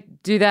mean, I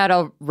do that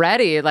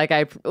already. Like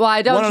I don't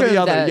One or the choose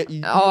other.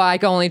 that. I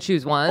can only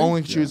choose one.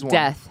 Only choose one.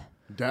 Death.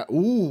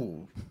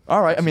 Ooh.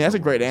 All right. I mean, that's a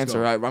great answer.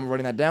 All right, I'm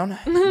writing that down.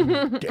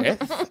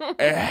 Death.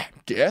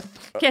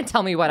 Death. Can't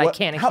tell me what I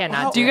can and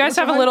cannot Do you guys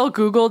have a little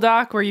Google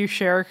Doc where you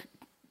share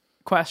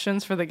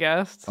questions for the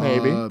guests?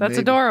 Maybe. That's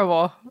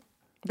adorable.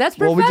 That's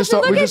Well,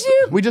 professional. Look at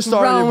you. We just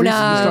started it recently.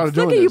 Grown-ups.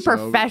 Look at you,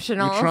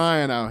 professionals. You're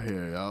trying out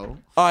here, yo.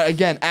 All right.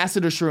 Again,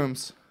 acid or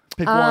shrooms.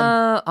 Pick one.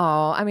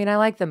 I mean, I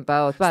like them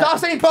both. But Stop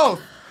saying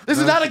both. This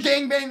is not a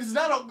gangbang. This is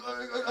not a.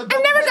 I've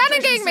never done a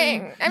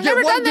gangbang. I've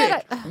never done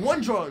that.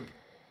 One drug.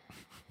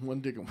 One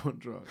dick and one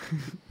drug.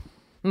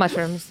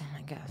 Mushrooms,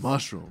 I guess.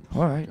 Mushroom.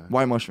 All right.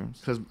 Why mushrooms?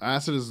 Because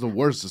acid is the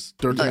worst. It's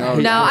 13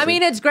 hours. No, I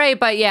mean it's great,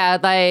 but yeah,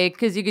 like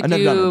because you could I've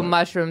never done it, do but-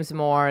 mushrooms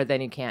more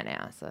than you can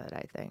acid.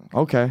 I think.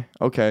 Okay.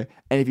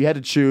 And if you had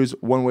to choose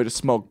one way to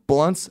smoke,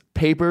 blunts,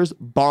 papers,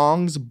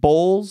 bongs,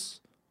 bowls,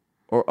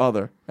 or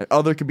other. And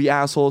other could be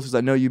assholes because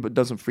I know you, but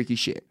done some freaky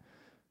shit.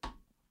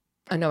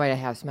 I know I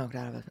have smoked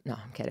out of it. No,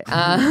 I'm kidding.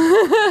 Yeah,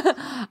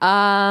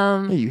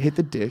 you hit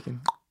the dick and.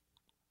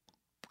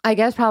 I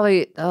guess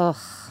probably. Ugh,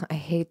 I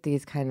hate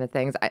these kind of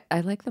things.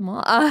 I like them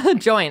all.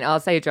 Joint.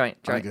 I'll say joint.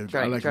 I like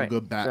a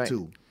good bat, joint.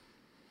 too.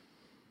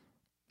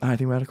 I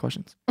think we're out of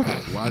questions.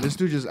 Wow, this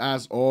dude just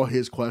asked all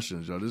his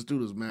questions, yo. This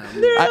dude is mad.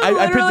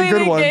 I picked the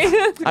good ones.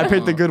 Literally I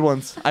picked the good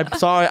ones. I'm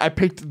sorry. I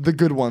picked the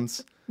good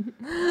ones.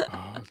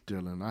 Oh,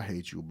 Dylan, I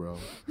hate you, bro.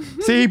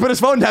 See, he put his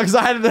phone down because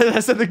I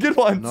said the good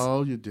ones.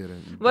 No, you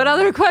didn't. You What didn't.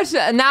 other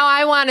question? Now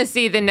I want to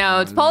see the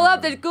notes. Pull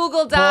up the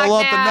Google Doc. Pull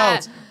up the Nat.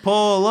 notes.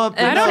 Pull up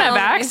the I don't notes. have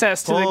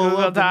access to the Pull Google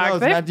up the Doc. notes.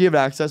 They- Matt, do you have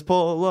access?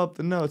 Pull up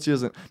the notes. She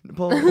doesn't.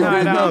 Pull up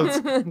I the don't. notes.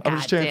 I'm God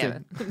just damn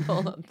chanting. it.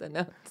 Pull up the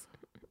notes.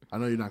 I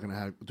know you're not going to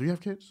have. Do you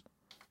have kids?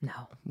 No.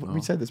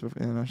 We said this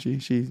before. You know,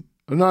 she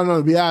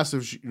No. We asked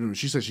if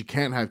she said she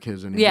can't have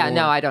kids anymore. Yeah,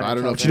 no, I don't But have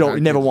know if children. she had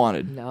don't never kids.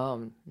 wanted.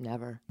 No,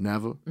 never.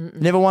 Never.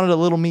 Never wanted a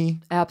little me.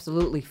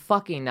 Absolutely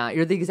fucking not.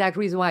 You're the exact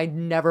reason why I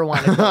never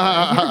wanted children.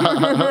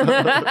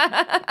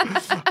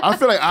 I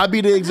feel like I'd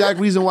be the exact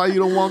reason why you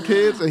don't want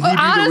kids, and he'd be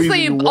the Honestly,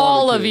 reason you want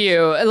all of kids.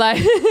 you.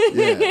 Like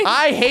Yeah.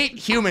 I hate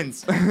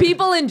humans.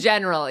 people in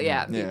general.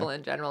 Yeah, Yeah. people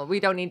in general. We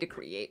don't need to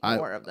create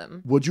more of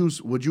them. Would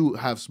you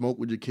have smoke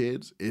with your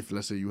kids if,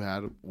 let's say, you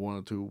had one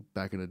or two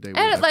back in the day? Would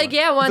you And have like, one?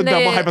 yeah, one a day.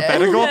 double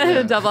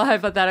hypothetical? Double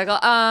hypothetical.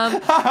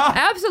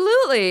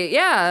 Absolutely,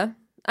 yeah.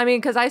 I mean,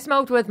 because I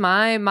smoked with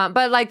my mom,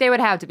 but like they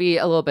would have to be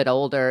a little bit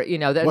older. You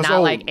know, they're What's not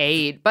old? like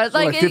 8, but So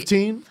like, like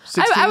 15,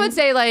 16? I would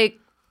say like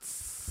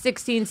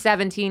 16,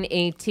 17,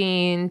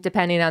 18,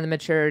 depending on the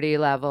maturity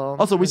level.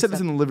 Also, we said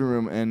this in the living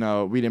room,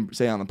 and we didn't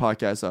say it on the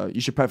podcast.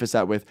 You should preface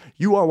that with,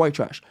 "You are white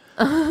trash."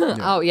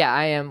 Oh yeah,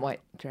 I am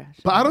white trash.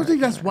 But I don't think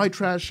that's white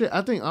trash shit.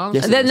 I think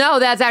honestly, Yes, No,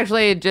 that's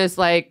actually just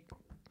like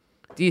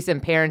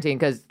decent parenting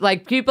because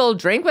like people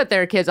drink with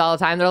their kids all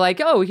the time. They're like,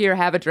 oh, here,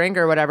 have a drink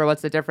or whatever.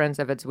 What's the difference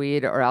if it's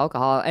weed or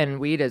alcohol? And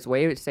weed is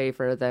way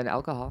safer than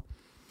alcohol.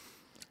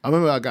 I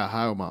remember I got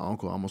high with my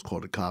uncle. I almost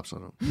called the cops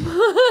on him.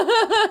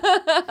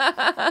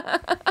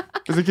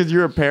 Is it because you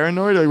were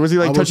paranoid? Like, was he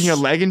like I touching was- your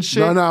leg and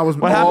shit? No, I was.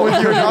 What happened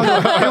with your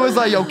uncle? He was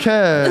like,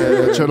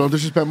 okay. Chill, don't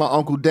disrespect my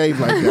uncle Dave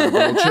like that,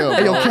 bro. Chill.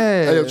 Hey, bro.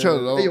 okay. Hey, yo, chill,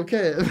 bro. Hey,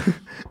 okay.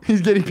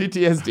 He's getting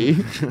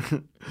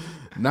PTSD.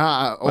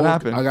 Nah, What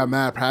happened? I got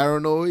mad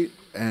paranoid,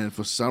 and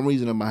for some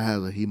reason in my head,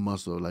 like, he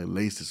must have like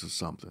laced us or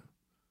something.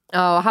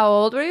 Oh, how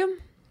old were you?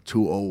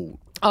 Too old.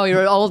 Oh, you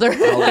were older.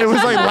 It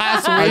was like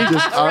last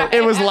week.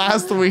 It was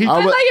last week. I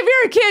Like was- if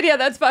you're a kid, yeah,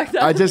 that's fucked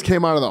up. I just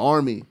came out of the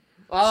army.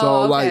 Oh, So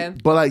okay.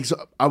 like, but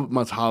like,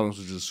 my tolerance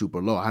was just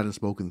super low. I hadn't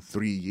smoked in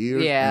 3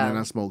 years, Yeah. and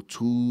then I smoked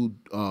 2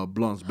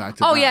 blunts back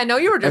to Oh, back. yeah, no,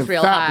 you were just And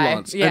real fat high.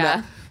 blunts. And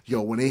Yeah.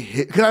 yo, when they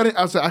hit, cause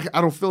I was like, I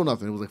don't feel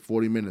nothing. It was like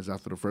 40 minutes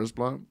after the first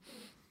blunt,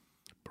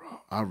 bro.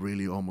 I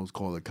really almost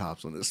called the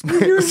cops on this man.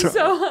 You're so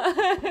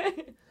high.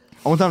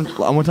 I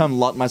one time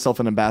locked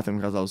myself in a bathroom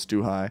because I was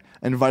too high.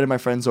 I invited my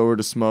friends over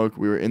to smoke.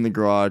 We were in the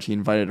garage. He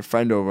invited a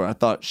friend over. I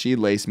thought she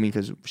laced me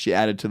because she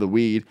added to the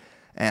weed.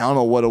 And I don't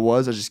know what it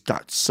was. I just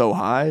got so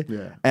high.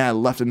 Yeah. And I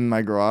left it in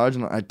my garage.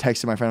 And I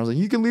texted my friend. I was like,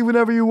 you can leave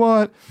whenever you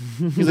want.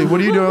 He's like,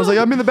 what are you doing? I was like,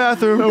 I'm in the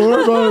bathroom. Don't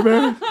worry about it,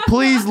 man.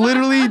 Please,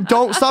 literally,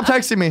 don't stop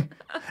texting me.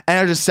 And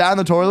I just sat in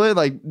the toilet,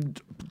 like,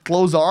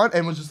 clothes on,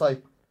 and was just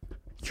like,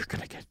 you're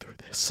going to get through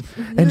this.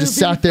 And just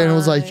sat there and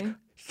was like, fine.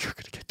 you're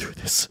going to get through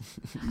this.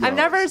 I've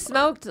never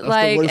smoked the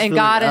like worst and feeling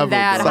gotten ever,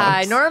 that bro.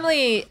 high.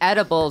 Normally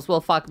edibles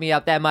will fuck me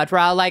up that much. Where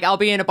I'll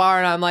be in a bar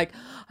and I'm like,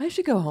 I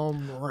should go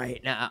home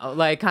right now.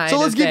 Like kind So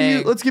of let's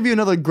thing. give you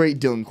another great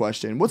Dylan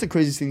question. What's the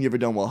craziest thing you ever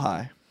done while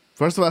high?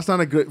 First of all, that's not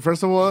a good.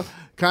 First of all,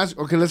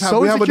 okay, let's have So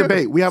we have a insecure.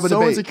 debate. We have a So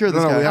debate. insecure,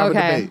 this no, guy. we have Okay.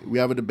 a debate. We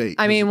have a debate.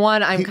 I mean,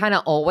 one, I'm kind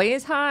of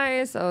always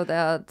high, so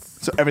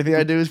that's So everything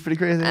I do is pretty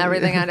crazy.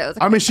 everything I do. Is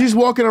I mean, she's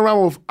walking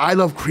around with "I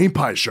love cream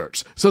pie"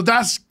 shirts. So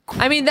that's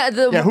I mean, Yeah,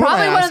 who am I probably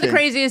one of the asking?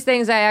 craziest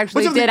things I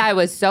actually What's the- did. I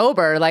was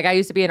sober. Like I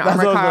used to be an That's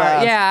armor what I was gonna car.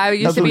 ask. Yeah, I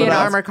used That's to what be I was an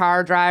gonna armor ask.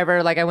 car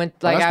driver. Like I went,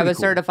 like that's I pretty was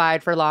cool.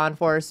 certified for law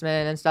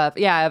enforcement and stuff.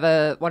 Yeah, I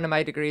have one of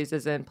my degrees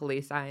is in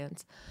police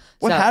science.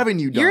 What So- haven't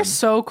you done? You're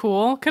so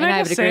cool. Can And I I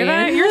have a just say degree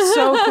that? in You're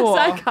so cool.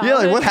 yeah,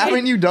 like what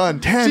haven't you done?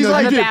 damn. She's Yo,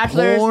 like, you a did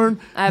bachelor's. porn.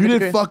 I have You a did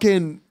degree.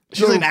 fucking.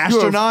 She's like an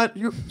astronaut.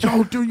 Yo,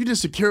 dude, you did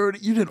security.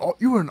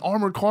 You were in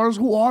armored cars.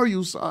 Who are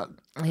you, son?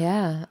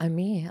 Yeah, I'm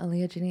me,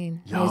 Aaliyah Janine.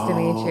 Nice to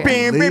meet you.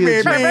 Bam, bam,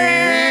 bam,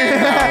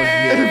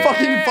 bam. And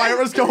fucking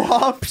fireworks go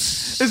off.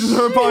 This is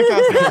her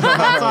podcast.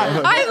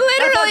 I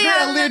literally That's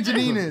how am. great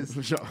Aaliyah Janine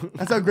is.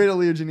 That's how great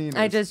Aaliyah Janine is.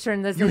 I just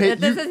turned this. You hate-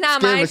 This you is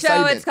not scared my of show.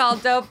 excitement. It's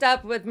called Doped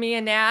Up with me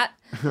and Nat.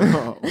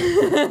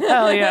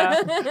 Hell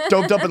yeah.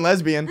 Doped up and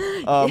lesbian.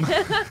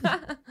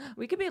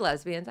 We could be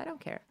lesbians. I don't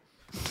care.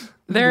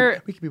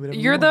 we could be whatever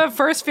we You're want. the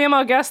first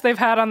female guest they've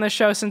had on the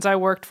show since I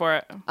worked for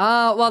it.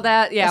 Oh, well,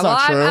 that, yeah. That's well,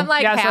 not true. I'm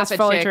like Yes, half that's a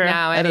fully chick true.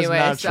 now That is anyway.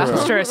 not so. true.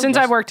 It's true. Since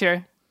I've worked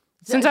here.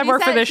 Since I've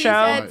worked for this she show.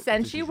 said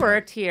since she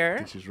worked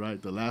here. She's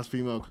right. The last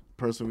female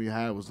person we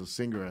had was a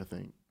singer, I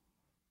think.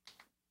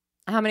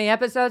 How many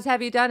episodes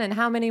have you done and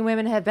how many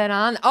women have been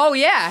on? Oh,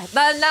 yeah.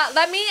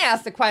 Let me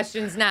ask the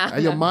questions now.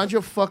 Hey, yo, mind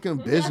your fucking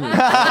business.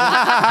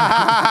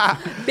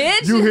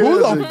 Bitch. You hear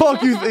Who that? the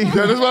fuck you think?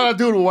 Yeah, this is what I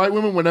do to white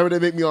women whenever they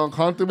make me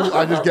uncomfortable.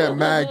 I just get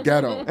mad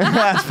ghetto.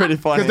 That's pretty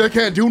funny. Because they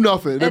can't do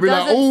nothing. They It be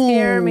like, doesn't ooh.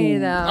 scare me,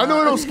 though. I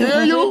know it don't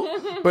scare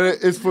you, but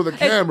it's for the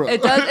camera.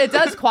 It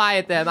does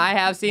quiet them. I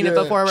have seen it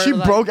Yeah. before. Where She it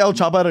was broke El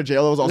Chapo out of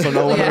jail. It was also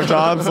no one of her Yeah.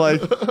 jobs.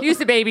 Like, Like, used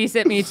to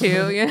babysit me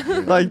too. You know?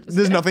 like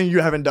there's nothing you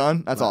haven't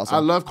done. That's I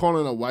awesome. love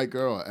calling a white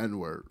girl an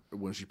N-word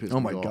when she pisses Oh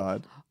me my off.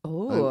 god. Like,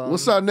 Ooh.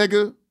 what's up,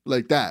 nigga?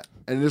 Like that.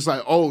 And it's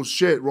like, oh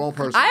shit, wrong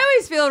person. I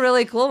always feel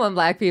really cool when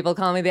black people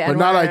call me the N-word.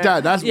 not like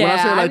that. That's- when I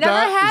say it like I've never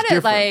that, had it's it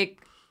different.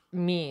 like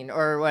mean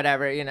or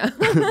whatever, you know.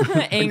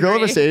 A Angry. girl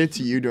ever say it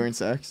to you during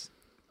sex?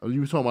 Oh, you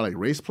were talking about like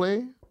race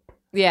play?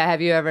 Yeah,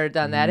 have you ever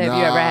done that? Have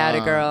you ever had a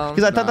Nah. girl?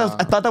 Because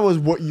I thought that was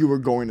what you were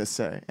going to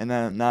say, and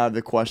then now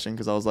the question.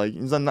 Because I was like,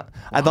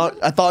 I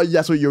thought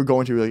that's what you were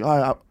going to.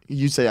 Like,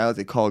 you say I like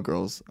to call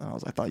girls.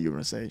 And I thought you were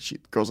gonna say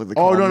girls like to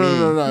call Oh no, me.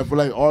 no. If we're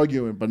like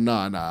arguing, but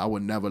nah, I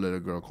would never let a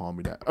girl call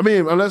me that. I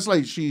mean, unless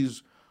like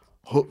she's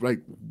like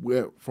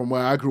from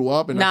where I grew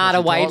up and that's Not how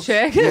a she white talks.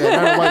 chick? Yeah,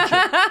 not a white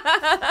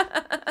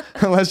chick.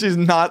 Unless she's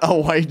not a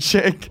white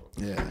chick.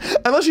 Yeah.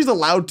 Unless she's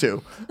allowed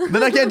to,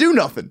 then I can't do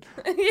nothing.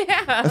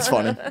 Yeah. That's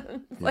funny.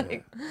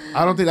 Like,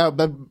 I don't think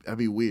that'd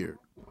be weird.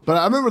 But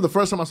I remember the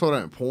first time I saw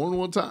that in porn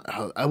one time,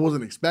 I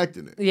wasn't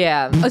expecting it.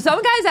 yeah. Some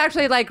guys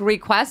actually like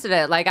requested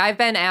it. Like I've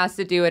been asked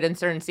to do it in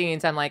certain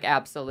scenes. I'm like,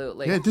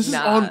 absolutely. Yeah, this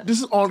not.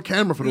 is on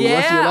camera for the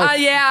rest of your Yeah, life.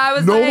 yeah. I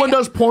was No like, one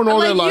does porn I'm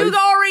all their like, life. You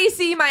already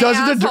see my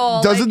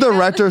asshole. Does like, the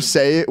director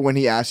say it when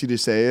he asks you to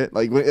say it?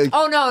 Like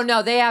Oh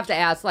no, they have to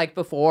ask like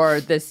before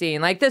the scene,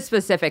 like this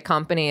specific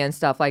company and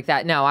stuff like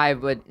that. No, I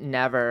would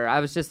never. I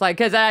was just like,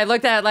 because I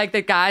looked at like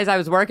the guys I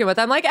was working with.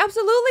 I'm like,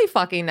 absolutely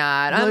fucking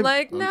not. I'm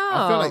like, no.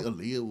 I feel like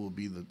Aaliyah will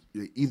be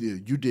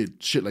either you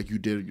did shit like you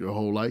did your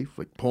whole life,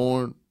 like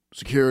porn,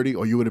 security,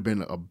 or you would have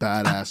been a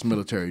badass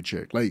military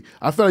chick. Like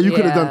I feel like you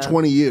could have done Yeah.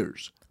 20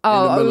 years.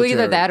 oh, either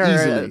military, that or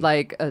easily.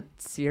 like a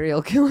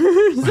serial killer.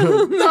 Or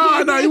something.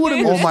 No, you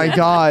wouldn't. oh my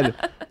god,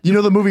 you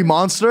know the movie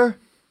Monster?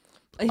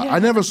 I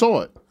never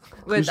saw it.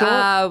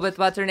 With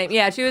what's her name?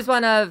 Yeah, she was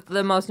one of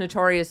the most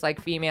notorious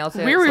like female.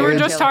 We were serial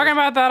just killers. talking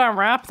about that on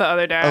Rap the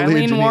other day. Aaliyah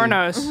Eileen Janine.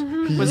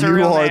 Warnos was her You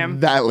real are name.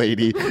 that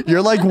lady.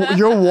 You're like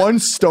you're one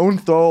stone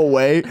throw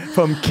away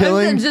from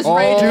killing just all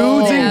raging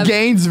dudes in them.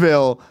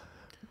 Gainesville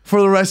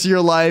for the rest of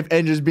your life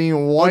and just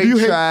being white do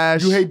you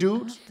trash. hate? You hate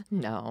dudes?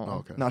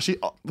 No. Okay. No,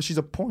 she's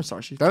a porn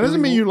star. She's That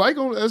doesn't clearly- mean you like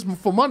them. That's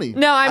for money.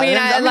 No, I mean,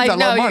 that I means like I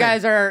no. love You money.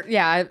 guys are,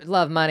 yeah. I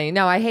love money.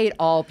 No, I hate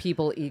all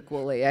people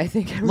equally. I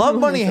think love everyone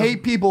money, is a-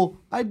 hate people.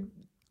 I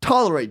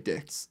tolerate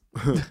dicks.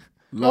 Love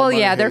Well, money,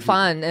 yeah, hate they're people.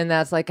 fun, and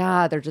that's like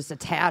they're just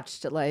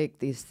attached to like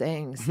these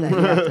things. That you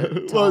have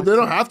to Well, talk they to.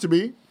 don't have to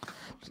be.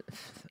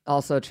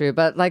 Also true,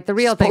 but like the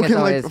real thing is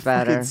Spoken like always a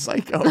better. fucking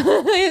psycho.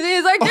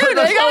 He's like, dude,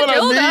 That's they not got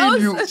what I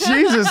mean, dildos.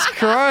 Jesus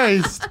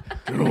Christ!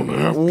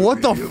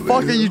 What the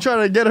fuck are you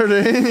trying to get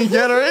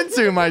her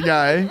into, my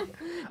guy?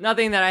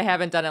 Nothing that I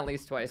haven't done at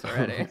least twice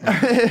already.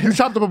 You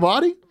chopped up a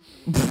body?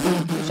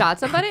 Shot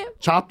somebody?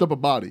 Chopped up a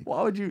body.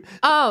 Why would you?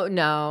 Oh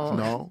no.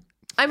 No.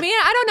 I mean,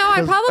 I don't know.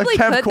 I probably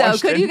Kev could though.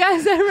 question. Could you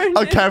guys ever?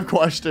 A Kev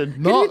question.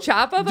 Could you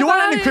chop up? Do you want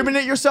to about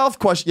incriminate yourself?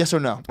 Question: yes or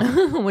no?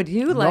 it? Would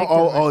you like? to-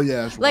 Oh,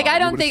 yeah. that's Like wild. I You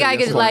don't would've think said I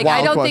yes could or like no. I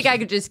Wild don't think I question.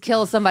 could just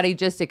kill somebody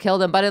just to kill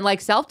them, but in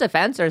like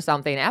self-defense or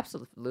something,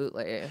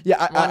 absolutely.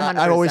 Yeah,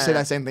 I always say 100%.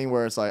 that same thing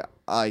where it's like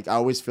I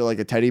always feel like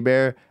a teddy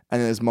bear, and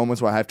then there's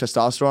moments where I have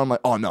testosterone. I'm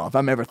like, oh no, if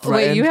I'm ever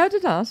threatened. Wait, you have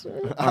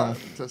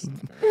testosterone? Just-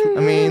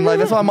 I mean, like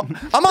that's why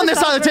I'm on this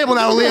side of the table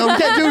now, Leo. We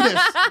can't do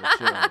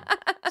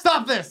this.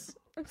 Stop this.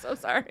 I'm so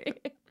sorry.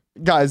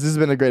 Guys, this has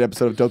been a great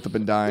episode of Doped Up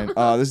and Dying.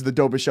 This is the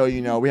dopest show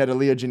you know. We had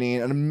Aaliyah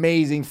Janine, an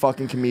amazing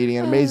fucking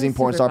comedian, amazing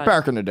porn star fun.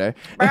 back in the day.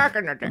 Back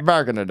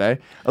in the day.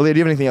 Aaliyah, do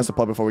you have anything else to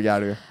plug before we get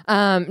out of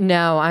here?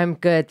 No, I'm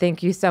good.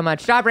 Thank you so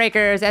much.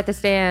 Jawbreakers at the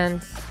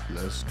stands.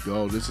 Let's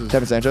go. This is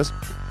Kevin Sanchez.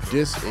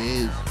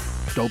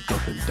 Doped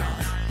Up and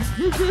Dying.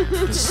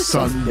 The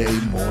Sunday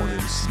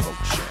morning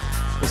smoke show.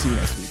 We'll see you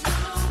next week.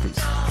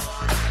 Peace.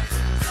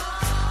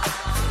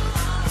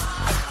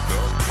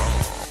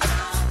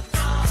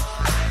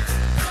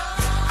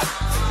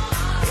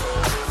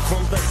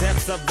 From the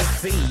depths of the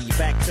sea,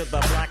 back to the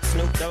black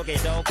Snoop Doggy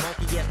Dogg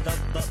monkey, yes,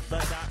 the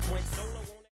dot went solo.